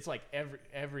 And so it's like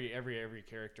every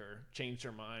character changed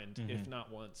their mind, if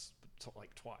not once,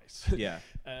 like twice. Yeah.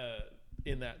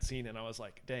 In that scene, and I was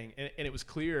like, dang. And it was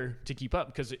clear to keep up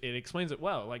because it explains it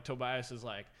well. Like Tobias is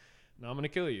like, no, I'm gonna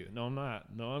kill you. No, I'm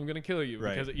not. No, I'm gonna kill you.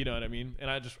 Because you know what I mean.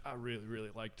 And I really, really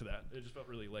liked that. It just felt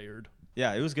really layered.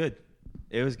 Yeah, it was good.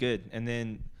 It was good. And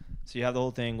then so you have the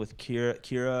whole thing with Kira.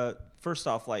 Kira first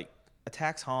off like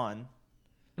attacks Han.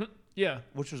 Yeah,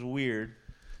 which was weird.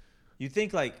 You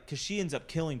think like because she ends up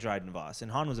killing Dryden Voss,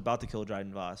 and Han was about to kill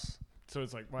Dryden Voss. So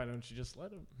it's like, why don't you just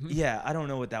let him? Yeah, I don't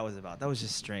know what that was about. That was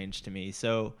just strange to me.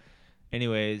 So,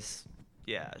 anyways,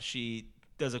 yeah, she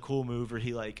does a cool move where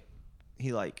he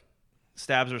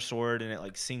stabs her sword and it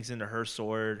like sinks into her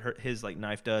sword. His like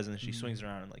knife does, and then she swings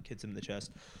around and like hits him in the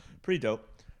chest. Pretty dope.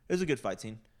 It was a good fight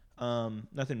scene.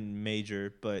 Nothing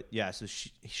major, but yeah. So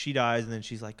she dies, and then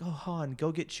she's like, "Oh, Han,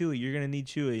 go get Chewie. You're gonna need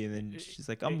Chewie." And then she's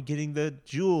like, "I'm getting the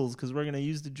jewels because we're gonna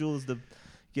use the jewels to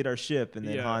get our ship." And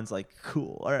then Han's like,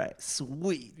 "Cool, all right,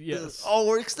 sweet. Yes, this all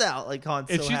works out." Like Han's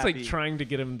and so she's happy. like trying to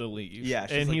get him to leave. Yeah,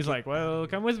 and he's like, "Well,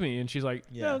 come with me." And she's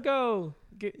like, "No, go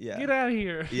get out of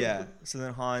here." Yeah. So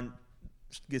then Han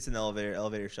gets in the elevator.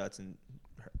 Elevator shuts, and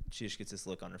she just gets this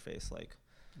look on her face, like,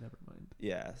 never mind.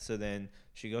 Yeah. So then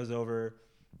she goes over,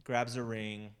 grabs a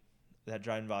ring that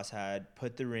Dryden Voss had,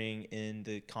 put the ring in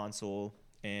the console,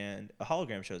 and a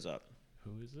hologram shows up.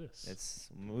 Who is this?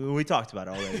 We talked about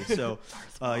it already. So,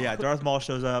 Darth Maul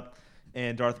shows up,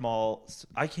 and Darth Maul.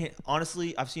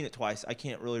 Honestly, I've seen it twice. I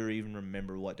can't really even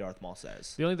remember what Darth Maul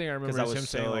says. The only thing I remember is him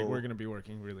saying, like, we're going to be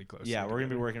working really closely. Yeah, we're going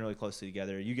to be working really closely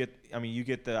together. You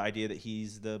get the idea that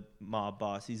he's the mob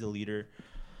boss. He's the leader.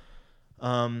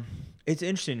 It's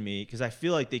interesting to me because I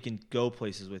feel like they can go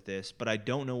places with this, but I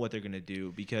don't know what they're going to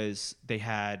do because they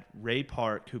had Ray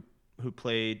Park, who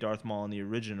played Darth Maul in the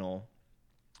original,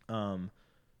 in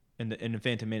the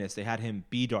Phantom Menace. They had him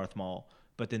be Darth Maul,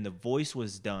 but then the voice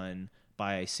was done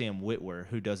by Sam Witwer,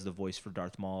 who does the voice for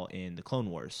Darth Maul in the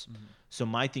Clone Wars. Mm-hmm. So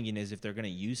my thinking is if they're going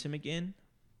to use him again,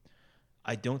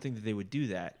 I don't think that they would do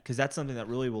that because that's something that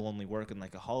really will only work in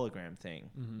like a hologram thing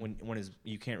when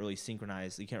you can't really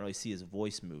synchronize, you can't really see his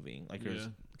voice moving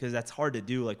because that's hard to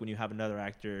do like when you have another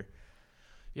actor.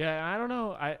 Yeah, I don't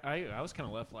know. I was kind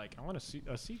of left like I want to see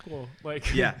a sequel. Like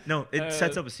it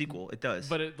sets up a sequel. It does.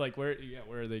 But it like where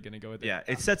are they going to go with it? Yeah,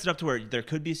 it sets it up to where there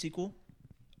could be a sequel,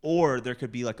 or there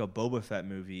could be like a Boba Fett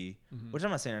movie, which I'm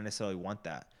not saying I necessarily want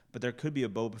that, but there could be a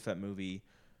Boba Fett movie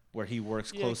where he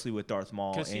works closely with Darth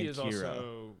Maul and Kira. Because he is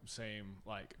also same,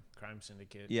 like, crime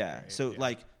syndicate. Yeah, right? So,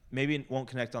 like, maybe it won't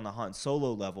connect on the Han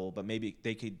Solo level, but maybe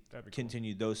they could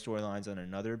continue those storylines on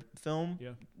another film,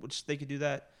 which they could do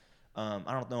that. I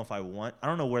don't know if I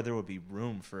don't know where there would be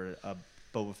room for a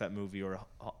Boba Fett movie or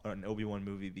an Obi-Wan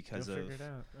movie because They'll figure it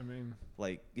out.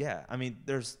 I mean,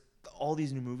 there's all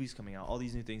these new movies coming out, all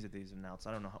these new things that they've announced.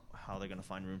 I don't know how they're going to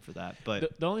find room for that.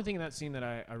 But the only thing in that scene that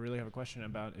I really have a question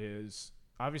about is...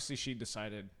 Obviously, she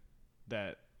decided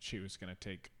that she was going to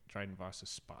take Dryden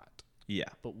Voss's spot. Yeah.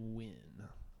 But when?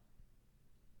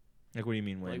 Like, what do you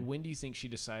mean when? Like, when do you think she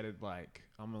decided, like,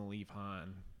 I'm going to leave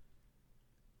Han,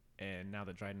 and now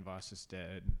that Dryden Voss is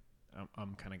dead,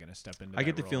 I'm kind of going to step into I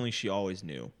get the role? feeling she always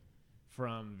knew.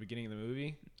 From the beginning of the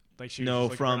movie? Like, she was just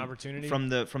looking for an opportunity? From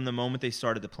the moment they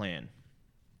started the plan.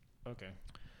 Okay.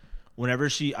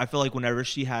 I feel like whenever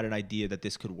she had an idea that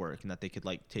this could work and that they could,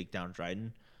 like, take down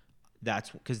Dryden...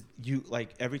 That's because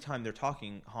every time they're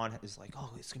talking, Han is like,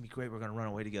 "Oh, it's gonna be great. We're gonna run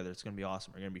away together. It's gonna be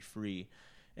awesome. We're gonna be free,"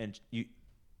 and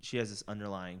she has this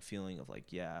underlying feeling of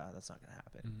like, "Yeah, that's not gonna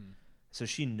happen." Mm-hmm. So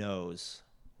she knows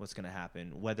what's gonna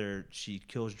happen, whether she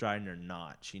kills Dryden or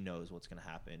not. She knows what's gonna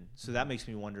happen. So that makes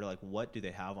me wonder, like, what do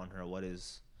they have on her? What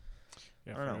is?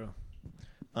 I don't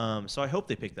know. So I hope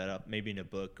they pick that up, maybe in a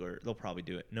book, or they'll probably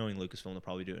do it. Knowing Lucasfilm, they'll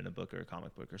probably do it in a book or a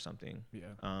comic book or something.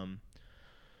 Yeah.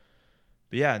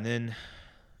 But yeah, and then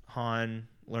Han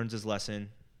learns his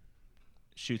lesson,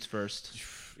 shoots first.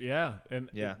 Yeah,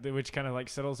 which kind of like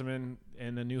settles him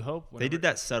in A New Hope. They did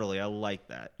that subtly. I like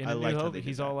that. In A New Hope,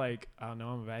 he's all like, "Oh no,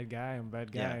 I'm a bad guy.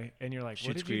 Yeah. And you're like,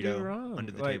 "What did you do wrong?"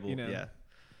 Under the table.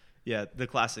 Yeah. The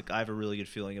classic. I have a really good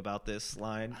feeling about this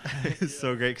line. It's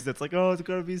so great because it's like, oh, it's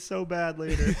gonna be so bad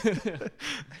later.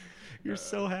 You're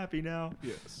so happy now.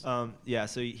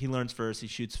 Yes. So he learns first. He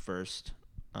shoots first.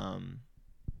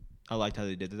 I liked how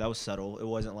they did that. That was subtle. It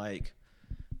wasn't like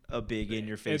a big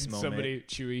in-your-face moment. Somebody,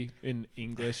 Chewie, in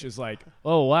English is like,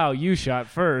 "Oh, wow, you shot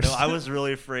first." No, I was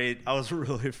really afraid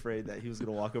that he was going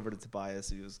to walk over to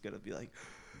Tobias and he was going to be like,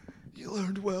 "You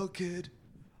learned well, kid.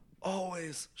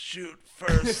 Always shoot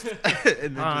first."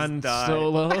 And then Han just die.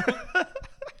 Solo.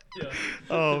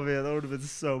 Oh, man, that would have been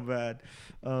so bad.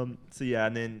 And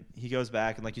then he goes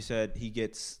back, and like you said, he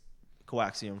gets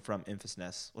coaxium from Enfys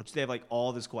Nest, which they have like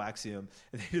all this coaxium,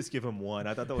 and they just give him one.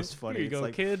 I thought that was funny. Here you it's go,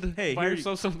 like, kid. Hey, buy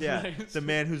yourself something nice. The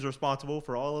man who's responsible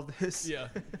for all of this. Yeah,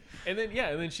 and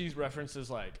then she references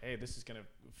like, "Hey, this is gonna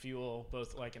fuel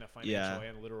both like in a financial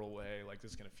and literal way. Like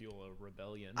this is gonna fuel a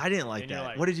rebellion." I didn't like that.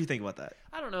 Like, what did you think about that?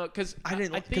 I don't know, because I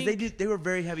didn't like because they were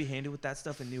very heavy-handed with that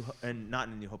stuff in not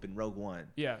in New Hope, in Rogue One.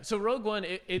 Yeah, so Rogue One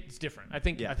it's different. I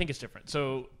think it's different.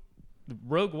 So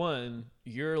Rogue One,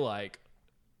 you're like,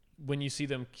 when you see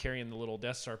them carrying the little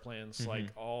Death Star plans like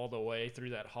all the way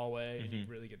through that hallway, and you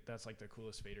really get that's like the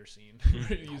coolest Vader scene.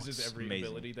 He uses every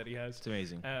ability that he has. It's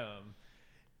amazing.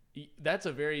 That's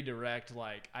a very direct,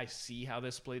 like, I see how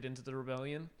this played into the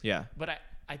rebellion. Yeah. But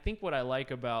I think what I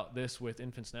like about this with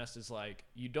Infant's Nest is like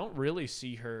you don't really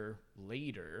see her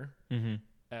later.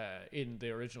 In the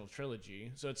original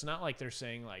trilogy. So it's not like they're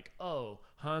saying like, oh,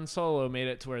 Han Solo made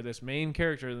it to where this main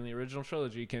character in the original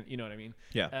trilogy can, you know what I mean?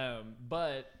 Yeah.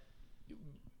 But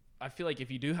I feel like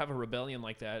if you do have a rebellion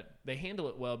like that, they handle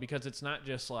it well because it's not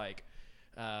just like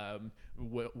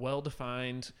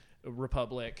well-defined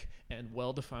republic and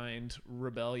well-defined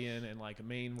rebellion and like a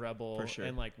main rebel. For sure.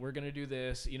 And like, we're going to do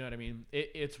this, you know what I mean?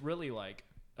 It's really like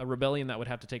a rebellion that would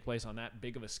have to take place on that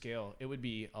big of a scale. It would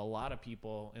be a lot of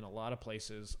people in a lot of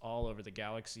places all over the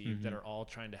galaxy that are all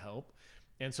trying to help.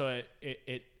 And so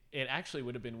it actually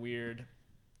would have been weird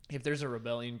if there's a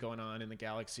rebellion going on in the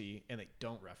galaxy and they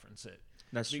don't reference it.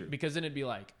 That's true. Because then it'd be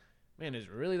like, man, is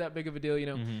it really that big of a deal, you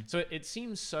know? So it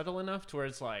seems subtle enough to where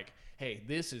it's like, hey,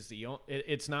 this is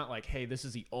it's not like, hey, this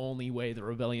is the only way the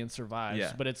rebellion survives.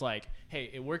 Yeah. But it's like, hey,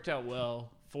 it worked out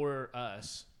well for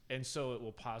us. And so it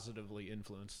will positively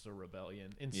influence the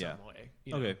rebellion in some way.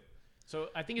 You know? Okay. So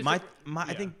I think it's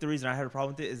I think the reason I had a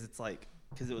problem with it is it's like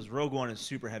because it was Rogue One is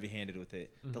super heavy-handed with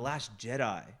it. The Last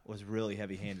Jedi was really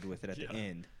heavy-handed with it at the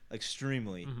end,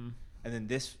 extremely. And then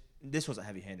this wasn't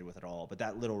heavy-handed with it at all. But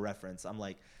that little reference, I'm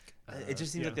like, it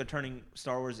just seems like they're turning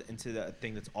Star Wars into the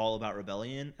thing that's all about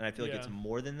rebellion, and I feel like it's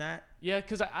more than that. Yeah,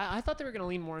 because I thought they were going to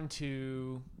lean more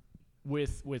into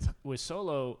with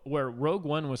Solo, where Rogue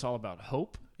One was all about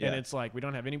hope. And it's like we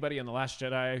don't have anybody in The Last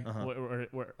Jedi,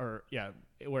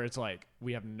 where it's like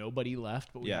we have nobody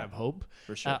left, but we have hope.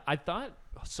 For sure. I thought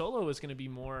Solo was going to be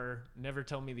more never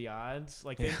tell me the odds.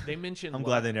 Like they mentioned. I'm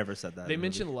glad they never said that. They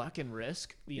mentioned luck and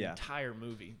risk the entire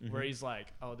movie, where he's like,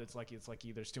 "Oh, that's lucky. It's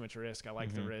lucky. There's too much risk. I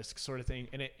like the risk, sort of thing."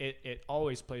 And it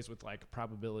always plays with like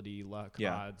probability, luck,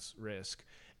 odds, risk.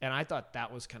 And I thought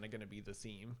that was kind of going to be the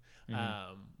theme.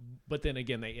 But then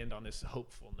again, they end on this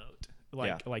hopeful note.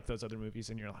 Like those other movies,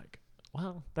 and you're like,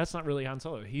 well, that's not really Han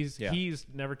Solo. He's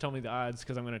never told me the odds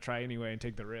because I'm going to try anyway and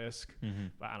take the risk.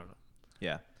 But I don't know.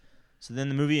 Yeah. So then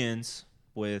the movie ends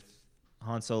with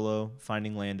Han Solo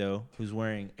finding Lando, who's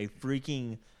wearing a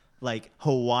freaking like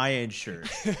Hawaiian shirt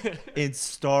in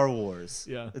Star Wars.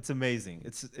 Yeah, it's amazing.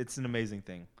 It's an amazing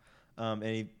thing. And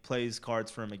he plays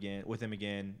cards with him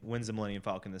again, wins the Millennium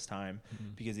Falcon this time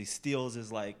because he steals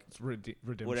his like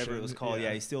redemption, whatever it was called.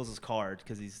 Yeah, he steals his card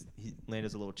because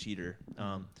Lando's a little cheater.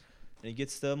 And he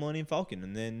gets the Millennium Falcon,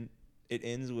 and then it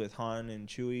ends with Han and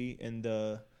Chewie and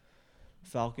the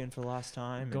Falcon for the last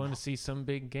time. Going to see some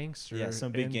big gangster. Yeah,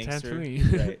 some big gangster.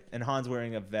 Tatooine. Right. And Han's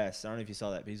wearing a vest. I don't know if you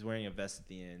saw that, but he's wearing a vest at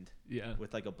the end. Yeah.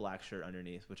 With like a black shirt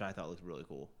underneath, which I thought looked really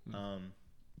cool. But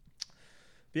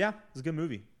yeah, it was a good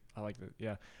movie. I like that.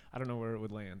 Yeah, I don't know where it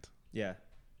would land. Yeah,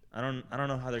 I don't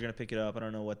know how they're gonna pick it up. I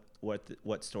don't know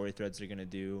what story threads they're gonna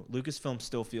do. Lucasfilm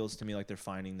still feels to me like they're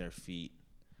finding their feet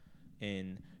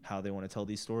in how they want to tell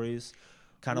these stories,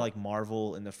 kind of like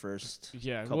Marvel in the first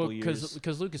couple years.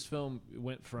 Because Lucasfilm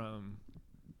went from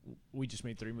we just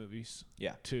made 3 movies,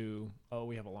 to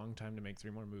we have a long time to make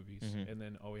 3 more movies, and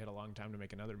then we had a long time to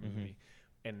make another movie,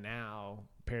 and now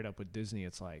paired up with Disney,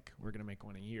 it's like we're gonna make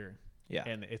one a year. Yeah,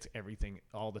 and it's everything.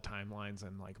 All the timelines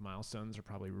and like milestones are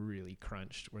probably really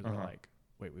crunched. Where they're like,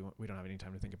 "Wait, we don't have any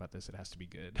time to think about this. It has to be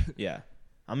good." Yeah,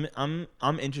 I'm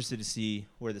interested to see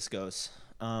where this goes.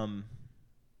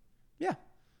 Yeah,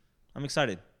 I'm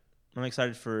excited. I'm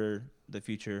excited for the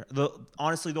future.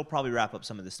 Honestly, they'll probably wrap up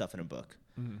some of this stuff in a book.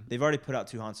 They've already put out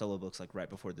 2 Han Solo books like right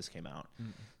before this came out.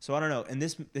 So I don't know. And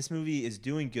this movie is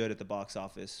doing good at the box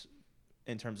office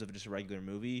in terms of just a regular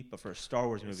movie, but for a Star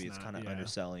Wars movie, it's kind of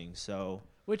underselling. So,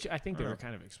 which I think they were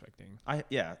kind of expecting. I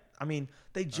mean,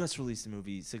 they just released the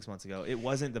movie 6 months ago. It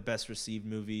wasn't the best received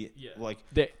movie,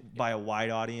 by a wide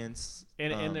audience.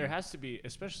 And there has to be,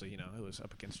 especially it was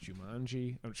up against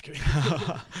Jumanji. I'm just kidding.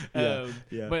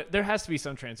 But there has to be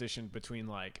some transition between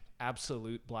like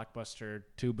absolute blockbuster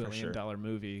 $2 billion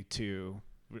movie to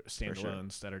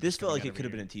standalones that are. This felt like it could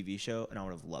have been a TV show, and I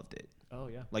would have loved it. Oh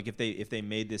yeah. Like if they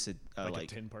made this a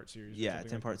 10-part series. Yeah,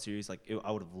 10-part series. Like I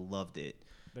would have loved it.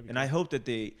 And I hope that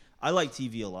I like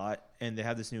TV a lot, and they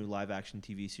have this new live action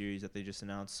TV series that they just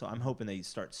announced. So I'm hoping they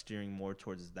start steering more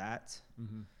towards that.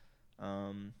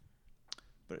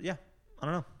 But yeah, I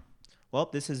don't know. Well,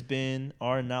 this has been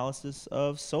our analysis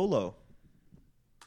of Solo.